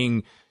are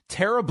being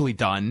terribly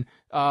done.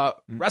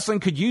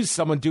 Wrestling could use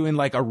someone doing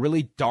like a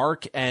really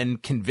dark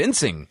and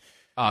convincing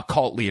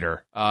cult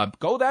leader.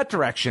 Go that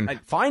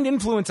direction. Find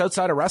influence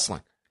outside of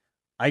wrestling.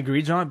 I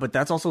agree, John, but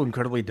that's also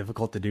incredibly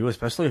difficult to do,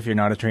 especially if you're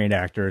not a trained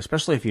actor,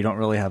 especially if you don't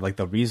really have like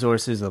the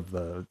resources of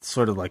the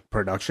sort of like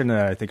production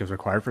that I think is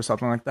required for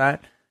something like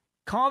that.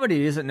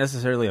 Comedy isn't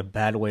necessarily a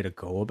bad way to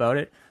go about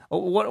it.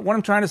 What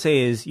I'm trying to say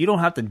is you don't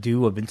have to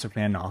do a Vince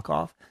McMahon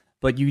knockoff,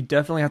 but you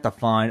definitely have to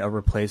find a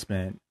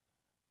replacement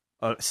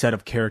set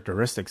of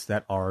characteristics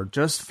that are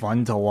just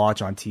fun to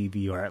watch on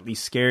TV, or at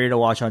least scary to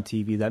watch on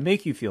TV, that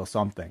make you feel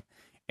something.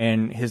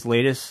 And his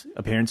latest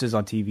appearances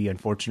on TV,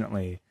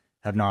 unfortunately,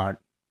 have not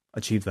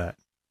achieved that.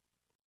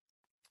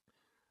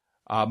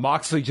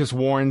 Moxley just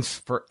warns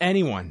for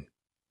anyone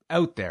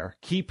out there,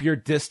 keep your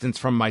distance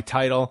from my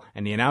title.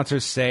 And the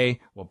announcers say,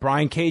 well,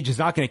 Brian Cage is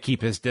not going to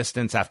keep his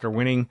distance after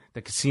winning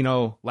the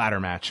casino ladder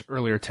match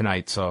earlier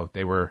tonight. So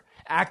they were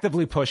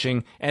actively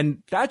pushing,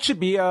 and that should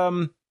be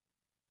an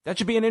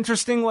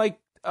interesting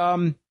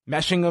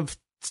meshing of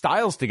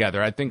styles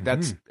together. I think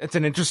it's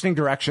an interesting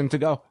direction to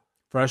go.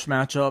 Fresh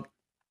matchup.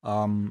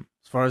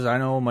 As far as I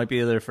know, it might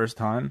be their first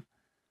time.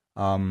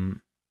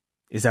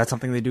 Is that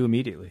something they do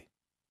immediately?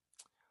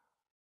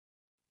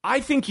 I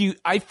think you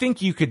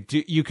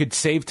could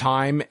save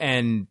time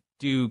and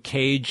do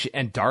Cage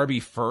and Darby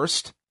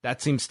first.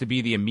 That seems to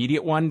be the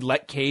immediate one.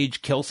 Let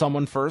Cage kill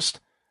someone first.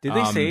 Did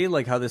they say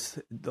like how this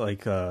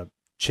like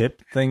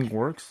chip thing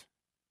works?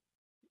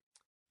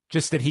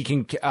 Just that he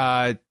can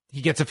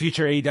he gets a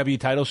future AEW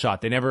title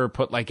shot. They never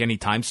put like any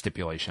time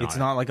stipulation on it. It's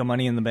not like a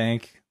Money in the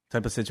Bank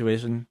type of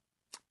situation.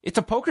 It's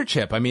a poker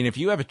chip. I mean, if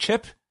you have a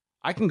chip,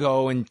 I can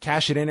go and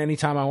cash it in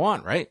anytime I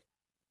want, right?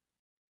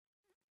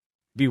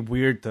 Be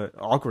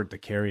awkward to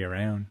carry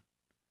around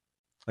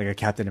like a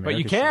Captain America.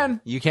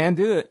 But you can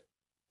do it.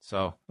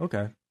 So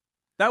okay,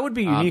 that would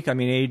be unique. I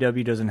mean,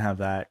 AEW doesn't have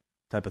that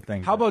type of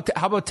thing. How about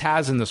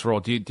Taz in this role?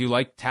 Do you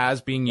like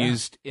Taz being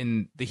used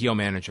in the heel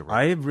manager role?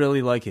 I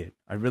really like it.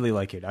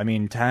 I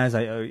mean,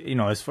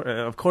 Taz.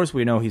 Of course,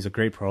 we know he's a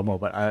great promo,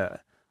 but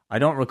I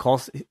don't recall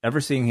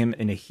ever seeing him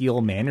in a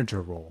heel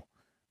manager role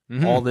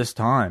all this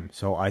time.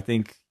 So I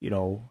think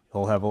he'll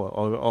have a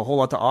whole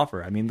lot to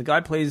offer. I mean, the guy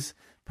plays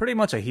pretty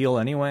much a heel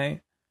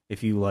anyway,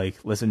 if you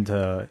like listen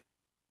to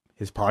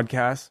his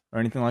podcast or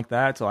anything like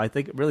that. So I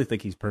really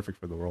think he's perfect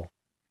for the role.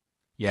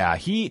 Yeah,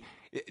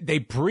 they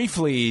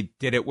briefly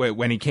did it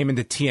when he came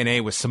into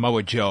TNA with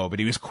Samoa Joe, but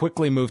he was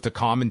quickly moved to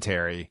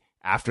commentary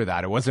after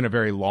that. It wasn't a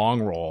very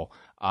long role.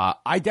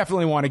 I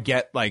definitely want to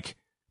get like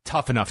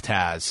tough enough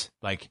Taz,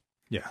 like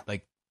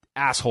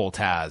asshole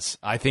Taz.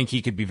 I think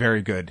he could be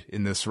very good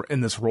in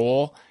this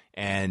role,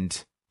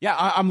 and yeah,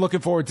 I'm looking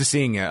forward to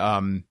seeing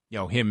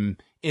him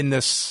in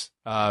this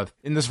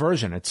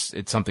version. It's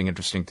something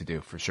interesting to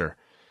do for sure.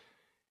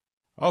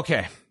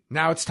 Okay,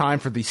 now it's time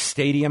for the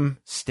Stadium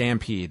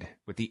Stampede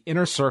with the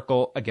Inner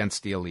Circle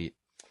against the Elite.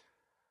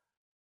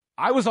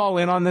 I was all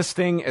in on this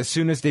thing as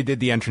soon as they did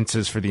the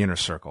entrances for the Inner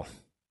Circle.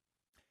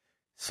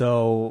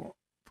 So,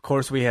 of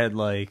course, we had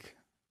like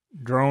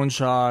drone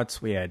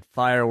shots, we had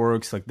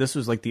fireworks. Like this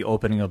was like the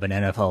opening of an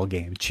NFL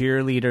game.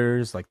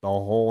 Cheerleaders, like the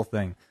whole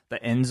thing.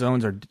 The end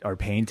zones are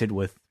painted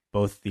with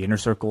both the Inner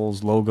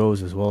Circle's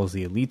logos as well as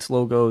the Elite's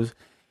logos.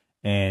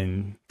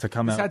 And to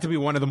come out, this had to be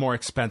one of the more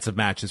expensive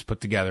matches put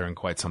together in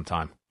quite some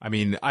time. I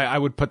mean, I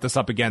would put this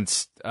up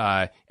against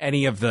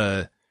any of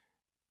the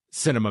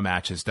cinema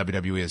matches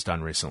WWE has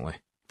done recently.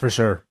 For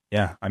sure.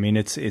 Yeah. I mean,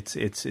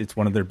 it's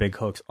one of their big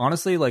hooks.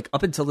 Honestly, like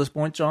up until this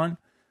point, John,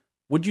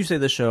 would you say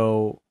the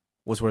show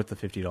was worth the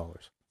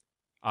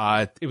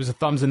 $50? It was a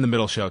thumbs in the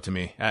middle show to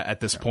me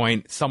at this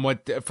point.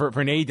 Somewhat for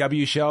an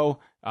AEW show.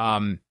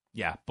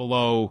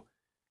 Below.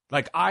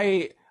 Like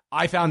I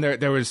found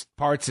there was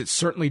parts that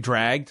certainly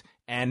dragged,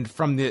 and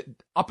from the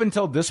up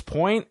until this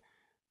point,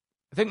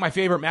 I think my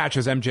favorite match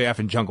was MJF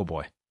and Jungle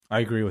Boy. I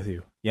agree with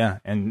you. Yeah,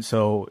 and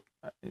so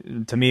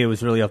to me, it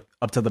was really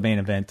up to the main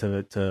event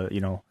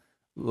to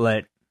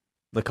let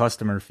the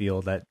customer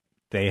feel that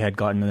they had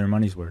gotten their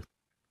money's worth.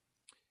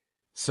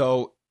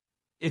 So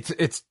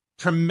it's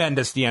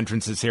tremendous, the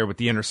entrances here with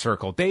the Inner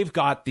Circle. They've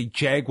got the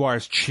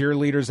Jaguars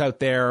cheerleaders out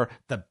there.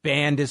 The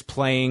band is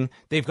playing.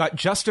 They've got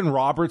Justin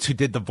Roberts, who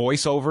did the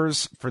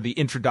voiceovers for the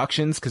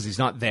introductions because he's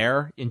not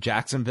there in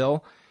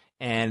Jacksonville.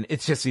 And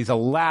it's just these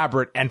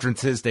elaborate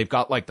entrances. They've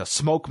got like the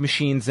smoke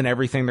machines and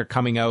everything they're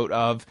coming out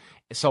of.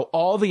 So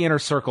all the Inner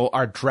Circle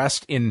are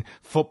dressed in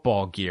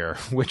football gear,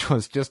 which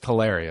was just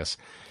hilarious.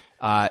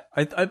 I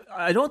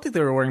don't think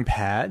they were wearing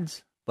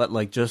pads, but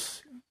like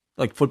just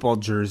like football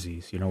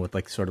jerseys, with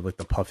like sort of like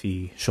the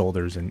puffy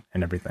shoulders and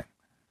everything.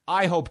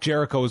 I hope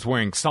Jericho was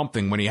wearing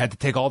something when he had to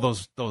take all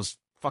those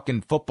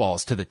fucking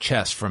footballs to the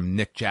chest from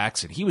Nick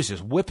Jackson. He was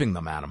just whipping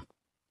them at him.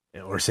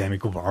 Or Sammy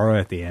Guevara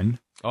at the end.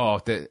 Oh,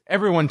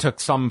 everyone took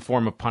some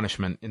form of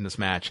punishment in this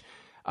match.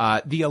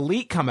 The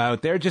Elite come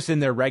out. They're just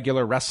in their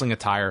regular wrestling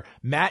attire.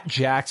 Matt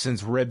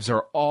Jackson's ribs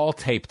are all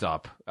taped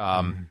up.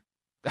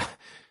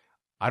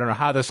 I don't know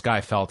how this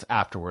guy felt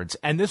afterwards.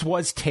 And this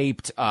was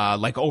taped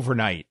like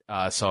overnight.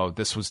 So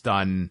this was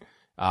done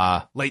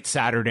late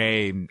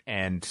Saturday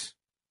and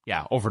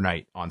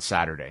overnight on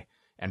Saturday.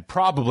 And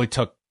probably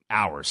took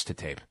hours to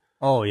tape.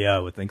 Oh, yeah, I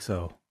would think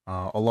so.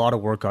 A lot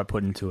of work got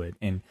put into it.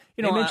 And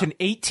they mentioned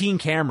 18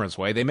 cameras,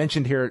 They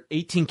mentioned here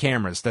 18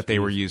 cameras that they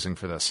were using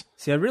for this.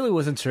 See, I really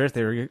wasn't sure if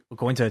they were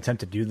going to attempt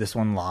to do this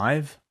one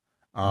live.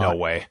 No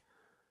way.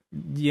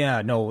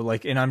 Yeah, no,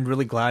 and I'm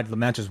really glad the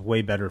match is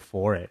way better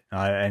for it.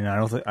 And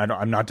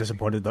I'm not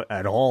disappointed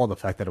at all the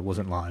fact that it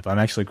wasn't live. I'm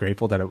actually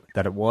grateful that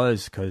it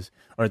was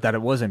that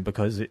it wasn't,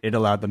 because it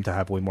allowed them to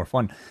have way more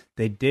fun.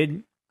 They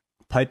did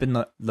pipe in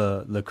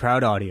the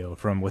crowd audio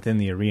from within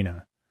the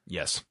arena.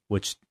 Yes,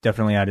 which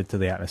definitely added to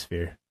the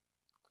atmosphere.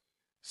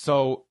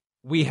 So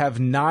we have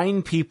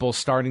 9 people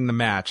starting the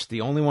match.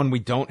 The only one we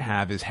don't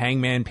have is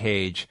Hangman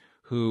Page,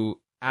 who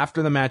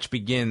after the match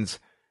begins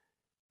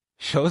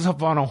shows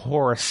up on a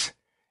horse,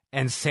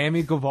 and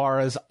Sammy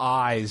Guevara's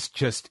eyes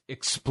just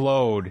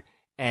explode,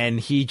 and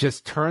he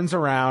just turns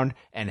around,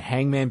 and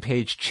Hangman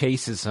Page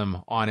chases him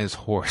on his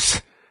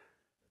horse.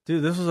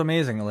 Dude, this was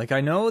amazing. Like,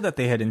 I know that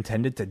they had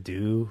intended to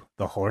do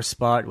the horse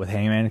spot with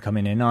Hangman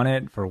coming in on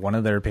it for one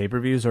of their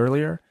pay-per-views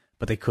earlier,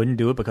 but they couldn't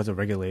do it because of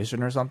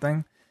regulation or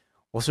something.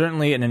 Well,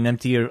 certainly in an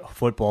empty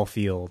football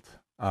field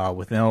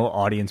with no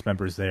audience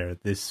members there,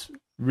 this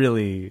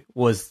really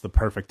was the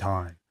perfect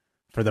time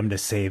for them to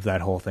save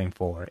that whole thing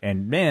for.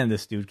 And man,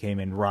 this dude came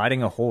in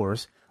riding a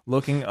horse,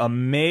 looking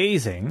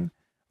amazing.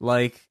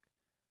 Like,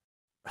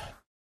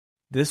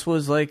 this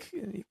was like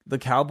the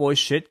cowboy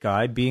shit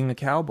guy being a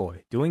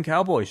cowboy, doing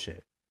cowboy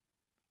shit.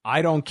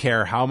 I don't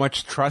care how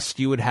much trust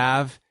you would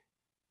have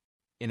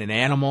in an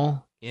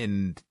animal,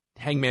 in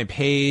Hangman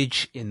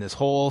Page, in this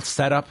whole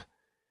setup.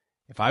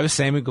 If I was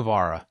Sammy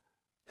Guevara,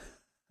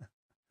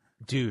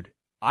 dude,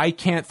 I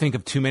can't think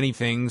of too many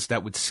things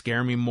that would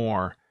scare me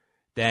more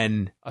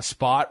than a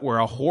spot where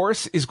a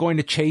horse is going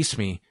to chase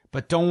me,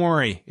 but don't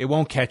worry, it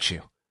won't catch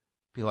you.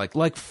 Be like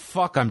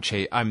fuck,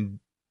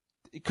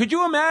 could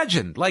you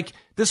imagine? Like,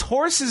 this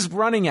horse is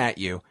running at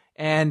you,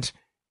 and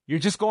you're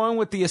just going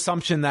with the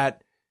assumption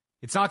that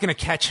it's not going to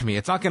catch me.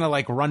 It's not going to,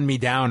 like, run me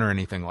down or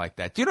anything like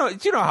that. Do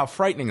you know how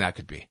frightening that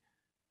could be?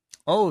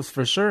 Oh,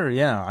 for sure,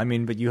 yeah. I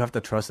mean, but you have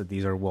to trust that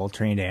these are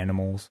well-trained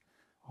animals.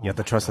 You have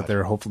to trust that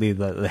they're hopefully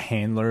the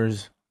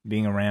handlers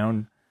being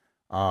around.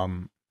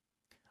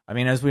 I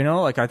mean, as we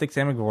know, like, I think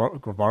Sammy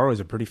Guevara is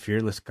a pretty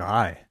fearless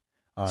guy.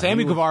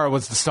 Sammy Guevara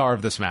was the star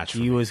of this match.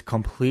 He was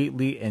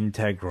completely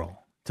integral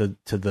to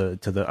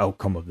the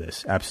outcome of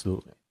this.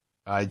 Absolutely.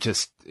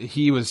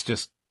 He was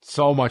just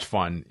so much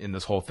fun in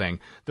this whole thing.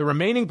 The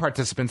remaining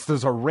participants,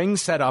 there's a ring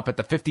set up at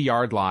the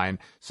 50-yard line,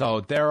 so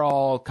they're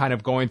all kind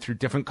of going through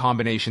different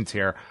combinations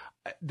here.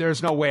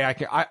 There's no way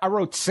I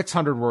wrote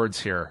 600 words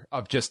here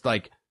of just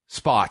like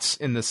spots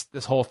in this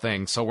whole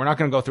thing, so we're not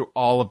going to go through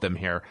all of them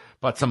here,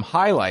 but some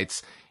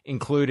highlights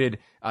included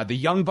the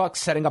Young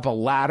Bucks setting up a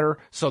ladder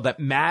so that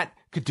Matt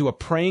could do a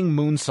praying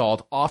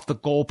moonsault off the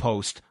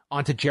goalpost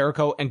onto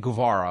Jericho and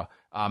Guevara.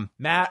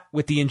 Matt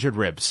with the injured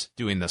ribs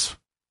doing this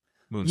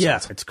moonsault. Yeah,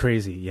 it's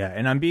crazy. Yeah,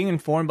 and I'm being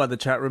informed by the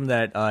chat room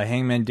that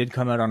Hangman did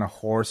come out on a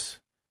horse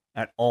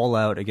at All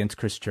Out against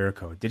Chris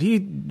Jericho. Did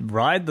he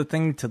ride the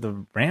thing to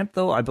the ramp,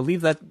 though? I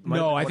believe that...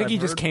 No, I think he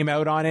just came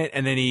out on it,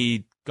 and then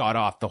he got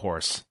off the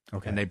horse.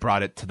 Okay. And they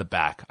brought it to the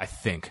back, I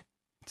think.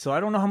 So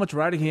I don't know how much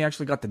riding he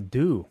actually got to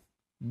do.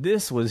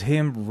 This was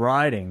him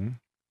riding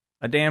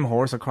a damn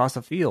horse across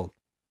the field.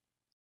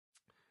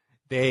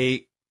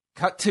 They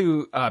cut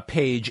to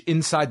Page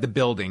inside the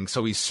building,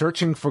 so he's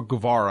searching for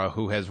Guevara,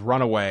 who has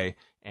run away,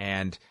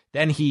 and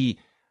then he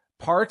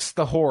parks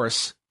the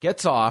horse,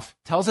 gets off,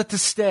 tells it to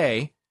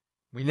stay.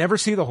 We never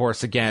see the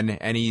horse again,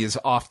 and he is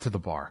off to the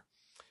bar.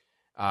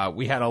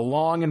 We had a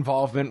long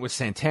involvement with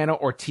Santana,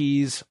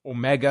 Ortiz,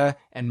 Omega,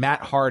 and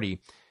Matt Hardy.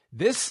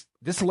 This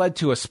led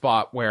to a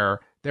spot where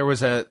there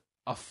was a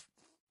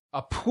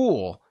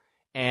pool,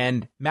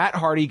 and Matt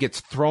Hardy gets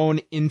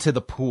thrown into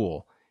the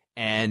pool,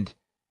 and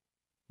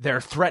they're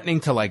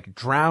threatening to, like,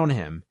 drown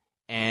him.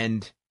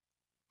 And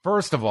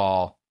first of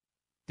all,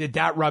 did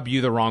that rub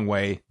you the wrong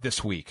way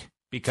this week?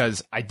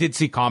 Because I did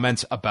see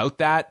comments about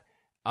that.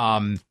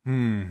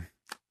 Honestly,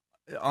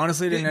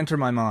 it didn't enter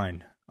my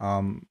mind.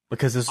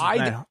 Because this is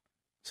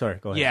sorry,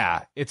 go ahead.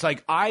 Yeah, it's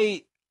like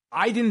I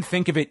didn't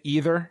think of it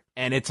either,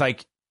 and it's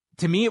like,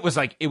 to me it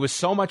was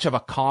so much of a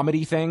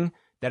comedy thing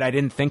that I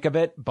didn't think of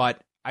it. But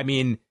I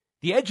mean,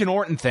 the Edge and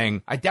Orton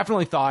thing, I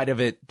definitely thought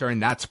of it during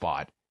that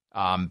spot.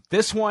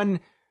 This one,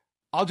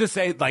 I'll just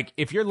say, like,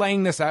 if you're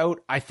laying this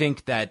out, I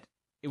think that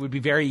it would be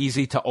very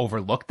easy to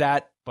overlook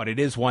that, but it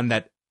is one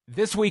that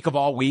this week of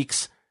all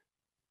weeks,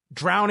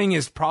 drowning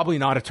is probably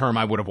not a term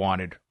I would have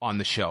wanted on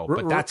the show.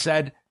 But that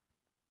said,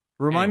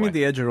 remind me of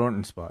the Edge and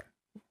Orton spot.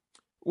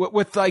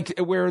 With like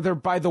where they're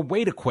by the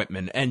weight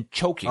equipment and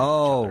choking each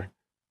other.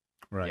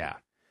 Right. Yeah.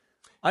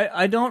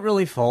 I don't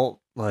really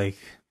fault, like,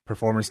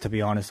 performers, to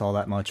be honest, all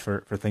that much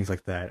for things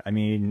like that. I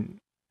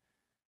mean,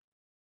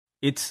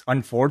 it's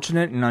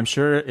unfortunate, and I'm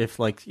sure if,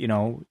 like, you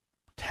know,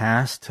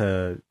 tasked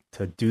to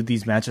do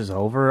these matches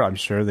over, I'm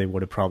sure they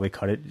would have probably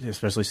cut it,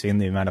 especially seeing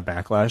the amount of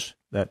backlash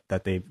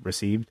that they've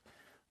received.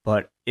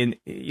 But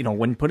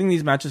when putting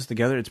these matches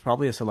together, it's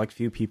probably a select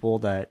few people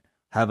that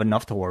have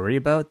enough to worry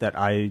about that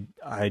I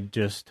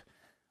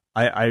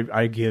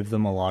give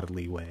them a lot of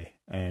leeway.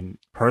 And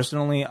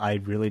personally, I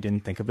really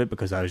didn't think of it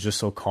because I was just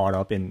so caught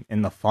up in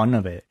the fun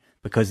of it,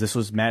 because this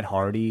was Matt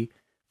Hardy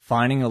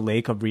finding a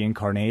lake of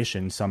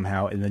reincarnation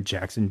somehow in the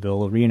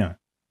Jacksonville arena.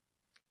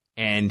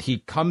 And he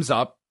comes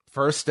up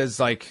first as,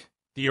 like,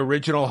 the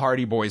original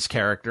Hardy Boys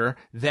character,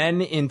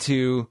 then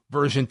into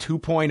version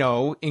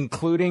 2.0,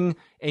 including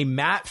a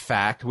Matt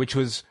Fact, which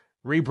was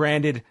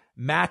rebranded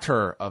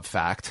Matter of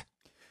Fact.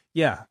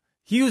 Yeah.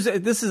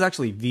 This is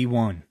actually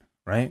V1,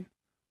 right?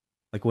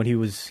 Like, when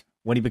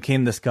he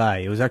became this guy,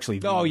 it was actually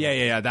V1. Oh,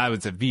 yeah. That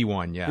was a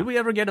V1, yeah. Did we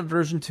ever get a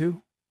version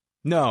 2?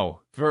 No.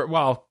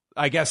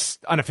 I guess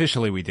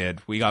unofficially we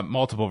did. We got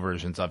multiple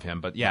versions of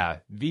him, but yeah,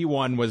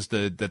 V1 was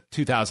the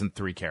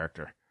 2003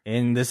 character.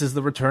 And this is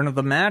the return of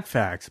the Matt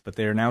Facts, but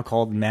they are now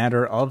called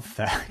Matter of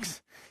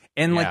Facts.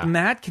 And like,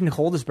 Matt can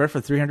hold his breath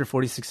for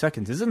 346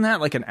 seconds. Isn't that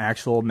like an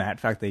actual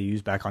Matt Fact they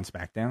used back on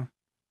SmackDown?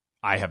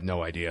 I have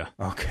no idea.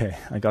 Okay,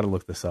 I got to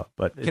look this up.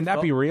 But can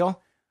that be real?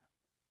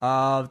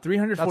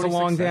 346. That's a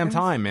long damn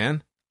time,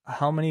 man.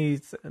 How many?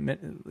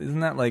 Isn't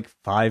that like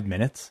 5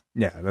 minutes?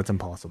 Yeah, that's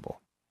impossible.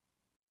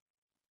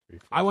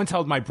 I once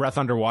held my breath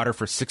underwater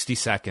for 60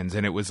 seconds,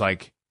 and it was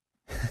like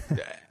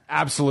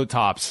absolute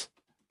tops.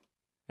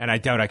 And I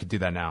doubt I could do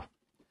that now.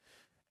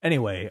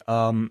 Anyway,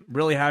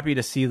 really happy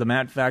to see the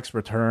Matt Fax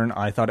return.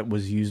 I thought it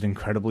was used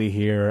incredibly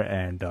here,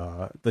 and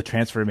the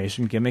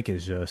transformation gimmick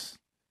is just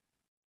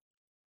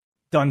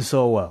done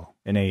so well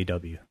in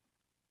AEW.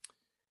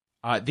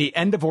 The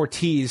end of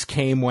Ortiz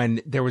came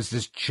when there was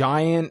this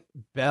giant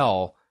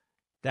bell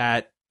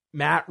that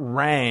Matt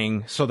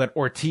rang so that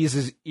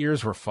Ortiz's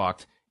ears were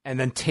fucked, and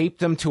then taped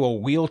them to a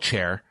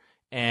wheelchair,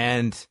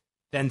 and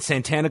then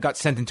Santana got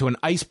sent into an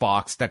ice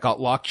box that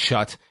got locked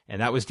shut, and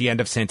that was the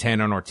end of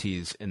Santana and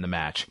Ortiz in the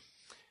match.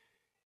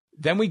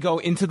 Then we go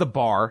into the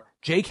bar.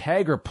 Jake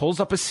Hager pulls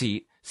up a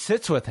seat,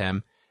 sits with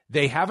him.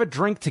 They have a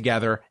drink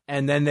together,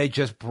 and then they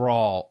just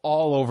brawl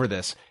all over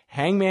this.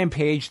 Hangman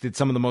Page did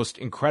some of the most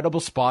incredible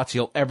spots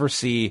you'll ever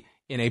see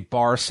in a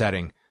bar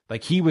setting.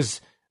 Like, he was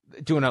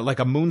doing a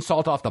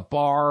moonsault off the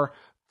bar,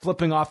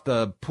 flipping off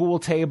the pool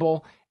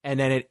table, and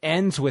then it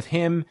ends with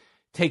him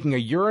taking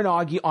a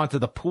uranagi onto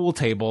the pool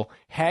table.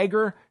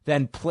 Hager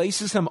then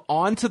places him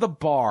onto the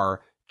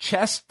bar,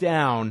 chest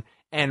down,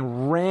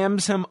 and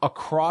rams him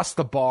across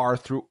the bar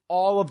through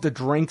all of the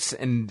drinks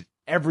and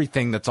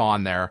everything that's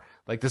on there.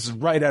 Like, this is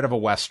right out of a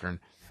Western.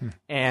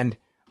 And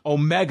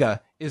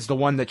Omega is the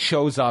one that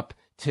shows up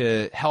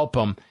to help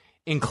him,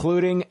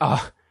 including a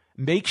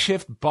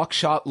makeshift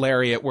buckshot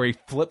lariat where he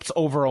flips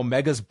over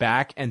Omega's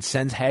back and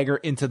sends Hager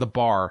into the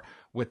bar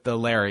with the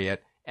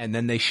lariat. And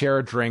then they share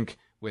a drink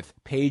with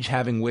Page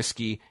having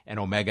whiskey and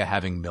Omega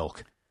having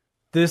milk.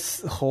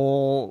 This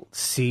whole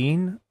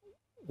scene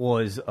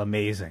was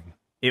amazing.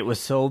 It was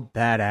so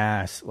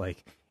badass,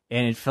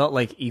 and it felt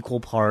like equal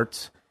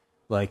parts,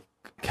 like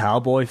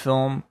cowboy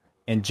film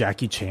and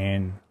Jackie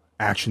Chan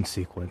action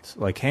sequence.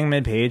 Like,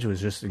 Hangman Page was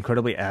just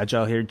incredibly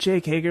agile here.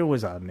 Jake Hager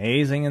was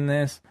amazing in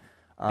this.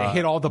 They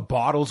hit all the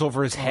bottles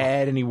over his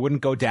head, and he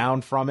wouldn't go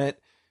down from it.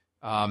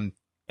 And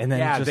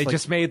then they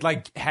just made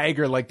like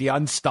Hager like the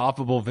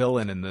unstoppable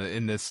villain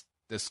in this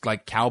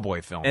like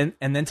cowboy film.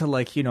 And then to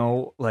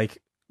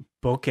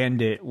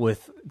bookend it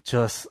with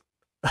just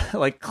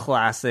like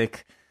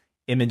classic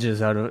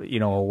images out of,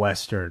 a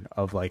Western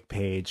of like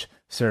Page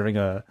serving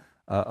a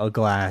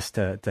glass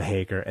to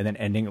Hager and then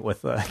ending it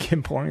with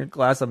him pouring a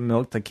glass of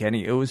milk to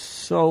Kenny. It was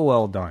so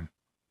well done.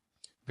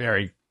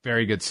 Very,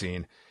 very good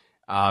scene.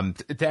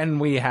 Then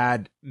we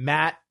had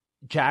Matt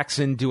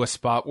Jackson do a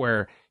spot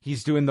where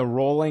he's doing the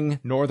rolling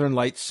Northern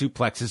Lights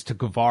suplexes to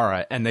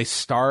Guevara, and they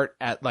start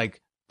at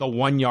like the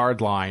 1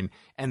 yard line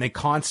and they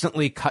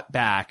constantly cut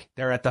back.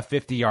 They're at the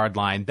 50-yard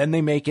line. Then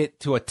they make it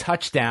to a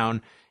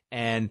touchdown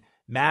and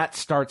Matt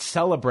starts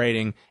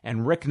celebrating,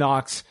 and Rick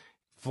Knox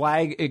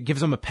it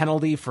gives him a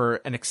penalty for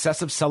an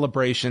excessive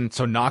celebration.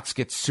 So Knox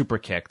gets super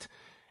kicked.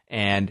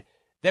 And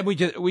then we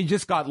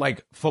just got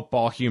like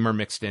football humor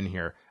mixed in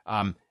here.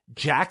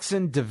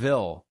 Jackson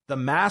DeVille, the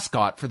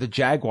mascot for the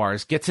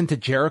Jaguars, gets into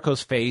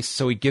Jericho's face,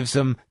 so he gives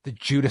him the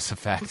Judas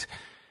effect.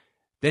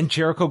 Then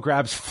Jericho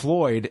grabs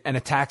Floyd and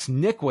attacks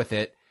Nick with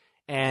it,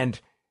 and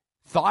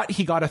thought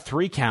he got a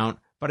 3 count,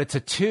 but it's a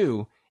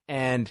 2,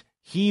 and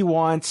he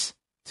wants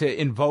to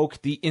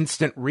invoke the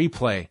instant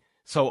replay.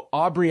 So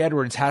Aubrey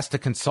Edwards has to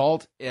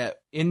consult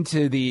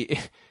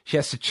she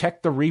has to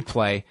check the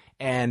replay,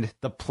 and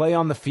the play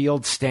on the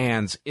field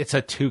stands. It's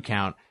a 2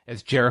 count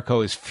as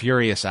Jericho is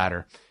furious at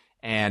her.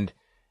 And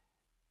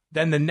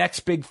then the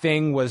next big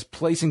thing was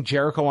placing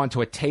Jericho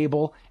onto a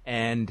table,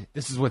 and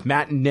this is with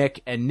Matt and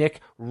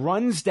Nick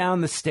runs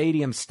down the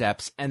stadium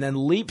steps and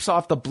then leaps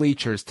off the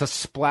bleachers to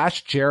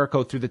splash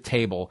Jericho through the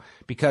table,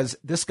 because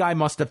this guy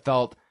must have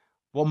felt,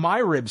 well, my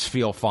ribs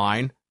feel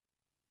fine.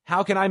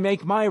 How can I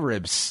make my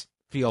ribs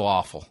feel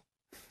awful?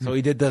 So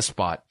he did this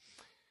spot.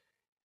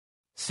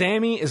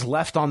 Sammy is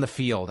left on the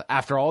field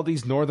after all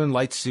these Northern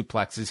Lights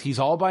suplexes. He's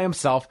all by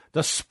himself.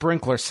 The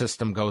sprinkler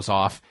system goes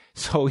off,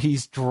 so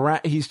he's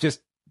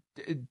just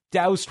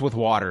doused with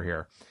water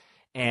here.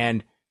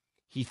 And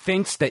he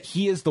thinks that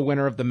he is the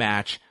winner of the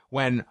match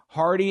when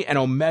Hardy and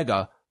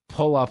Omega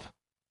pull up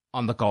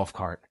on the golf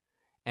cart.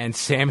 And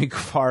Sammy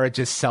Guevara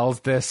just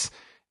sells this.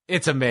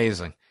 It's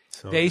amazing.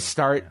 They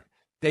start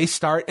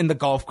in the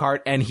golf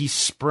cart, and he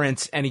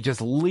sprints, and he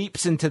just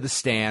leaps into the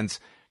stands,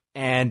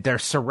 and they're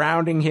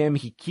surrounding him.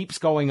 He keeps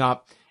going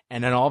up,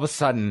 and then all of a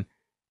sudden,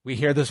 we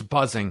hear this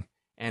buzzing,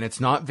 and it's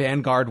not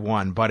Vanguard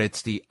 1, but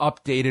it's the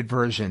updated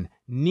version,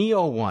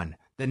 Neo 1,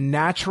 the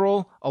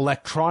natural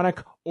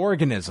electronic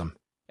organism.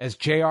 As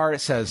JR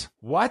says,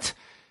 what?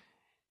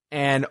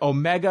 And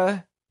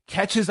Omega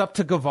catches up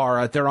to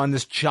Guevara. They're on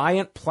this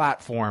giant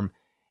platform,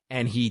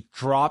 and he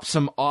drops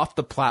him off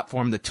the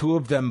platform. The two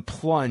of them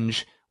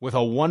plunge with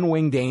a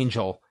one-winged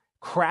angel,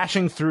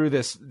 crashing through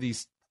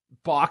these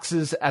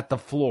boxes at the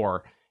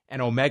floor,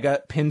 and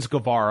Omega pins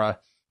Guevara.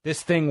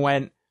 This thing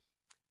went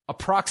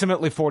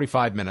approximately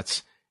 45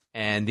 minutes,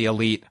 and the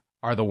Elite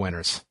are the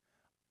winners.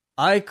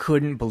 I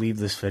couldn't believe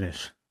this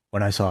finish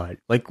when I saw it.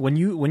 Like, when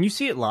you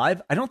see it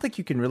live, I don't think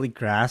you can really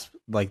grasp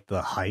like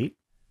the height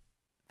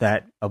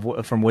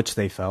from which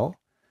they fell.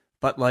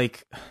 But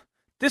like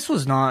this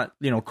was not,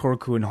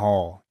 Korakuen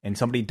Hall and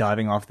somebody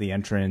diving off the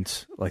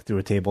entrance like through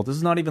a table. This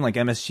is not even like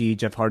MSG,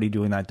 Jeff Hardy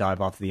doing that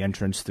dive off the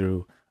entrance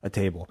through a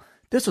table.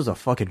 This was a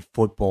fucking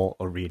football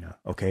arena,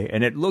 okay?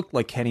 And it looked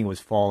like Kenny was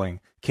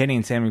falling. Kenny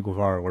and Sammy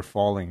Guevara were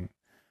falling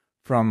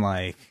from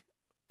like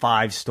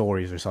 5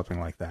 stories or something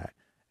like that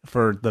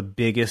for the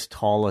biggest,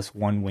 tallest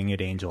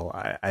one-winged angel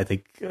I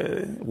think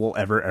we'll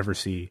ever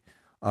see.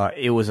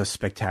 It was a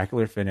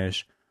spectacular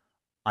finish.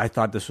 I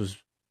thought this was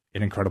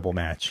an incredible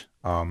match.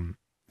 And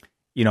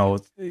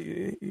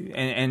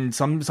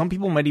some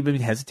people might even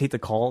hesitate to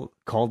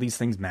call these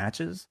things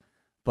matches,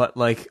 but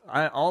like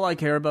all I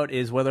care about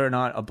is whether or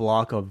not a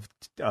block of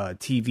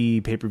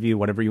TV, pay-per-view,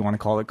 whatever you want to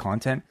call it,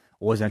 content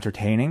was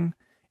entertaining.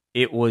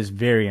 It was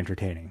very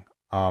entertaining.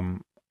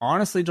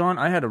 Honestly, John,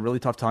 I had a really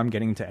tough time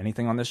getting into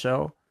anything on this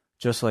show,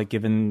 just like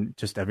given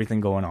just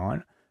everything going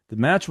on. The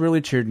match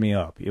really cheered me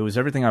up. It was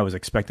everything I was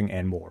expecting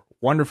and more.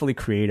 Wonderfully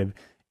creative,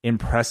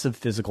 impressive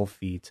physical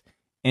feat,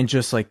 and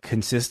just like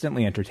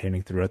consistently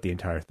entertaining throughout the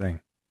entire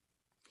thing.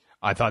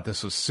 I thought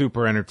this was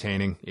super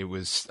entertaining. It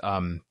was,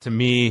 to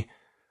me,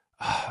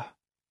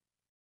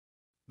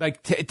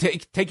 like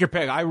take your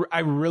pick. I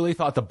really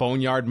thought the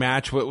Boneyard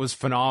match was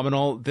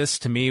phenomenal. This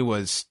to me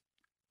was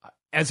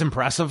as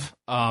impressive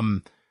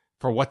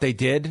for what they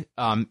did.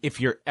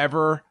 If you're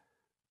ever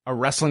a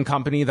wrestling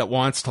company that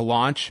wants to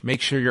launch,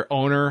 make sure your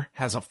owner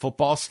has a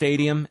football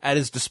stadium at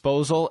his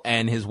disposal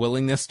and his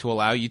willingness to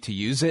allow you to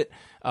use it.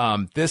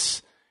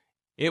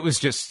 It was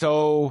just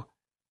so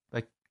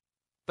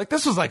like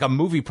this was like a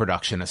movie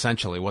production,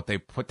 essentially, what they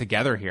put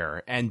together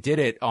here and did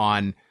it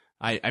on.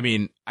 I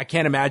mean, I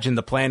can't imagine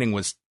the planning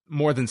was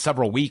more than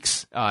several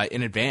weeks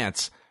in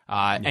advance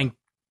and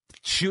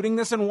shooting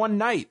this in one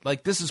night.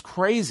 Like, this is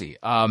crazy.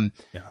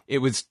 It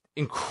was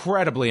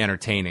incredibly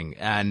entertaining.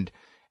 And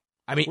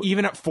I mean,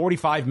 even at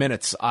 45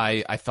 minutes,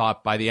 I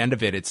thought by the end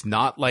of it, it's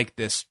not like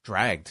this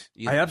dragged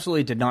either. I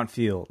absolutely did not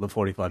feel the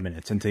 45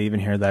 minutes, and to even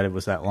hear that it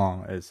was that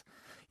long is,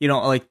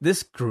 like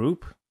this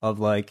group of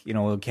like,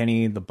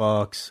 Kenny, the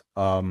Bucks,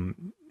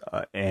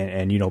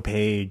 and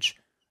Paige.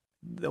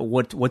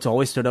 What's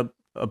always stood up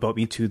about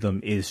me to them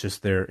is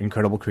just their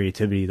incredible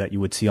creativity that you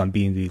would see on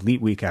Being the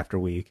Elite week after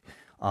week.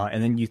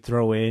 And then you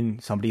throw in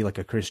somebody like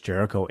a Chris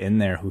Jericho in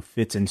there who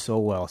fits in so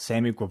well.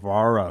 Sammy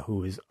Guevara,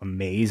 who is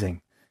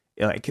amazing,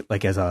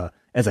 like as a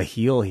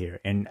heel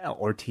here, and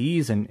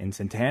Ortiz and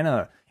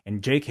Santana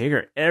and Jake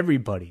Hager.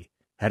 Everybody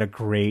had a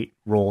great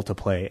role to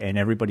play, and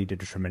everybody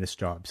did a tremendous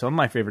job. Some of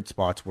my favorite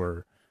spots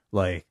were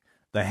like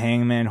the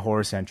Hangman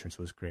Horse entrance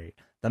was great.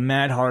 The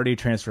Matt Hardy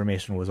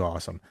transformation was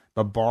awesome.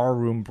 The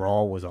barroom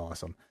brawl was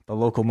awesome. The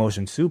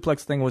locomotion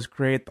suplex thing was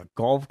great. The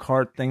golf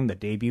cart thing, the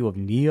debut of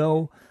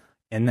Neo,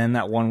 and then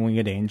that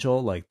one-winged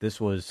angel. Like,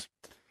 this was,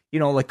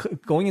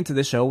 like going into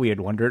this show, we had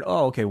wondered,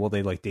 oh, okay, will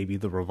they like debut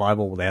the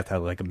Revival? Will they have to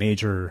have like a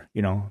major,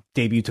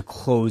 debut to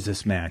close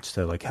this match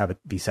to like have it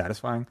be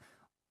satisfying?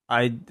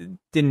 I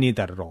didn't need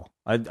that at all.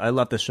 I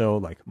left the show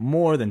like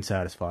more than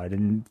satisfied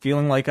and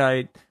feeling like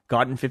I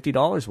gotten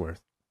 $50 worth.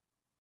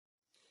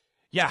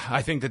 Yeah,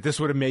 I think that this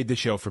would have made the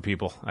show for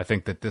people. I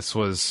think that this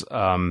was,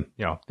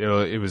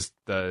 it was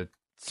the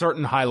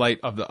certain highlight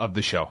of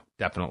the show,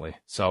 definitely.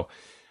 So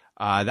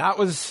that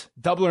was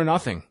Double or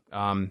Nothing.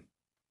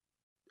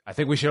 I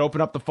think we should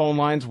open up the phone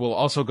lines. We'll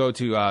also go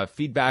to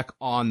feedback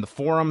on the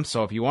forum.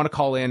 So if you want to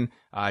call in,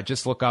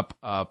 just look up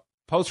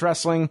Post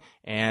Wrestling,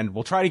 and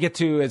we'll try to get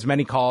to as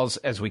many calls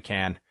as we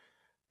can,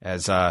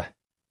 as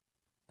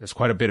there's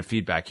quite a bit of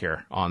feedback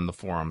here on the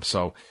forum.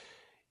 So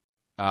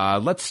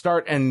let's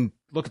start and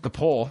look at the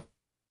poll.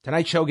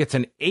 Tonight's show gets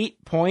an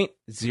 8.04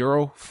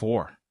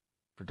 for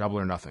Double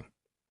or Nothing.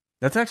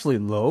 That's actually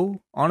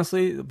low,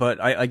 honestly,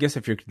 but I guess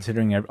if you're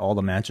considering all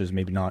the matches,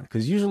 maybe not,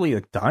 because usually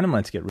like,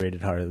 Dynamites get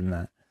rated higher than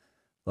that.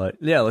 But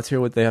yeah, let's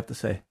hear what they have to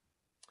say.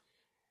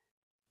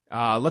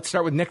 Let's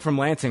start with Nick from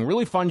Lansing.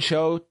 Really fun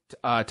show,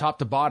 top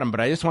to bottom,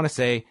 but I just want to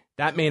say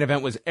that main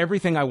event was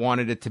everything I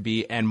wanted it to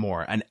be and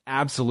more. An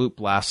absolute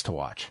blast to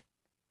watch.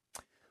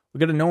 We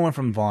got a no one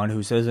from Vaughn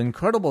who says,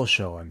 incredible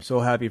show. I'm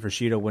so happy for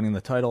Shida winning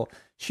the title.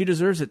 She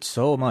deserves it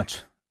so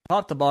much.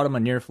 Top to bottom, a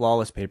near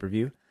flawless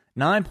pay-per-view.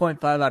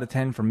 9.5 out of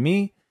 10 from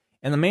me.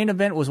 And the main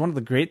event was one of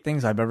the great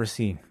things I've ever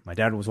seen. My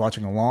dad was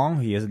watching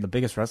along. He isn't the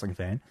biggest wrestling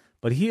fan,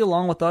 but he,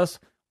 along with us,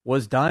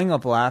 was dying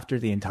of laughter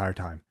the entire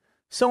time.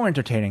 So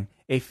entertaining.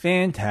 A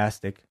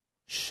fantastic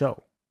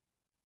show.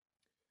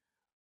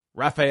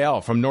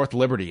 Raphael from North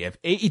Liberty.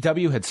 If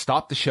AEW had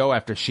stopped the show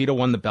after Shida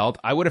won the belt,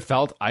 I would have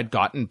felt I'd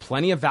gotten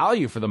plenty of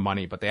value for the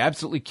money, but they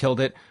absolutely killed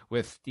it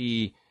with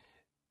the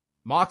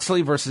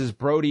Moxley versus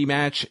Brody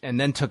match, and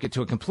then took it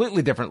to a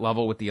completely different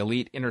level with the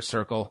Elite Inner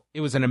Circle.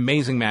 It was an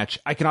amazing match.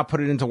 I cannot put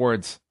it into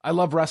words. I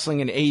love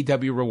wrestling, and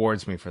AEW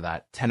rewards me for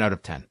that. 10 out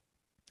of 10.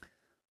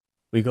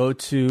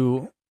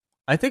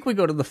 I think we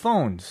go to the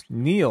phones.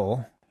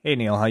 Neil. Hey,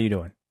 Neil, how you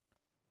doing?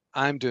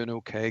 I'm doing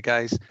okay,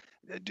 guys.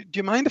 Do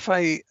you mind if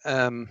I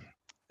don't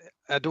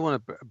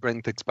want to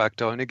bring things back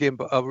down again,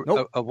 but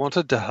Nope. I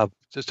wanted to have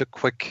just a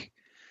quick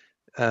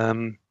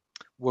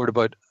word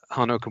about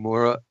Hana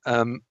Kimura.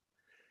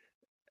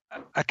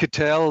 I could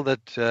tell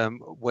that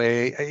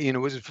it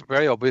was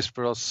very obvious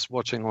for us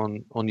watching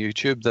on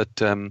YouTube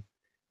that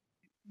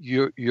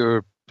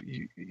you're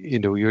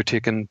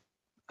taking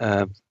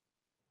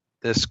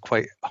this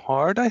quite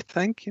hard. I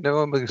think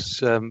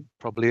because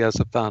probably as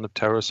a fan of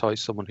Terrace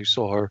House, someone who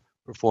saw her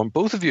perform,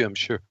 both of you, I'm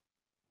sure,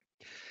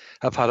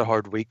 have had a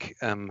hard week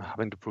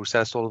having to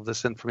process all of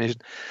this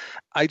information.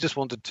 I just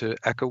wanted to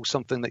echo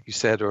something that you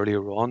said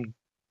earlier on,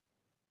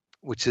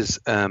 which is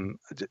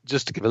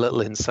just to give a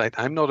little insight.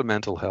 I'm not a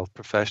mental health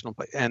professional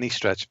by any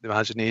stretch of the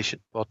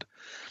imagination, but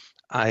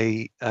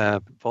I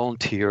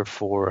volunteer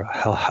for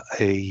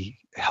a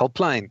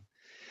helpline.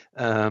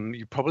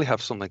 You probably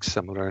have something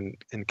similar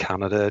in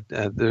Canada.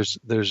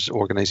 There's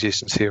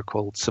organizations here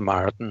called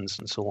Samaritans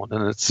and so on,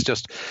 and it's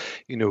just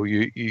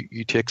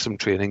you take some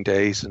training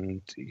days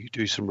and you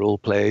do some role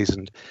plays,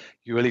 and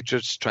you're really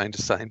just trying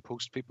to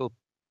signpost people.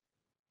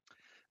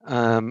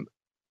 And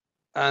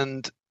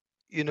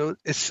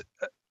it's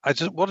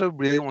what I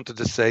really wanted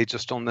to say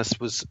just on this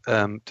was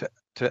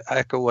to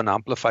echo and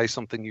amplify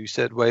something you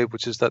said, Wade,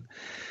 which is that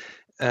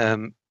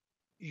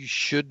you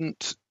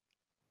shouldn't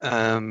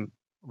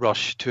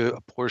rush to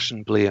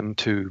apportion blame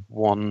to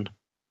one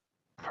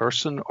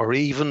person or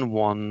even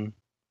one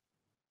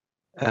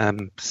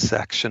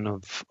section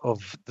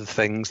of the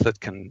things that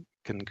can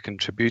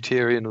contribute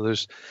here.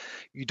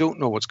 You don't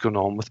know what's going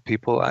on with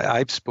people.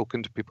 I've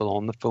spoken to people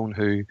on the phone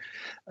who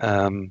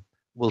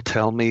will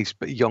tell me,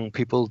 young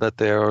people, that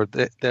they're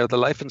the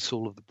life and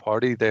soul of the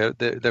party.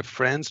 Their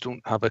friends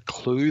don't have a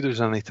clue there's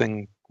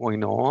anything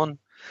going on.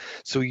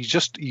 So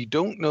you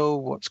don't know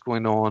what's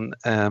going on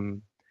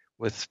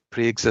with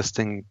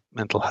pre-existing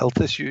mental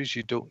health issues.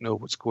 You don't know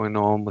what's going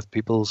on with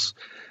people's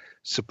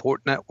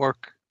support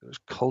network. There's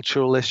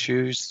cultural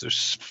issues.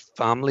 There's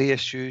family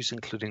issues,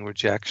 including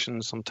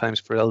rejection, sometimes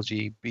for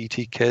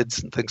LGBT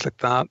kids and things like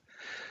that.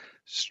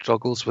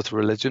 Struggles with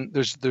religion.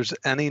 There's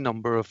any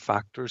number of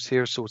factors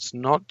here. So it's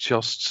not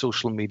just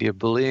social media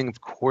bullying.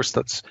 Of course,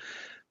 that's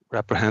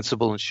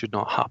reprehensible and should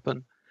not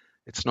happen.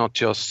 It's not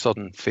just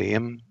sudden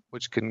fame,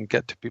 which can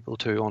get to people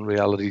too on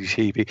reality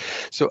TV.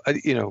 So,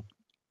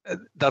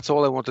 that's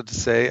all I wanted to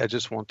say. I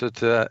just wanted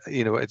to,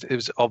 it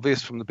was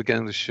obvious from the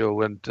beginning of the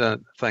show, and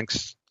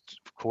thanks,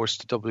 of course,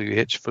 to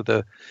WH for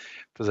the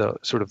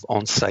sort of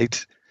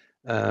on-site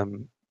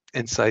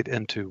insight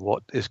into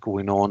what is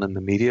going on in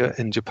the media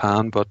in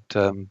Japan. But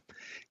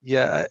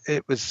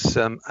it was.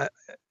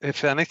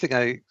 If anything,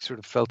 I sort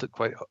of felt it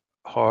quite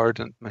hard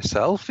and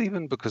myself,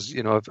 even because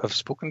I've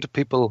spoken to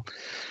people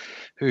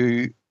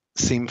who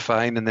seem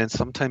fine, and then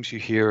sometimes you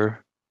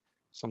hear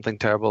something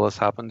terrible has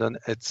happened, and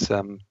it's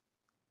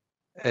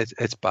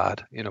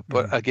bad,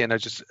 But again, I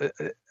just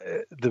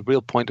the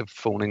real point of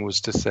phoning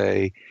was to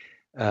say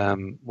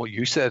what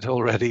you said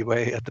already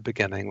way at the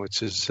beginning,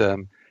 which is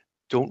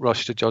don't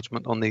rush to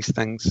judgment on these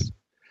things.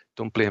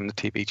 Don't blame the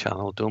TV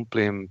channel. Don't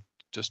blame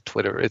just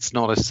Twitter. It's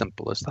not as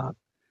simple as that.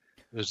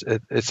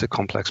 It's a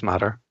complex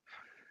matter.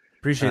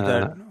 Appreciate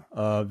that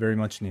very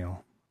much,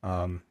 Neil.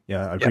 I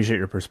appreciate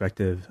your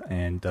perspective,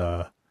 and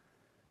no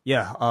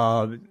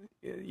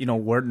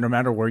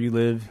matter where you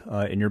live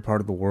in your part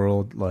of the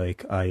world,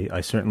 like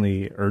I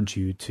certainly urge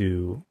you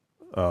to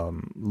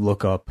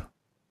look up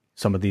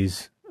some of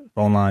these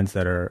phone lines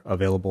that are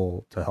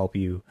available to help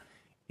you.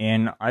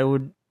 And I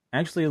would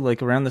actually,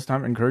 like, around this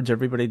time, encourage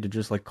everybody to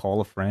just like call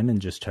a friend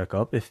and just check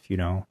up if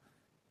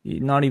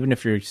not even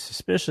if you're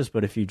suspicious,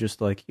 but if you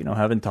just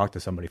haven't talked to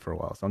somebody for a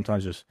while.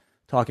 Sometimes just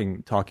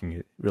talking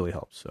it really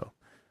helps. So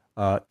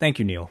thank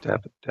you, Neil.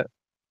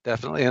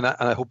 Definitely, and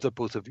I hope that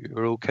both of you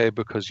are okay,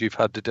 because you've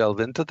had to delve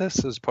into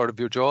this as part of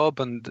your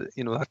job, and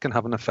that can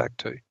have an effect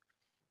too.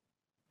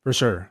 For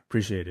sure,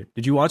 appreciate it.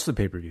 Did you watch the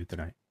pay-per-view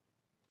tonight?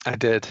 I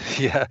did,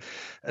 yeah.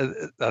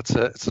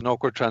 It's an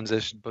awkward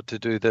transition, but to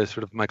do the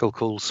sort of Michael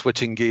Cole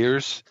switching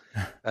gears,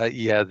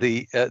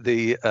 the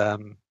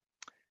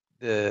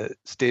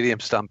Stadium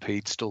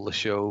Stampede stole the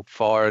show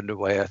far and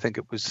away. I think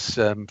it was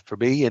for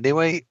me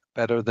anyway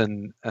better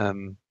than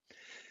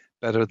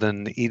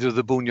either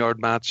the Boneyard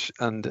match,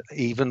 and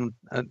even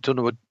I don't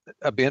know.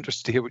 I'd be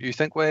interested to hear what you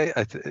think. Way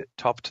it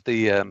topped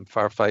the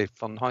Firefly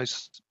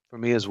Funhouse for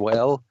me as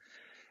well,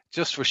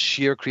 just for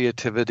sheer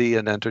creativity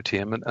and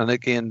entertainment. And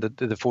again, the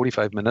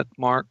 45-minute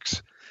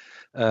marks.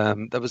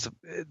 It's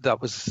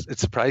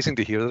surprising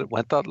to hear that it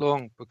went that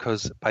long,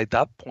 because by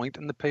that point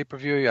in the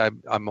pay-per-view,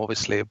 I'm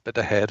obviously a bit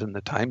ahead in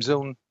the time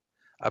zone.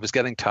 I was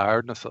getting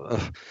tired, and I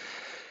thought,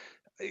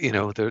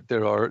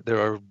 there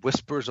are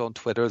whispers on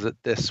Twitter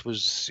that this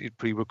was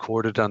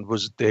pre-recorded and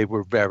they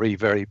were very,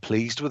 very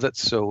pleased with it.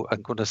 So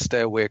I'm going to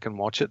stay awake and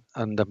watch it,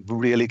 and I'm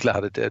really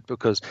glad I did,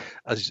 because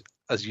as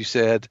you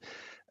said,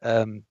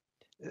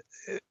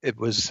 it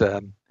was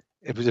a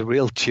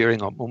real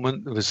cheering up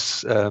moment. There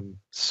was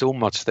so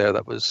much there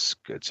that was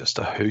just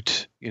a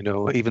hoot.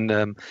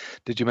 Even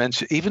did you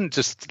mention even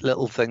just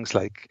little things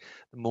like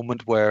the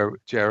moment where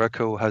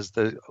Jericho has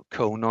the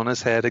cone on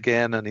his head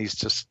again and he's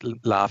just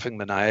laughing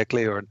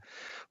maniacally, or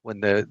when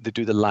they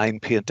do the line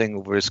painting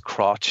over his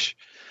crotch,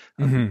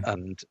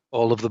 and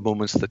all of the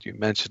moments that you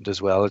mentioned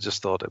as well. I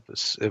just thought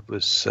it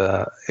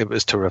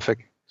was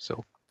terrific.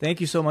 So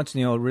thank you so much,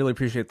 Neil. Really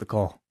appreciate the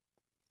call.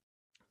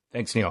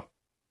 Thanks, Neil.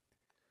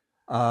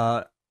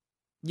 Yeah,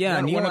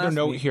 Neil one other asked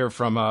note me- here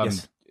from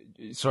Yes.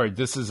 sorry,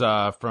 this is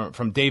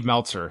from Dave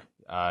Meltzer,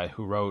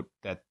 who wrote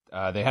that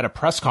they had a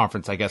press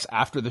conference, I guess,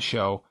 after the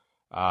show.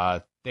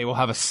 They will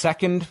have a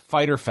second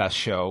Fighter Fest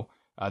show.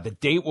 The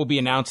date will be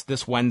announced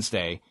this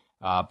Wednesday,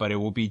 but it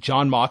will be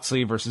Jon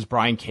Moxley versus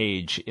Brian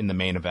Cage in the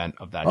main event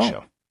of that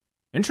show.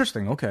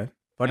 Interesting. Okay.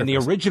 And the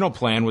original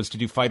plan was to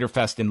do Fighter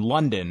Fest in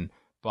London,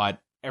 but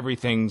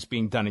everything's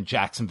being done in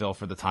Jacksonville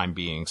for the time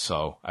being.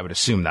 So I would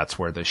assume that's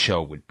where the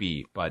show would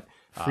be. But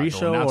free they'll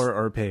show announce-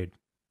 or paid?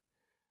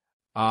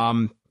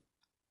 Well,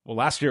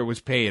 last year it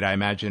was paid. I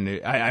imagine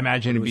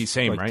it'd be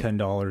same, like right?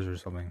 $10 or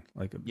something.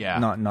 Like Yeah.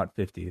 not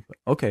 50. But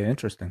okay,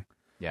 interesting.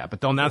 Yeah,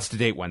 but they'll announce the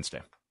date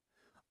Wednesday.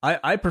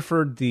 I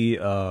preferred the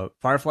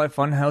Firefly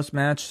Funhouse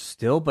match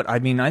still, but I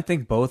mean I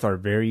think both are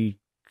very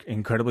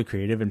incredibly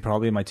creative and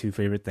probably my two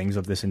favorite things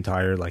of this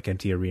entire like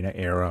empty arena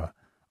era.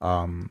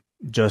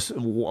 Just a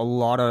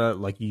lot of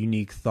like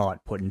unique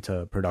thought put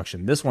into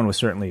production. This one was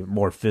certainly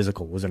more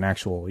physical, was an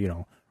actual,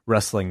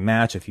 wrestling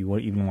match if you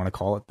even want to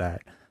call it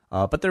that.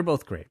 But they're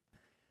both great.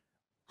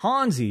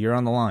 Hansi, you're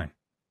on the line.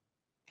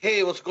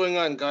 Hey, what's going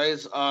on,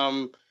 guys?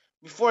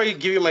 Before I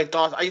give you my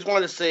thoughts, I just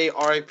wanted to say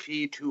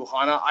R.I.P. to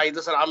Hana.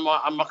 I'm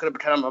not gonna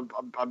pretend I'm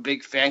a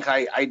big fan.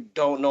 I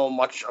don't know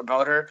much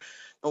about her,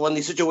 but when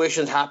these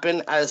situations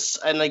happen,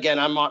 and again,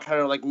 I'm not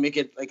trying to like make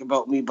it like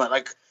about me, but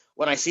like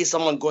when I see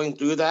someone going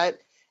through that,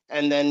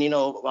 and then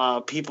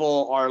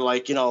people are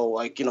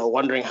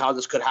wondering how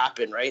this could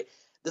happen, right?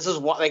 This is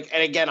what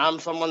and again, I'm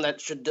someone that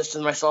should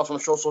distance myself from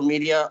social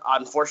media.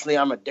 Unfortunately,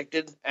 I'm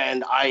addicted,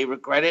 and I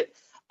regret it.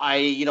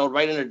 I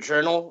write in a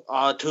journal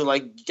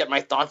to get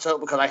my thoughts out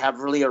because I have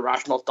really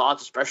irrational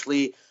thoughts,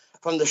 especially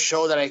from the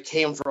show that I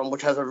came from,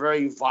 which has a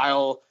very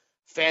vile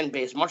fan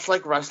base, much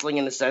like wrestling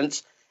in a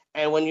sense.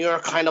 And when you're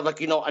kind of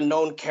a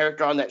known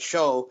character on that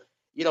show,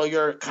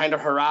 you're kind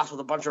of harassed with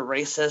a bunch of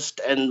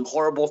racist and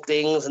horrible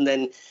things, and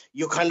then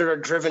you kind of are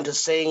driven to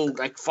saying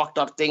like fucked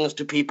up things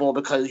to people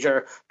because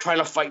you're trying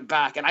to fight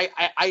back. And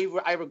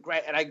I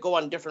regret, and I go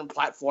on different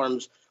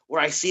platforms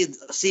where I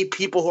see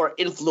people who are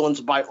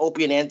influenced by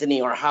Opie and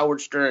Anthony or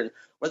Howard Stern,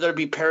 whether it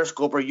be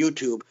Periscope or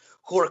YouTube,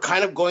 who are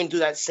kind of going through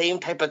that same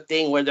type of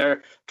thing where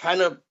they're trying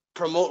to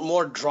promote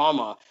more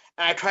drama.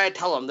 And I try to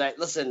tell them that,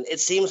 listen, it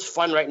seems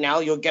fun right now.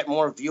 You'll get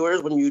more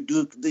viewers when you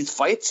do these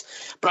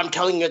fights, but I'm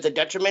telling you, at the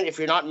detriment, if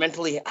you're not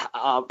mentally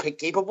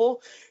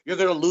capable, you're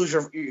gonna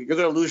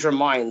lose your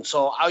mind.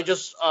 So I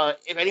just,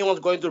 if anyone's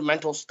going through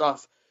mental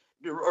stuff,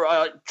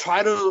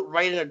 try to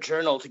write in a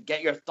journal to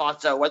get your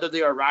thoughts out, whether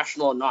they are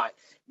rational or not.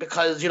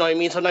 Because, you know what I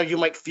mean? Sometimes you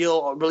might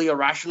feel really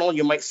irrational.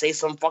 You might say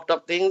some fucked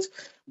up things,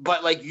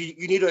 but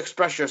you need to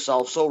express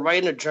yourself. So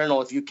write in a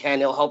journal if you can.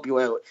 It'll help you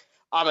out.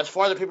 As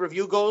far as the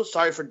pay-per-view goes,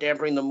 sorry for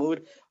dampening the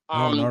mood.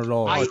 No, not at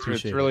all.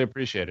 It's really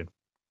appreciated.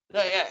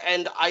 Yeah,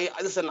 and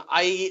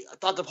I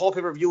thought the whole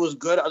pay-per-view was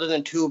good other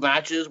than two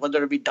matches,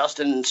 whether it be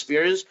Dustin and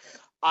Spears.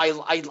 I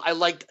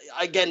liked,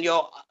 again,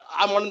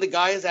 I'm one of the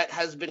guys that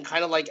has been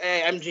kind of like,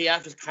 hey,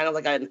 MJF is kind of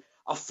like a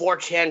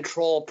 4chan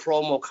troll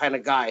promo kind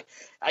of guy.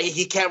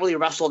 He can't really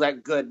wrestle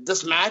that good.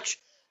 This match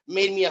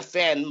made me a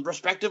fan.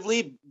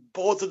 Respectively,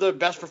 both of the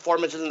best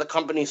performances in the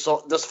company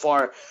this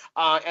far.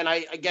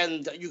 And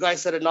you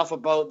guys said enough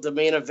about the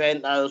main event.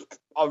 It was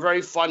a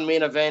very fun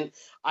main event.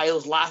 I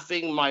was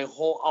laughing my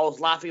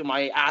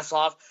ass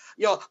off.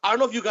 I don't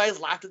know if you guys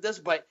laughed at this,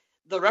 but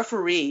the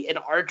referee in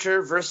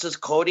Archer versus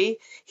Cody,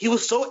 he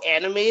was so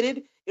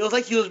animated. It was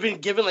like he was being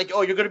given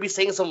oh, you're going to be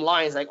saying some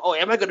lines. Oh,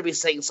 am I going to be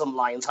saying some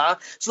lines, huh?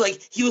 So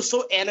he was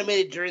so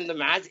animated during the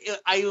match.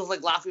 I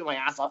was laughing my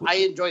ass off. I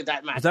enjoyed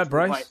that match. Was that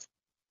Bryce?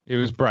 It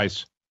was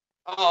Bryce.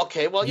 Oh,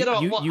 okay. Well, you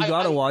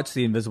got to watch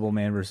the Invisible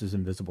Man versus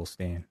Invisible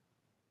Stan.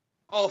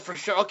 Oh, for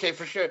sure. Okay,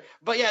 for sure.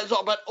 But yeah,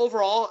 but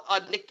overall,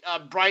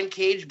 Brian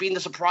Cage being the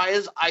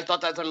surprise, I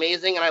thought that's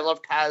amazing, and I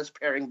love Taz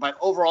pairing. But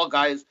overall,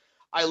 guys,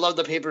 I love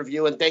the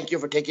pay-per-view, and thank you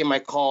for taking my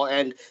call.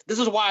 And this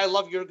is why I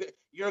love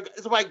this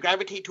is why I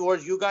gravitate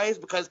towards you guys,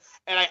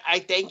 and I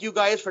thank you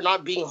guys for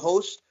not being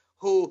hosts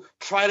who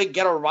try to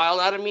get a rile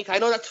out of me. I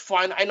know that's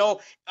fun. I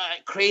know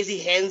Crazy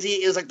Hansi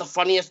is the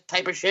funniest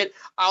type of shit.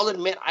 I'll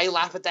admit I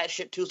laugh at that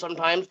shit too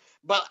sometimes.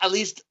 But at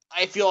least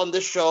I feel on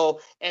this show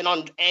and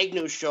on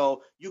Agnew's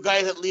show, you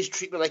guys at least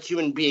treat me like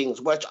human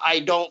beings, which I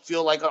don't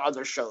feel like on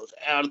other shows.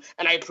 And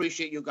I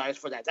appreciate you guys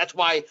for that. That's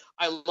why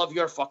I love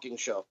your fucking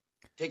show.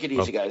 Take it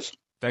easy, guys.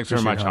 Thanks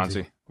very much,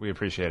 Hansi. We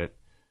appreciate it.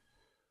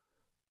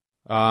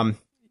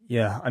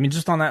 Yeah, I mean,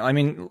 just on that, I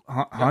mean,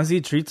 Hansi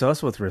treats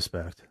us with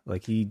respect.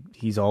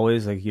 He's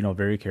always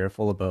very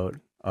careful about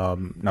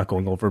not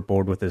going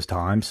overboard with his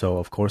time. So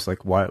of course,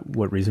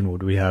 what reason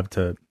would we have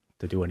to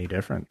do any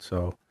different?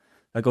 So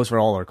that goes for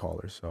all our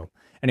callers. So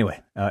anyway,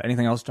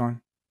 anything else,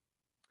 John?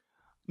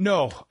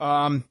 No.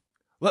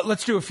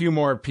 Let's do a few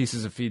more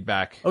pieces of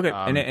feedback. Okay,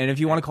 and if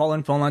you want to call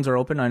in, phone lines are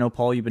open. I know,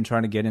 Paul, you've been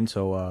trying to get in,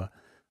 so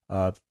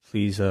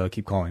please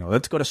keep calling.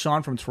 Let's go to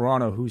Sean from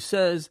Toronto, who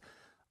says,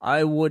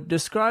 I would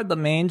describe the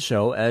main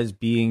show as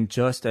being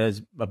just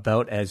as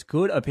about as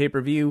good a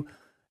pay-per-view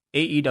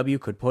AEW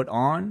could put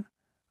on.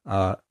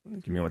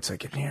 Give me 1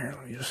 second here.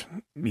 Let me just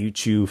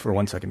mute you for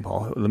 1 second,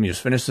 Paul. Let me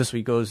just finish this.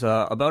 He goes,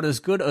 about as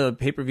good a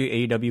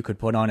pay-per-view AEW could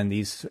put on in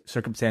these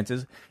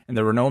circumstances, and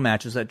there were no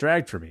matches that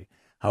dragged for me.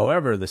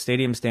 However, the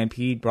Stadium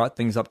Stampede brought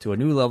things up to a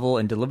new level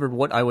and delivered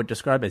what I would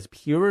describe as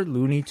pure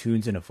Looney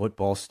Tunes in a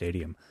football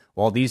stadium.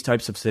 While these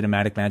types of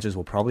cinematic matches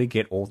will probably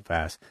get old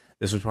fast,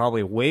 this was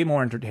probably way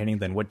more entertaining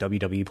than what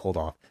WWE pulled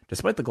off,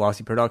 despite the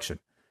glossy production.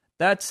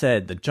 That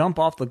said, the jump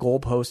off the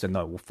goalpost and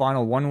the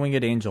final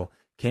one-winged angel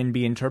can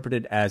be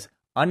interpreted as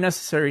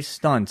unnecessary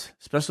stunts,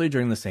 especially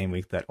during the same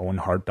week that Owen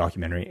Hart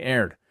documentary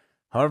aired.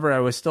 However, I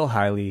was still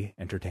highly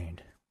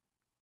entertained.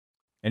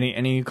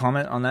 Any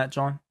comment on that,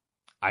 John?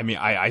 I mean,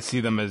 I see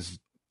them as,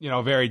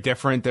 very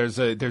different. There's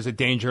a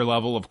danger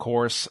level, of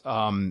course.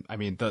 I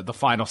mean, the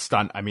final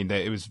stunt, I mean,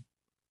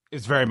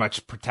 it's very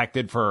much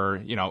protected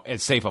for,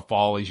 as safe a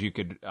fall as you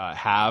could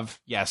have.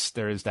 Yes,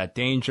 there is that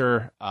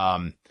danger.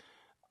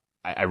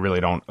 I really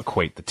don't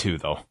equate the two,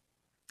 though.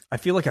 I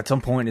feel like at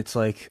some point it's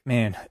like,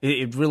 man,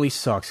 it really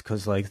sucks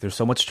because like there's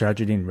so much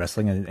tragedy in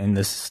wrestling, and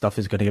this stuff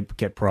is going to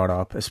get brought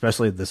up,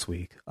 especially this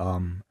week.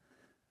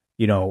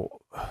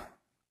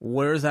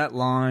 Where's that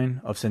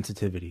line of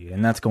sensitivity?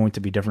 And that's going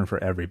to be different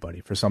for everybody.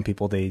 For some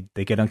people, they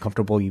get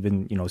uncomfortable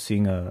even,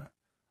 seeing a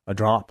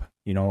drop.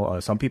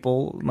 Some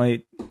people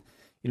might,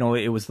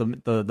 it was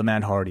the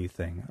Matt Hardy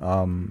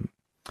thing.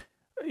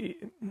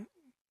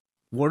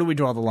 Where do we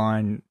draw the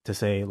line to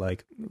say,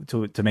 like,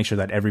 to make sure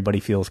that everybody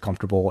feels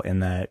comfortable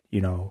and that,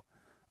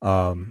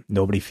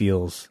 nobody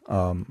feels,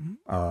 I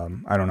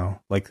don't know,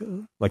 like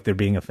they're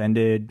being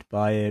offended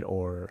by it,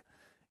 or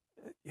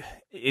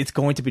it's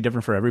going to be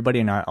different for everybody.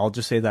 And I'll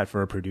just say that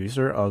for a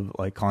producer of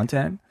like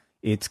content,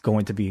 it's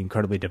going to be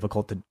incredibly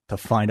difficult to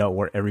find out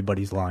where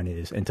everybody's line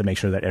is and to make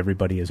sure that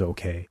everybody is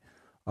okay.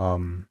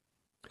 And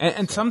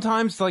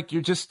sometimes like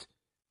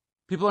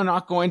people are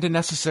not going to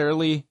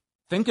necessarily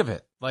think of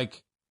it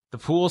like the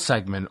pool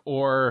segment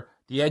or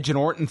the Edge and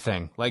Orton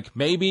thing. Like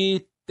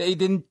maybe they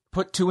didn't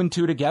put 2 and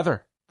 2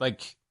 together.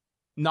 Like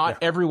not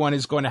everyone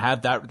is going to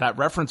have that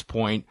reference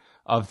point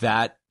of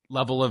that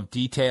level of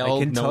detail. I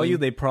can tell you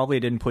they probably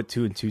didn't put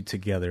 2 and 2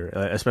 together,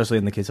 especially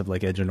in the case of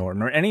like Edge and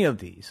Orton or any of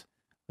these,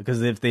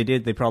 because if they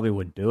did, they probably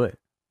wouldn't do it.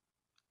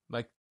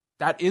 Like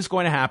that is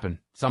going to happen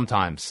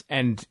sometimes,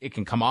 and it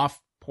can come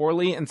off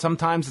poorly, and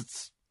sometimes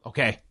it's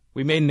okay.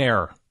 We made an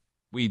error.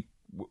 We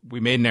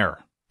made an error.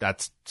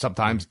 That's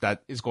sometimes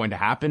that is going to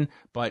happen,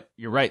 but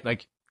you're right.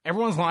 Like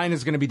everyone's line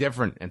is going to be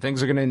different, and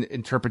things are going to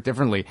interpret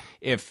differently.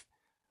 If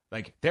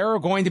like there are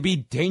going to be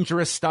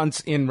dangerous stunts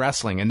in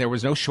wrestling, and there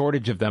was no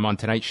shortage of them on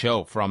tonight's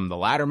show, from the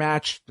ladder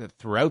match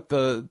throughout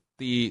the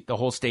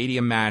whole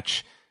stadium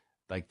match.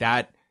 Like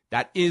that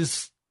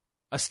is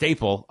a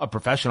staple of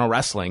professional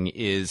wrestling,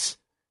 is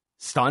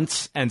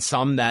stunts, and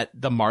some that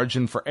the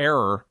margin for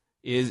error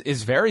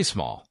is very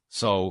small.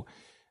 So,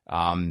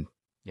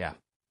 yeah.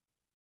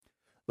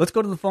 Let's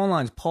go to the phone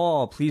lines.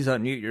 Paul, please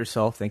unmute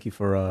yourself. Thank you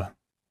for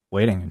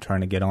waiting and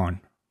trying to get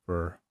on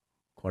for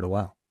quite a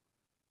while.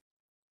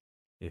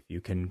 If you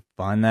can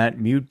find that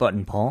mute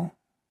button, Paul,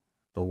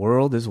 the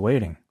world is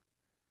waiting.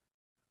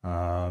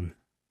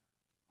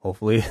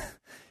 Hopefully,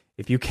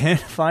 if you can't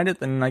find it,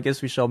 then I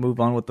guess we shall move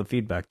on with the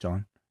feedback,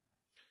 John.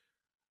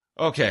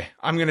 Okay,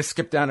 I'm going to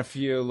skip down a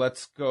few.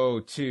 Let's go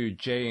to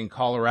Jay in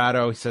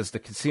Colorado. He says, the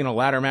casino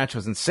ladder match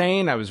was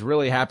insane. I was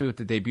really happy with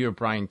the debut of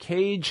Brian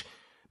Cage.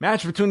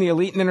 Match between the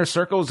Elite and Inner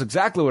Circle was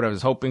exactly what I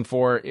was hoping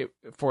for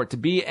it to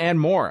be, and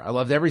more. I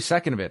loved every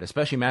second of it,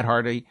 especially Matt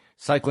Hardy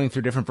cycling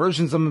through different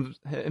versions of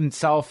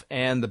himself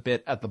and the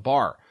bit at the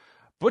bar.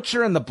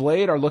 Butcher and the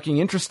Blade are looking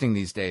interesting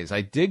these days.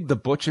 I dig the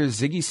Butcher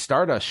Ziggy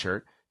Stardust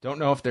shirt. Don't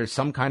know if there's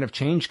some kind of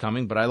change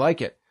coming, but I like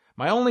it.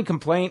 My only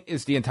complaint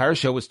is the entire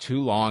show was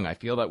too long. I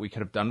feel that we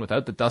could have done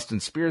without the Dustin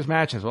Spears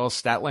match, as well as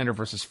Statlander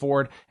versus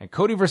Ford, and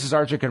Cody versus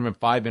Archer could have been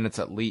 5 minutes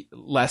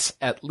less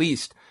at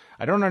least.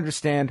 I don't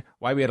understand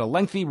why we had a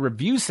lengthy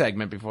review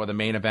segment before the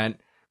main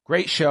event.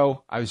 Great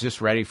show. I was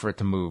just ready for it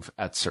to move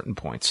at certain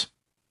points.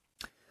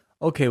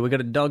 Okay, we got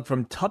a Doug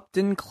from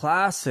Tupton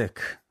Classic.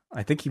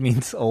 I think he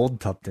means old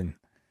Tupton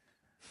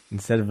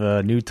instead of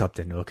a new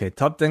Tupton. Okay,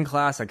 Tupton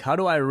Classic. How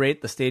do I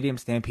rate the Stadium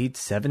Stampede?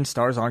 7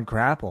 stars on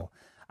Grapple.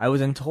 I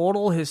was in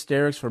total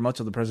hysterics for much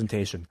of the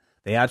presentation.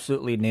 They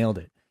absolutely nailed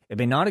it. It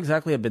may not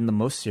exactly have been the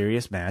most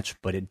serious match,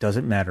 but it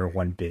doesn't matter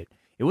one bit.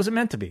 It wasn't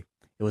meant to be.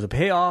 It was a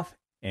payoff,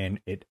 and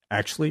it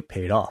actually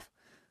paid off.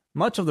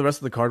 Much of the rest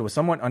of the card was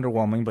somewhat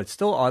underwhelming, but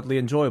still oddly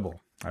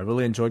enjoyable. I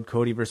really enjoyed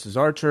Cody versus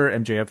Archer,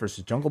 MJF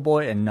versus Jungle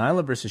Boy, and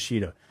Nyla versus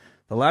Shida.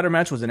 The latter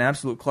match was an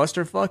absolute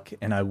clusterfuck,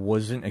 and I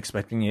wasn't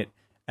expecting it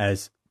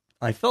as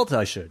I felt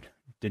I should.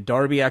 Did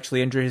Darby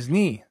actually injure his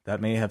knee?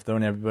 That may have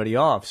thrown everybody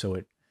off,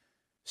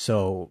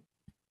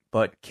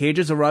 but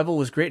Cage's arrival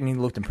was great, and he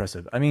looked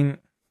impressive. I mean,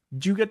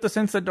 did you get the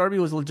sense that Darby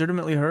was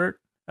legitimately hurt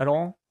at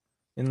all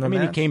in the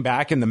match? He came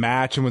back in the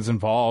match and was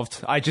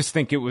involved. I just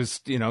think it was,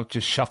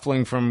 just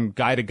shuffling from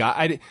guy to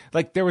guy.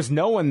 There was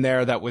no one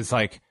there that was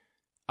like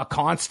a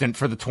constant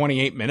for the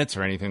 28 minutes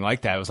or anything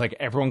like that. It was like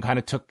everyone kind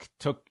of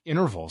took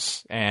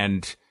intervals,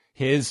 and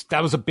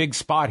that was a big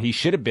spot. He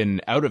should have been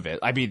out of it.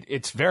 I mean,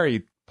 it's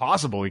very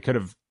possible he could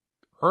have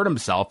hurt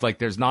himself. Like,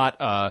 there's not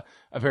a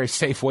very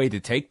safe way to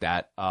take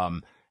that.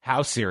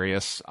 How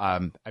serious?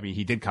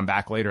 He did come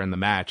back later in the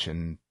match,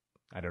 and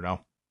I don't know.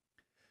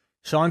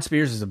 Shawn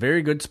Spears is a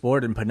very good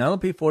sport, and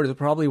Penelope Ford is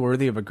probably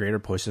worthy of a greater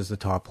push as the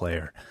top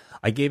player.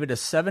 I gave it a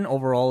 7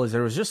 overall, as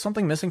there was just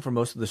something missing for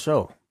most of the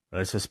show. But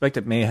I suspect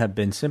it may have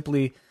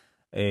simply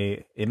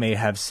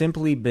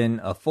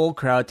been a full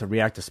crowd to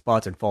react to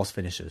spots and false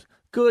finishes.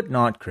 Good,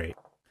 not great.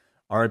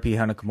 R.I.P.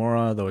 Hana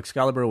Kimura, though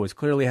Excalibur was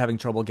clearly having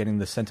trouble getting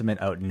the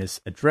sentiment out in his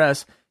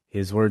address,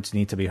 his words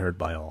need to be heard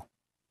by all.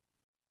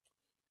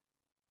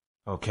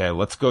 Okay,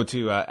 let's go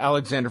to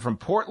Alexander from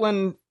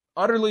Portland.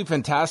 Utterly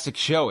fantastic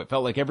show. It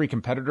felt like every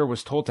competitor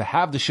was told to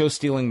have the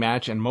show-stealing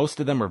match, and most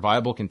of them were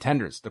viable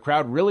contenders. The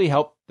crowd really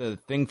helped the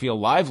thing feel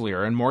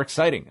livelier and more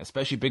exciting,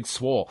 especially Big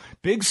Swole.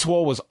 Big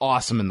Swole was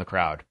awesome in the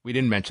crowd. We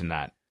didn't mention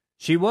that.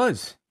 She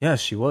was. Yes,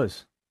 she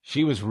was.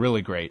 She was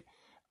really great.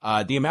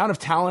 The amount of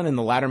talent in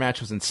the ladder match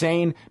was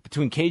insane.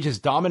 Between Cage's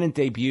dominant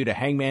debut to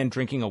Hangman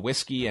drinking a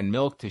whiskey and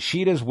milk to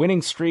Shida's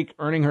winning streak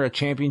earning her a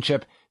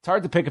championship, it's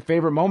hard to pick a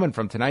favorite moment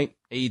from tonight.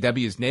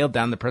 AEW has nailed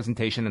down the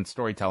presentation and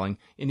storytelling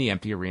in the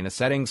empty arena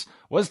settings.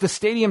 Was the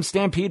Stadium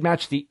Stampede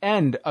match the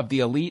end of the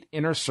Elite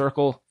Inner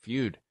Circle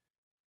feud?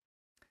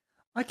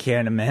 I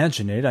can't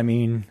imagine it. I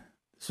mean,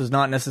 this was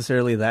not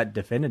necessarily that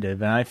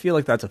definitive, and I feel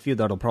like that's a feud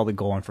that'll probably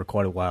go on for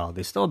quite a while.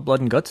 They still have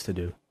blood and guts to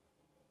do,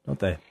 don't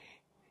they?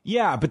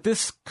 Yeah, but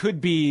this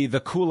could be the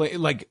cool,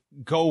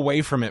 go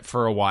away from it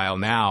for a while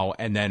now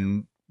and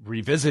then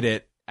revisit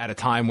it at a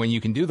time when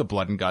you can do the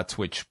blood and guts,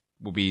 which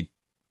will be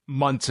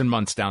months and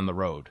months down the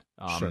road.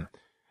 Sure.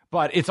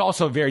 But it's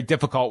also very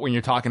difficult when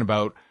you're talking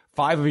about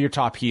 5 of your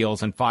top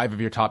heels and 5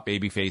 of your top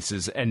baby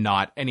faces and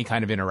not any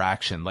kind of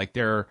interaction. Like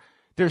there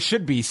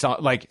should be some,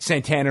 like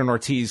Santana and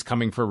Ortiz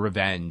coming for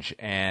revenge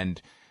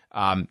and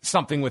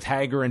something with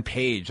Hager and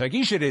Page. Like,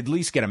 you should at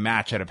least get a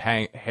match out of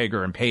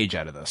Hager and Page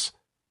out of this.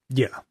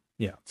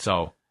 Yeah.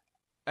 So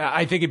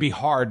I think it'd be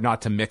hard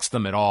not to mix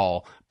them at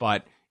all.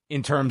 But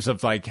in terms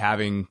of like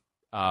having,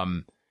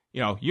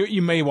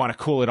 you may want to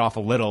cool it off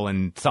a little,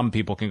 and some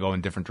people can go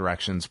in different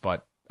directions.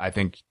 But I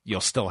think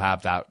you'll still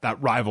have that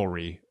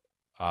rivalry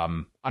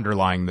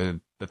underlying the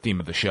theme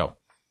of the show.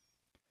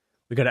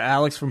 We got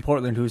Alex from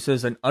Portland who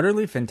says, an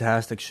utterly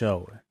fantastic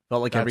show.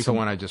 Felt like That's the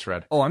one I just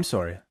read. Oh, I'm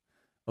sorry.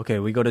 Okay,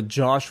 we go to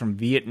Josh from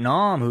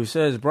Vietnam who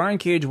says, Brian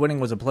Cage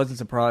winning was a pleasant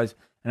surprise,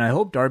 and I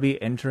hope Darby is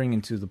entering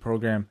into the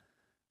program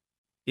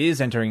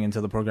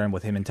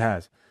with him and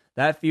Taz.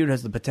 That feud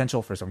has the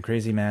potential for some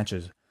crazy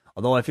matches.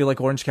 Although I feel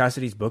like Orange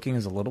Cassidy's booking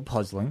is a little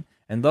puzzling,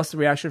 and thus the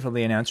reaction from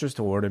the announcers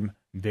toward him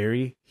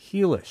very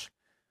heelish.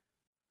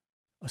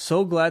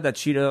 So glad that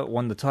Shida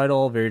won the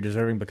title, very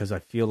deserving, because I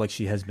feel like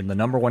she has been the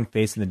number one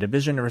face in the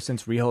division ever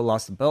since Riho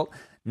lost the belt.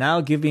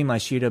 Now give me my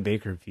Shida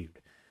Baker feud.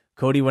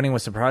 Cody winning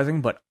was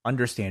surprising, but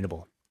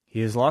understandable. He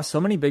has lost so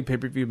many big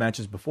pay-per-view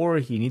matches before,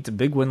 he needs a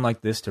big win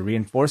like this to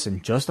reinforce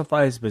and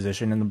justify his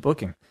position in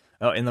the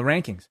in the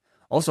rankings.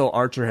 Also,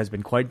 Archer has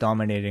been quite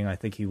dominating. I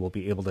think he will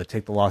be able to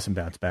take the loss and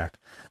bounce back.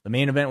 The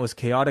main event was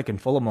chaotic and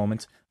full of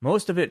moments,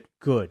 most of it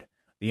good.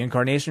 The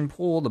Incarnation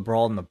pool, the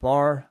brawl in the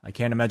bar. I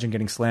can't imagine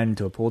getting slammed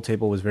into a pool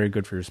table was very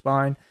good for your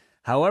spine.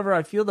 However,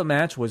 I feel the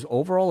match was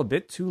overall a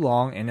bit too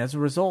long, and as a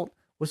result,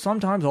 was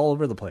sometimes all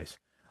over the place.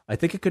 I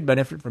think it could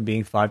benefit from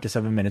being 5 to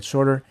 7 minutes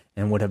shorter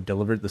and would have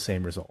delivered the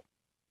same result.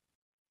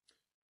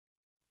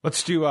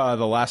 Let's do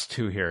the last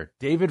two here.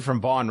 David from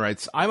Bonn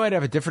writes, I might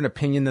have a different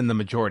opinion than the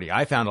majority.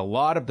 I found a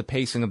lot of the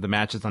pacing of the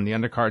matches on the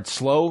undercard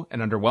slow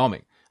and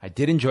underwhelming. I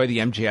did enjoy the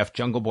MJF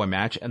Jungle Boy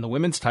match and the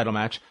women's title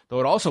match, though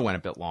it also went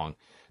a bit long.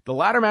 The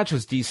latter match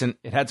was decent,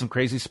 it had some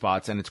crazy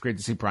spots, and it's great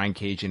to see Brian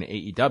Cage in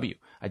AEW.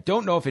 I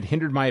don't know if it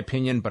hindered my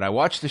opinion, but I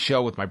watched the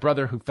show with my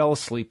brother who fell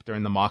asleep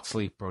during the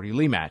Moxley-Brody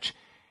Lee match.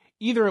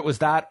 Either it was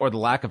that or the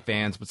lack of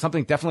fans, but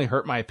something definitely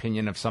hurt my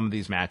opinion of some of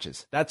these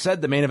matches. That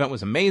said, the main event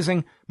was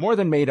amazing, more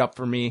than made up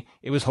for me.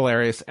 It was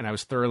hilarious, and I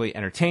was thoroughly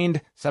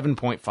entertained.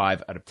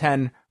 7.5 out of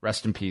 10.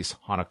 Rest in peace,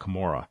 Hana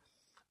Kimura.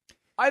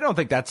 I don't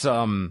think that's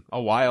a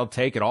wild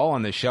take at all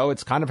on this show.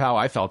 It's kind of how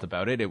I felt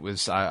about it. It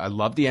was I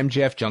love the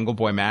MJF Jungle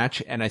Boy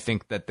match, and I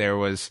think that there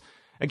was,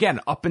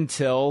 again, up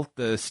until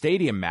the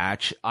Stadium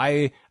match,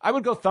 I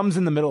would go thumbs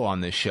in the middle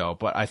on this show,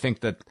 but I think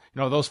that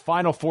those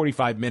final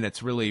 45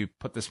 minutes really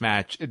put this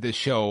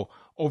show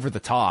over the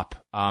top.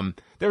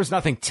 There was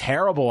nothing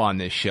terrible on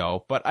this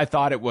show, but I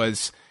thought it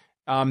was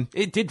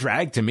it did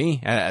drag to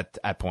me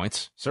at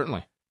points,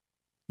 certainly.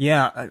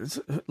 Yeah,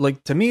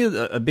 like to me,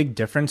 a big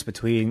difference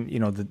between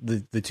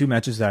the two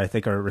matches that I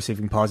think are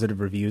receiving positive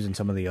reviews and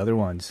some of the other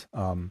ones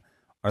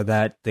are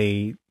that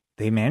they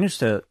managed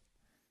to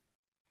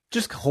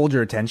just hold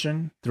your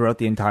attention throughout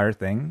the entire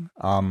thing.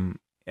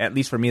 At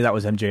least for me, that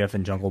was MJF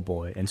and Jungle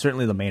Boy, and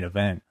certainly the main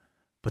event.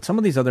 But some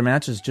of these other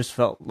matches just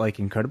felt like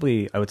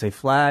incredibly, I would say,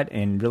 flat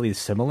and really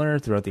similar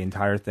throughout the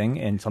entire thing,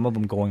 and some of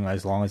them going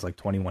as long as like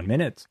 21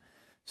 minutes.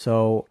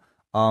 So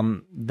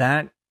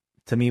that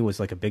to me was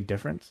like a big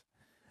difference.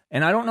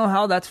 And I don't know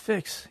how that's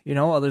fixed,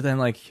 other than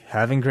like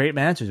having great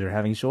matches or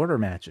having shorter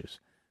matches.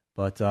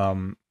 But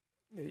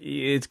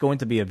it's going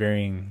to be a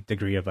varying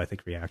degree of, I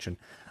think, reaction.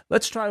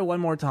 Let's try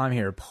one more time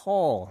here.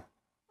 Paul,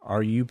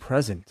 are you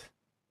present?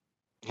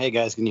 Hey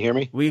guys, can you hear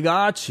me? We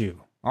got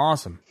you.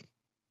 Awesome.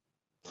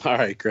 All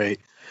right,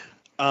 great.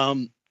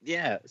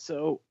 Yeah,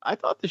 so I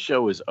thought the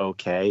show was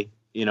okay,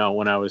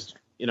 when I was,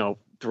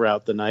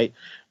 throughout the night.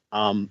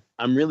 I'm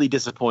really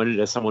disappointed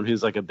as someone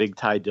who's like a big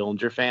Ty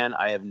Dillinger fan.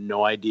 I have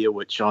no idea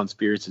what Shawn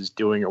Spears is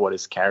doing or what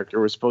his character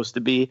was supposed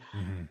to be.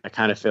 Mm-hmm. I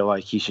kind of feel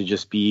like he should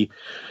just be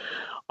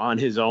on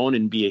his own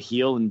and be a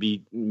heel and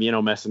be,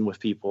 messing with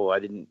people. I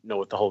didn't know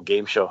what the whole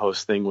game show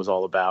host thing was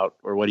all about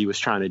or what he was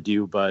trying to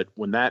do. But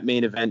when that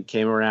main event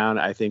came around,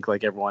 I think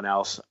like everyone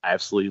else, I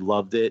absolutely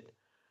loved it.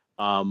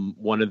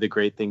 One of the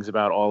great things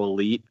about All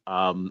Elite,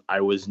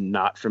 I was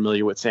not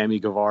familiar with Sammy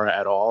Guevara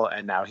at all,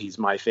 and now he's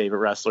my favorite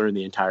wrestler in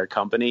the entire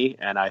company,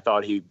 and I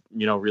thought he,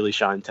 really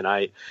shined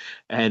tonight.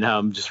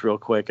 And just real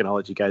quick, and I'll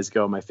let you guys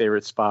go, my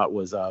favorite spot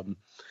was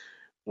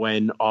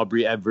when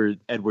Aubrey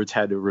Edwards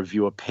had to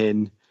review a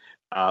pin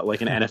like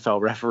an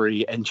NFL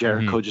referee, and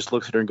Jericho just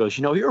looks at her and goes,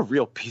 you're a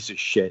real piece of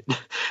shit.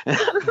 And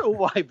I don't know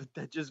why, but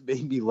that just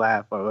made me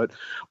laugh. But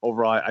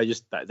overall,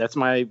 that's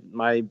my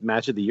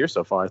match of the year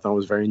so far. I thought it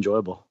was very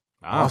enjoyable.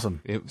 Awesome.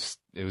 It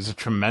was a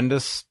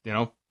tremendous,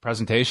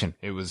 presentation.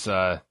 It was,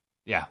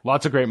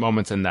 lots of great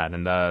moments in that.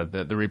 And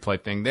the replay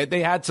thing,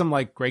 they had some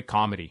like great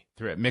comedy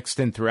through it mixed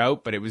in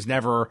throughout, but it was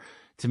never,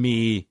 to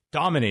me,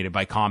 dominated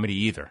by comedy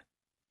either.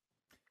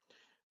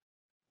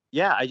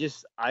 Yeah,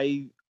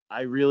 I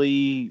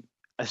really,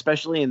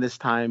 especially in this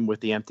time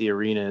with the empty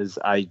arenas,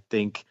 I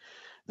think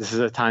this is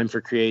a time for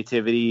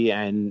creativity.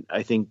 And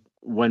I think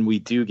when we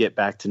do get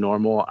back to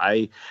normal,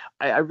 I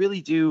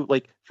really do,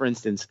 like, for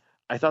instance,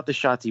 I thought the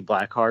Shotzi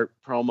Blackheart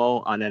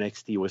promo on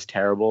NXT was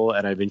terrible,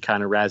 and I've been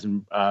kind of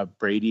razzing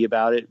Brady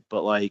about it.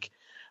 But like,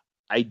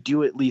 I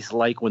do at least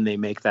like when they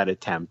make that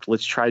attempt.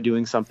 Let's try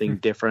doing something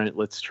different.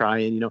 Let's try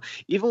and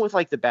even with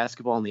like the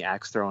basketball and the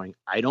axe throwing,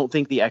 I don't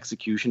think the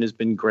execution has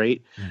been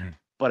great,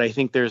 but I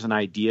think there's an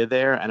idea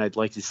there, and I'd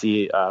like to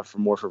see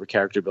for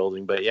character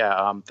building. But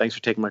yeah, thanks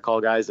for taking my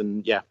call, guys,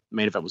 and yeah,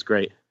 main event was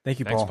great. Thank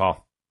you, Paul.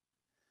 Thanks,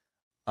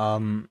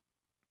 Paul.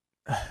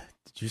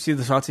 Did you see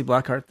the Shotzi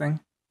Blackheart thing?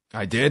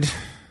 I did.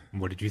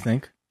 What did you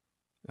think?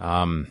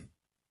 The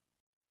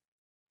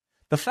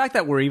fact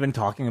that we're even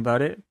talking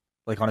about it,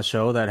 like on a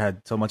show that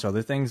had so much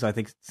other things, I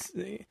think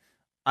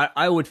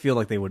I would feel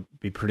like they would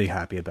be pretty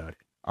happy about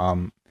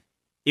it.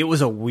 It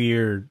was a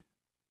weird,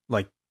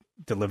 like,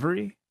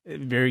 delivery,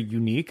 very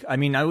unique. I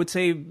mean, I would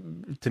say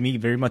to me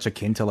very much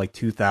akin to like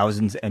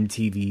 2000s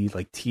MTV,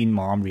 like Teen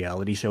Mom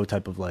reality show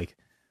type of like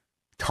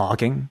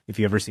talking. If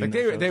you ever seen,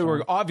 like they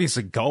were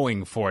obviously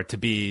going for it to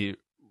be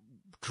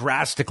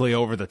drastically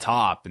over the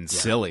top and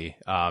silly.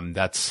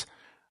 That's,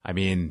 I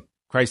mean,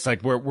 Christ,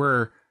 like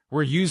we're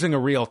using a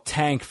real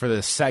tank for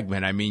this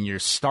segment. I mean, you're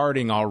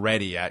starting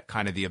already at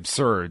kind of the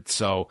absurd.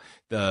 So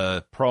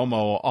the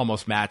promo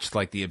almost matched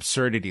like the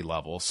absurdity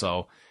level.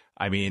 So,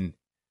 I mean,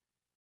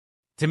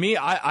 to me,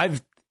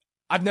 I've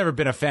never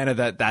been a fan of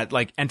that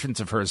like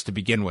entrance of hers to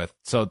begin with.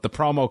 So the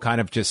promo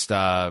kind of just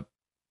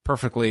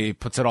perfectly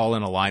puts it all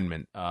in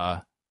alignment.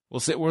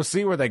 We'll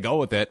see where they go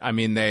with it. I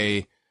mean,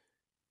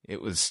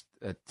 it was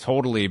a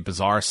totally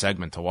bizarre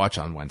segment to watch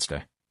on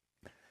Wednesday.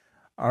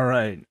 All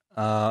right.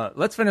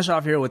 Let's finish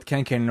off here with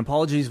Ken. And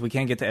apologies, we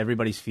can't get to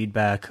everybody's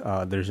feedback.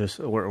 We're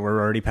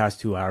already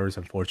past 2 hours,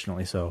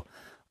 unfortunately. So,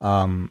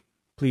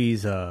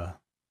 please tell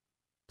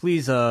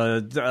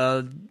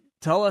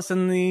us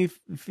in the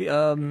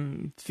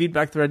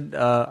feedback thread.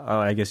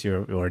 I guess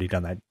you've already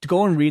done that.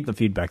 Go and read the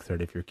feedback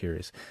thread if you're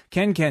curious.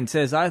 Ken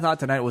says, I thought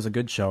tonight was a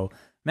good show.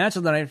 Match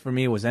of the night for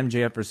me was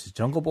MJF versus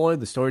Jungle Boy.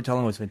 The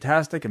storytelling was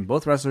fantastic, and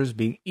both wrestlers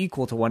being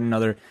equal to one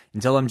another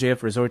until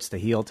MJF resorts to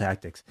heel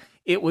tactics.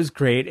 It was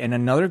great, and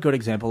another good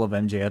example of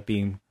MJF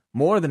being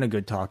more than a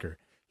good talker.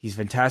 He's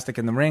fantastic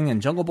in the ring,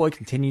 and Jungle Boy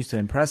continues to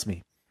impress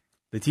me.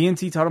 The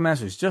TNT title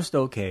match was just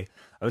okay.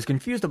 I was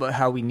confused about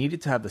how we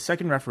needed to have the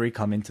second referee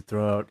come in to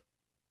throw out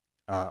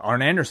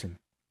Arn Anderson.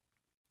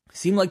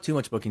 Seemed like too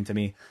much booking to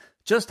me.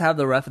 Just have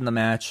the ref in the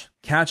match,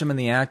 catch him in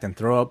the act, and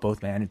throw out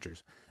both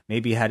managers.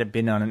 Maybe had it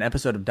been on an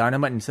episode of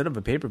Dynamite instead of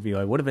a pay-per-view,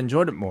 I would have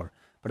enjoyed it more.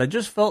 But I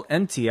just felt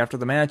empty after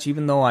the match,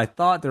 even though I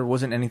thought there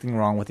wasn't anything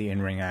wrong with the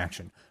in-ring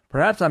action.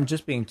 Perhaps I'm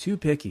just being too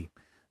picky.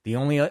 The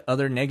only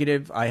other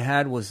negative I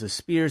had was the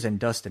Spears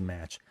and Dustin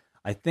match.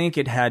 I think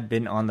had it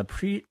been on the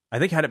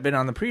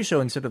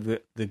pre-show instead of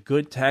the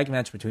good tag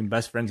match between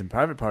Best Friends and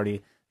Private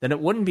Party, then it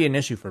wouldn't be an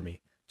issue for me.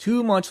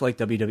 Too much like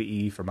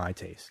WWE for my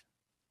taste.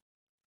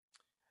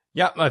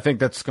 Yeah, I think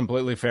that's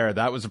completely fair.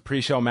 That was a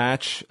pre-show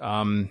match.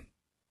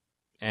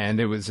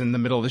 And it was in the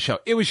middle of the show.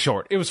 It was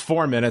short. It was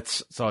 4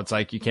 minutes, so it's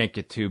like you can't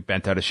get too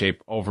bent out of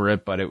shape over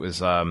it. But it was,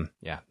 not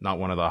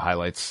one of the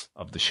highlights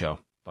of the show.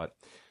 But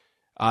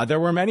There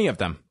were many of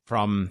them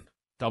from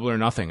Double or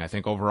Nothing. I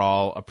think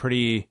overall a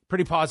pretty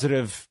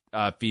positive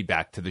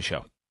feedback to the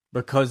show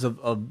because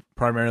of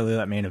primarily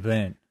that main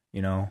event.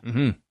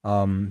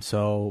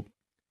 So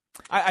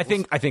I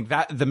think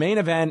that the main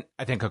event,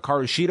 I think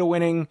Hikaru Shida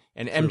winning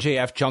and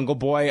MJF Jungle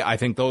Boy, I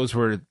think those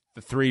were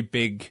the three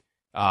big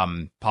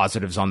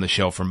positives on the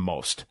show for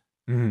most.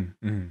 Yeah,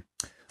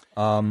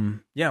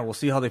 we'll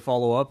see how they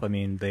follow up. I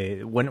mean,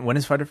 when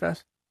is Fyter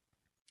Fest?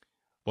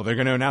 Well, they're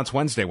going to announce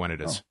Wednesday when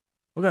it is.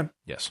 Oh, okay.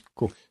 Yes.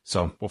 Cool.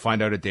 So we'll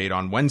find out a date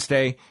on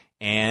Wednesday.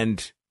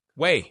 And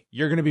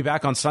you're going to be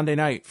back on Sunday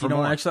night for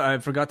more. Actually, I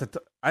forgot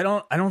to. I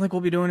don't think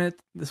we'll be doing it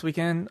this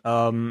weekend.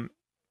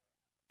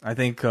 I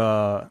think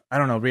I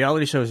don't know.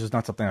 Reality shows is just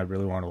not something I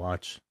really want to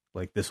watch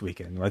like this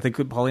weekend. I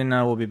think Pauline and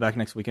I will be back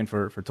next weekend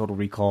for Total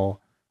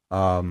Recall.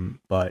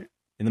 But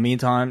in the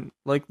meantime,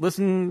 like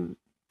listen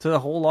to a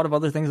whole lot of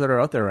other things that are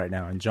out there right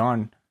now. And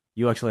John,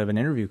 you actually have an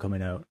interview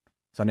coming out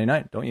Sunday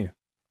night, don't you?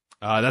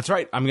 That's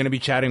right. I'm going to be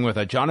chatting with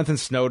Jonathan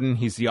Snowden.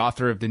 He's the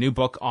author of the new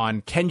book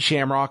on Ken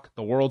Shamrock,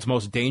 the world's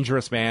most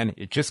dangerous man.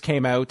 It just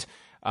came out.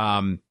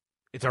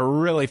 It's a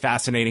really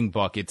fascinating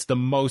book. It's the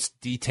most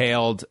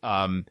detailed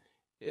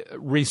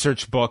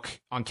research book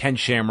on Ken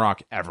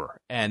Shamrock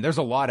ever. And there's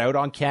a lot out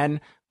on Ken,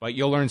 but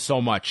you'll learn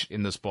so much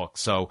in this book.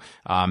 So,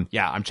 I'm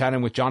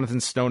chatting with Jonathan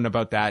Snowden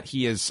about that.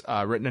 He has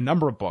written a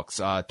number of books,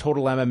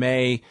 Total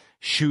MMA,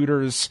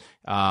 Shooters,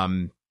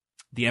 the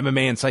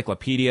MMA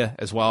Encyclopedia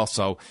as well.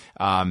 So,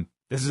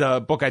 this is a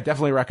book I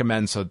definitely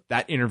recommend. So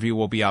that interview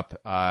will be up,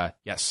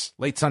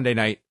 late Sunday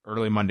night,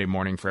 early Monday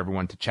morning for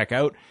everyone to check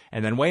out.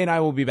 And then Wai and I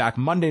will be back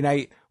Monday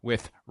night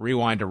with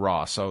Rewind to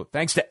Raw. So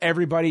thanks to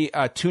everybody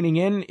tuning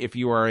in. If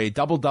you are a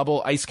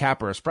Double Ice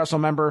Cap or Espresso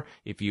member,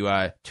 if you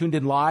tuned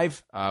in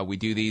live, we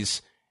do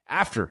these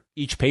after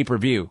each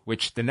pay-per-view,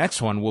 which the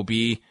next one will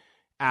be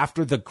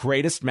after the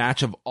greatest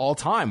match of all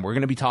time. We're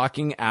going to be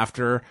talking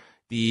after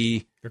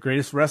the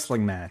greatest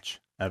wrestling match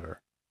ever.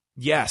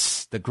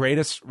 Yes, the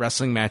greatest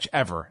wrestling match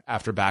ever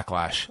after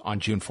Backlash on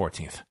June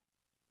 14th.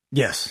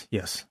 Yes.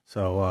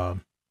 So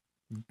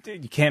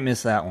you can't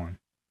miss that one.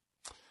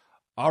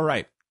 All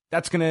right.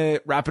 That's going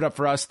to wrap it up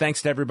for us.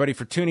 Thanks to everybody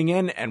for tuning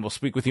in, and we'll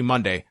speak with you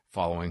Monday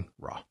following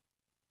Raw.